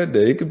just cut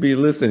day. It could be,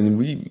 listen,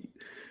 we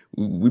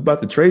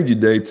about to trade you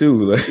day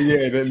too.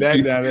 Yeah,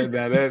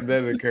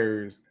 that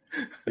occurs.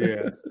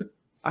 Yeah,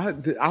 I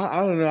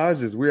don't know. I was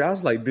just weird. I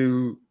was like,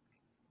 dude,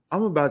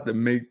 I'm about to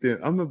make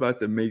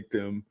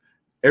them.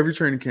 Every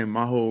training camp,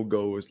 my whole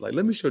goal was like,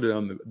 let me show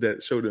them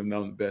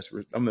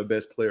I'm the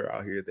best player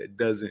out here that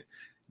doesn't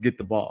get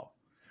the ball.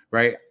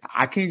 Right?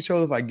 I can't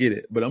show if I get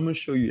it, but I'm gonna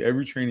show you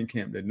every training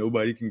camp that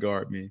nobody can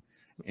guard me,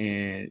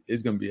 and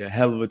it's gonna be a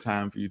hell of a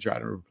time for you to try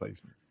to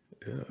replace me.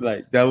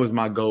 Yeah. That was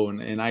my goal,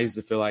 and I used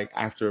to feel like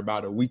after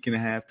about a week and a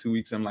half, 2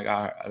 weeks, I'm like,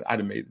 I'd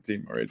have made the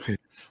team already.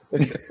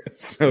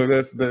 So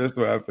that's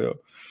what I feel.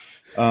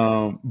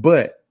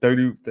 But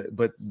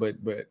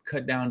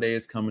cut down day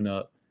is coming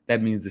up.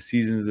 That means the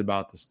season is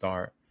about to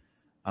start.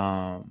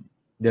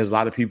 There's a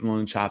lot of people on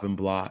the chopping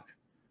block.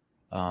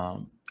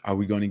 Are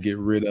we going to get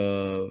rid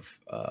of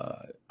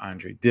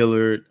Andre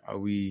Dillard? Are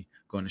we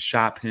going to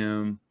shop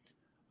him?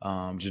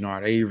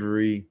 Jannard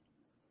Avery,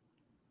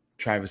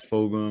 Travis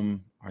Fulgham,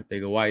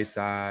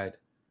 Arcega-Whiteside.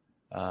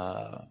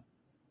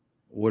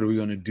 What are we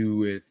going to do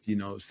with,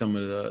 some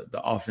of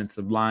the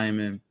offensive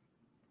linemen?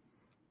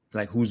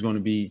 Like, who's going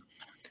to be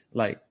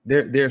like,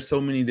 there are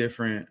so many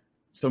different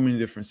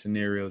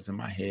scenarios in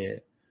my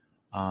head.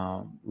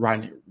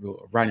 Rodney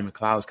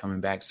McLeod's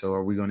coming back. So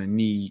are we going to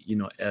need,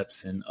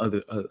 Epps and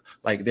other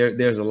like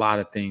there's a lot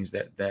of things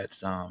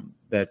that's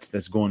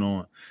going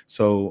on.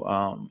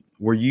 So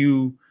what do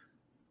you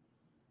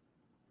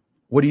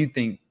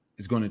think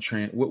is going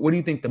to what do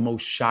you think the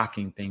most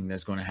shocking thing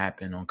that's going to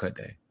happen on cut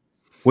day?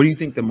 What do you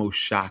think the most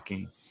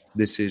shocking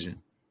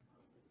decision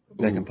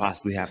that can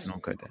possibly happen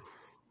on cut day?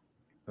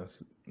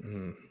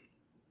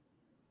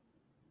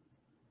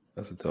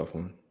 That's a tough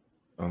one.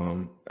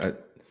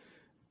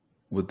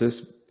 With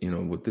this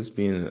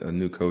being a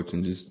new coach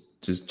and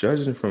just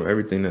judging from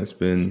everything that's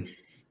been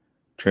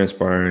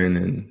transpiring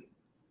and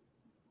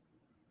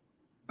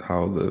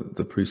how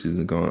the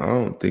preseason going, I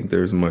don't think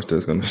there's much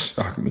that's going to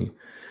shock me.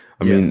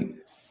 I mean,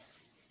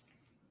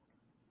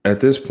 at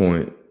this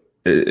point,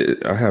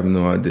 I have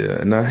no idea,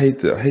 and I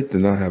hate to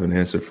not have an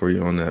answer for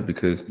you on that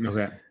because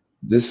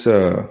this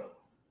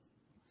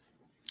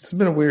it's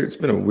been a weird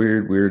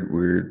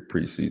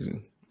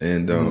preseason,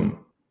 and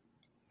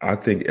I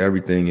think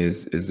everything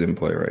is in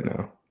play right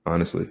now.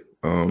 Honestly,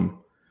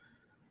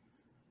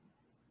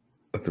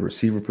 at the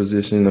receiver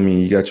position, I mean,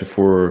 you got your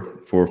four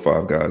or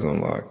five guys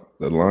on lock.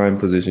 The line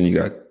position, you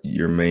got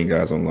your main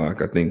guys on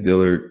lock. I think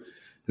Dillard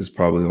is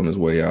probably on his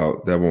way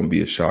out. That won't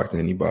be a shock to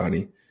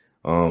anybody.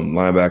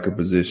 Linebacker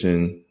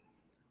position,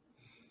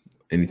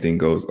 anything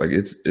goes. Like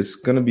it's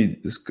gonna be.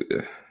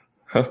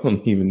 I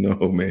don't even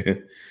know,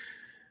 man.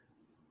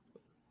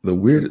 I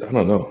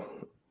don't know.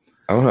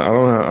 I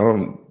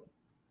don't.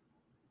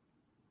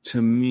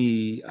 To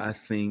me, I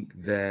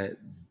think that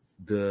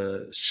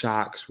the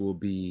shocks will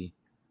be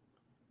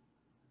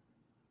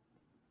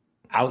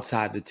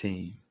outside the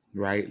team,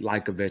 right?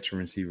 Like a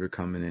veteran receiver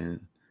coming in,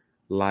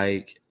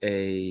 like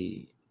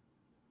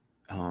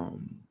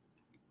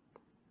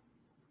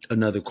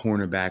another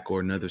cornerback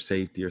or another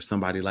safety or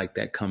somebody like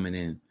that coming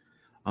in,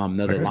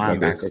 another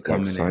linebacker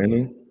coming in.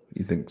 Signing?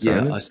 You think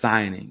signing? Yeah, a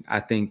signing. I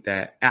think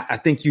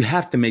you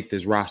have to make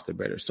this roster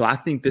better. So I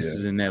think this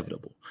is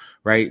inevitable,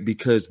 right?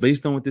 Because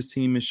based on what this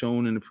team has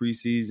shown in the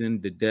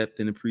preseason, the depth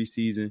in the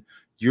preseason,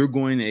 you're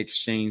going to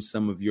exchange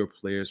some of your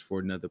players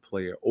for another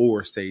player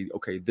or say,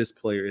 okay, this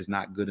player is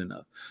not good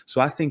enough.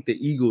 So I think the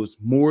Eagles,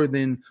 more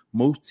than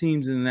most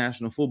teams in the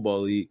National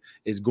Football League,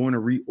 is going to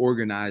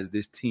reorganize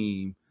this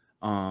team,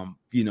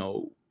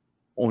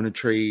 on a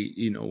trade,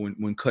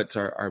 when cuts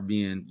are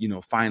being,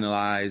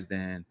 finalized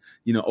and,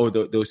 or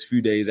those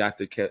few days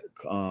after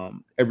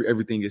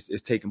everything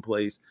is taking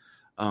place.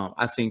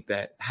 I think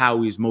that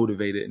Howie's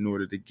motivated in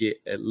order to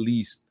get at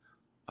least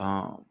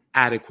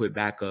adequate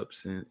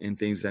backups and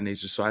things of that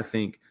nature. So I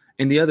think,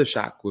 and the other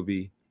shock would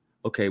be,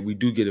 okay, we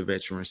do get a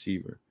veteran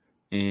receiver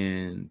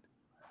and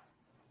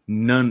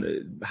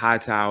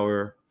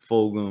Hightower,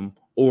 Fulgham,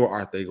 or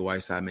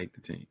Arcega-Whiteside make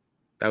the team.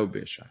 That would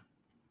be a shock,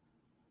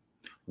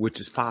 which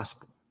is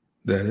possible.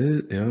 That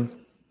is, yeah.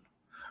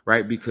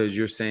 Right, because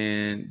you're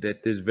saying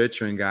that this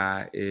veteran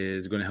guy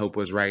is going to help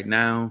us right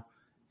now,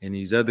 and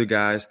these other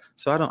guys.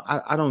 So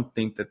I don't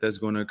think that that's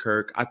going to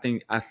occur. I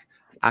think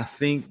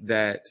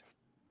that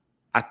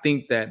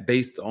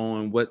based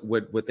on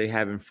what they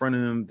have in front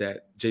of him,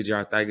 that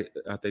JJ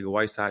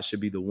Arcega-Whiteside should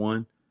be the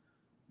one.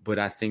 But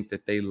I think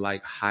that they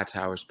like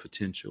Hightower's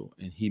potential,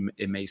 and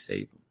it may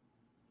save him.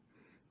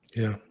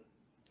 Yeah.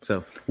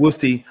 So we'll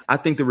see. I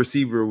think the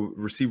receiver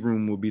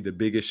room will be the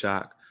biggest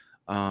shock.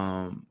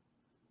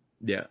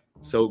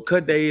 So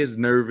cut day is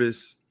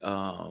nervous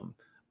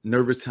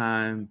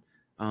time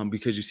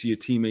because you see your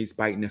teammates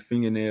biting their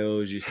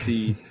fingernails. You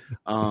see,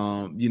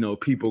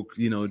 people,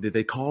 did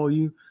they call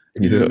you?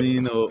 You know what I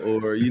mean?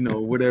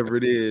 Or whatever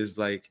it is,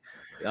 like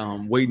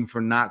waiting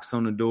for knocks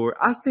on the door.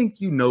 I think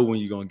when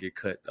you're going to get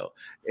cut though.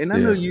 And I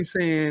know you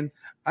saying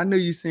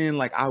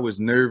like I was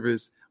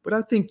nervous, but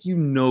I think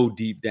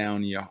deep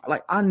down in your heart,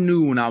 like I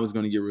knew when I was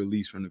going to get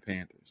released from the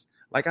Panthers.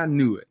 Like I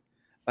knew it.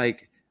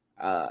 Like,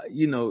 I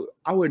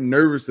wasn't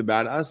nervous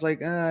about it. I was like,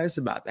 it's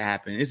about to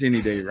happen. It's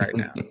any day right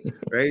now.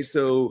 Right.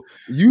 So,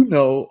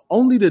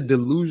 only the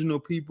delusional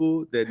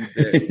people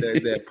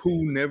that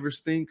poo never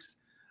stinks.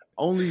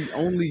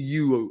 Only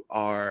you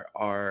are,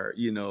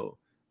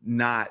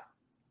 not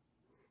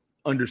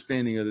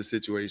understanding of the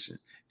situation.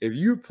 If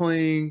you're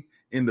playing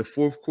in the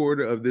fourth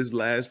quarter of this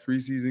last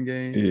preseason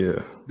game,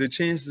 the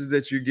chances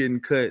that you're getting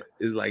cut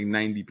is like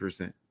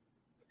 90%.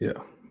 Yeah.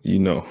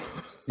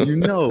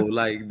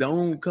 Like,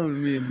 don't come to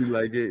me and be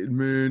like, hey,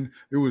 man,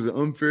 it was an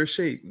unfair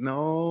shake.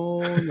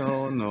 No.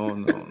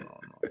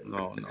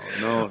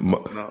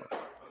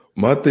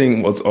 My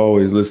thing was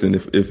always, listen,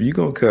 if you're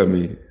going to cut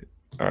me,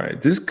 all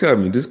right, just cut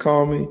me. Just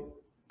call me.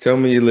 Tell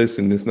me,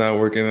 listen, it's not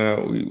working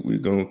out. We're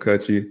going to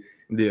cut you.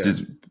 Yeah.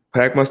 Just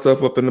Pack my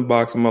stuff up in the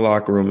box in my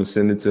locker room and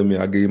send it to me.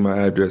 I'll give you my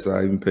address.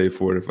 I even pay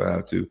for it if I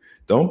have to.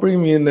 Don't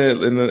bring me in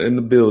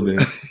the building.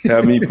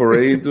 Have me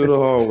parade through the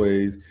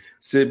hallways.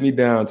 Sit me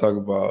down. Talk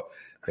about,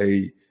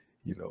 hey,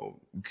 you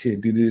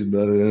can't do this.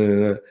 Blah, blah, blah,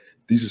 blah.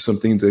 These are some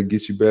things that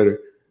get you better.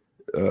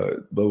 Blah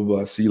blah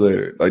blah. See you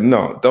later. Like,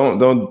 no,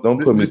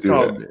 don't put me through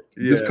that.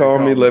 Just call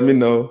me. Let me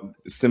know.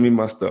 Send me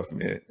my stuff,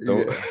 man.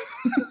 Don't.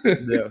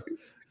 Yeah.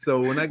 So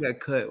when I got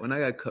cut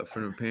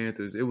from the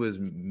Panthers, it was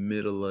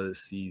middle of the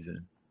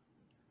season.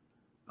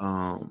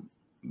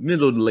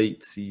 Middle to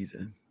late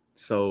season.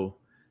 So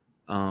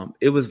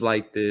it was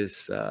like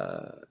this.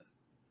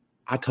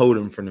 I told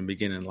him from the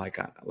beginning, like,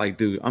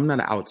 dude, I'm not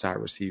an outside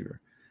receiver.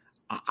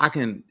 I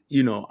can,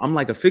 I'm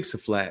like a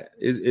fix-a-flat.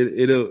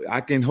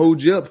 I can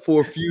hold you up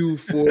for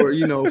for a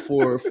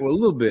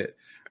little bit,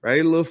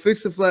 right? A little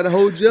fix-a-flat to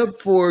hold you up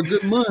for a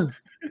good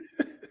month,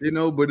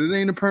 but it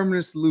ain't a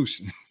permanent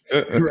solution,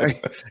 right?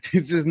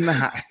 It's just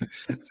not.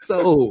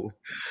 So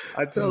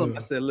I tell him, I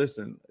said,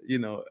 listen,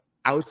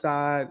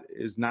 outside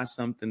is not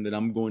something that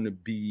I'm going to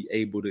be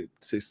able to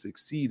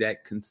succeed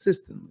at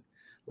consistently.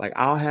 Like,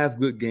 I'll have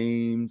good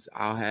games,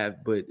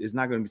 but it's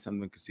not going to be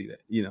something I can see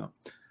that,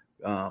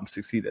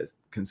 succeed as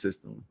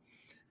consistently.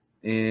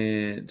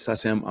 And so I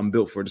said, I'm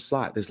built for the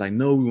slot. It's like,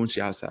 no, we want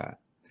you outside.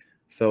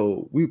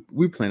 So we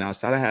playing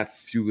outside. I had a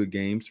few good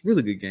games,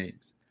 really good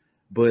games.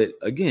 But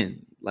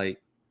again,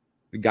 like,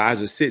 the guys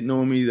are sitting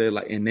on me.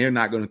 They're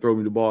not going to throw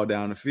me the ball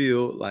down the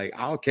field. Like,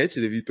 I'll catch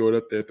it if you throw it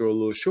up there, throw a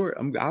little short.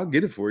 I'll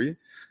get it for you,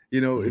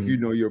 if you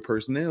know your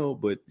personnel.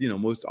 But,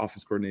 most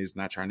offense coordinators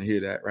not trying to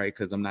hear that, right?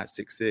 Because I'm not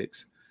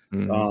 6'6".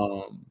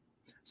 Mm-hmm.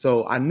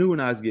 So I knew when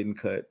I was getting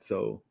cut.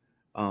 So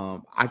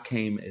I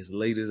came as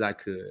late as I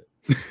could.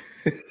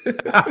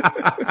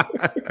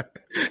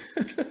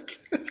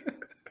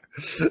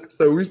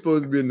 So we're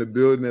supposed to be in the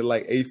building at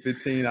like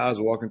 8:15. I was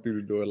walking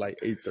through the door at like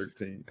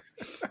 8:13.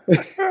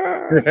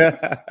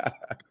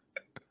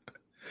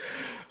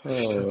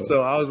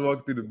 So I was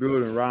walking through the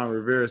building. Ron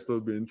Rivera is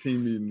supposed to be in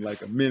team meeting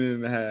like a minute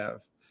and a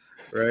half,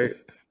 right?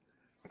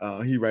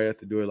 He right at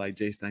the door like,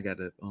 Jason, I got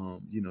to,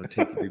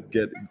 take you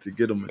to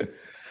get him in.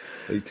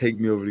 So he take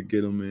me over to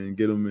get him in.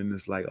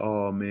 It's like,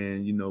 oh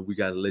man, we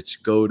got to let you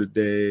go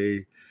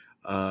today.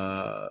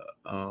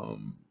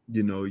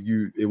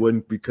 It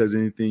wasn't because of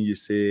anything you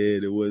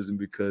said. It wasn't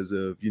because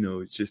of,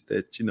 it's just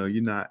that,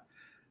 you're not.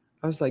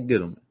 I was like,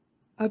 get him.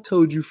 I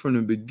told you from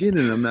the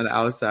beginning I'm not an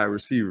outside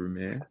receiver,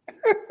 man.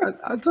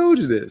 I told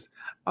you this.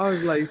 I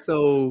was like,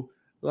 so,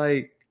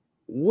 like,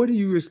 what do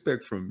you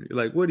expect from me?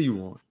 Like, what do you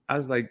want? I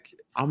was like,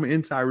 I'm an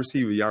inside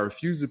receiver. Y'all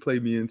refuse to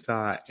play me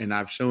inside, and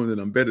I've shown that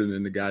I'm better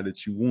than the guy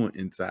that you want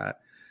inside.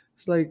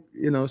 It's like,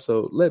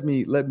 so let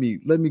me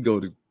go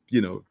to,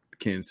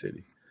 Kansas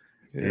City.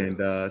 Yeah.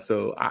 And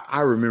so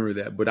I remember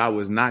that, but I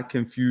was not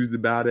confused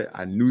about it.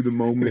 I knew the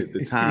moment,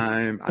 the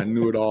time. I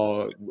knew it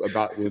all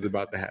was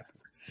about to happen.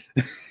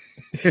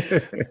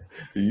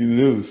 You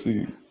knew,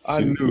 see.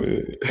 I knew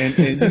it. And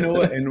you know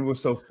what? And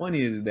what's so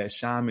funny is that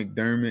Sean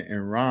McDermott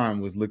and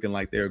Ron was looking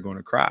like they were going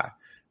to cry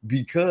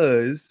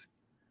because,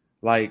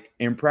 like,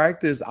 in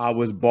practice, I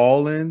was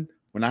balling.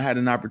 When I had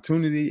an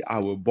opportunity, I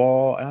would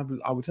ball.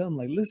 And I would tell them,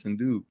 like, listen,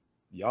 dude,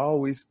 you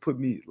always put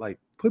me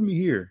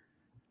here.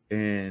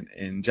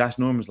 And Josh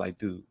Norman's like,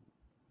 dude,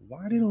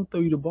 why they don't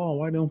throw you the ball?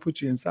 Why they don't put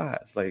you inside?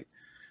 It's like,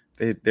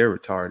 they're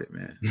retarded,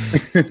 man.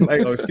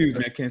 Like, oh, excuse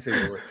me, I can't say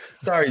the word.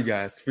 Sorry,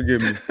 guys.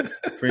 Forgive me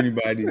for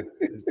anybody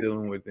that's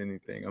dealing with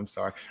anything. I'm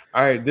sorry.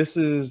 All right, this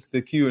is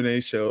the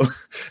Q&A show.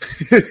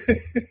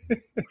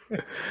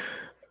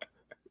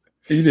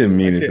 He didn't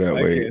mean it that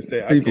way.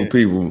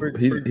 People.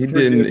 He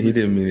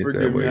didn't mean it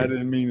that way. I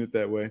didn't mean it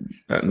that way.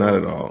 Not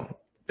at all.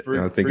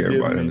 I think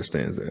everybody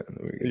understands that.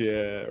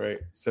 Yeah, right.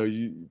 So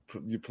you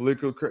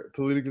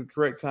politically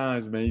correct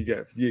times, man. You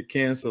get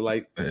canceled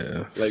like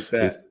that.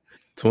 It's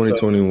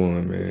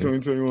 2021, man.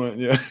 2021,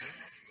 yeah.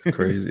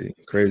 Crazy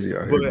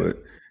out here.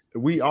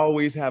 But we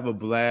always have a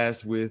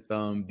blast with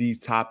these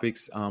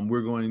topics.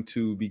 We're going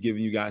to be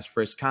giving you guys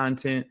fresh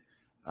content.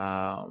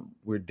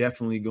 We're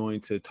definitely going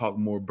to talk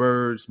more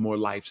birds, more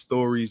life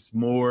stories,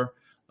 more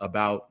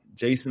about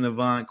Jason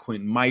Avant,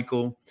 Quentin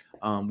Michael.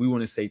 We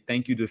want to say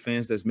thank you to the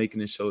fans that's making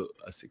this show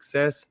a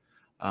success.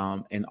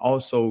 And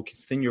also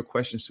send your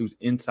questions to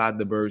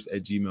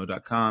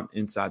insidethebirds@gmail.com,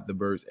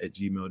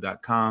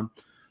 insidethebirds@gmail.com.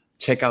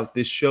 Check out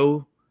this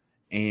show,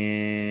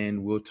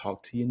 and we'll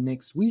talk to you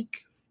next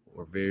week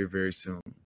or very, very soon.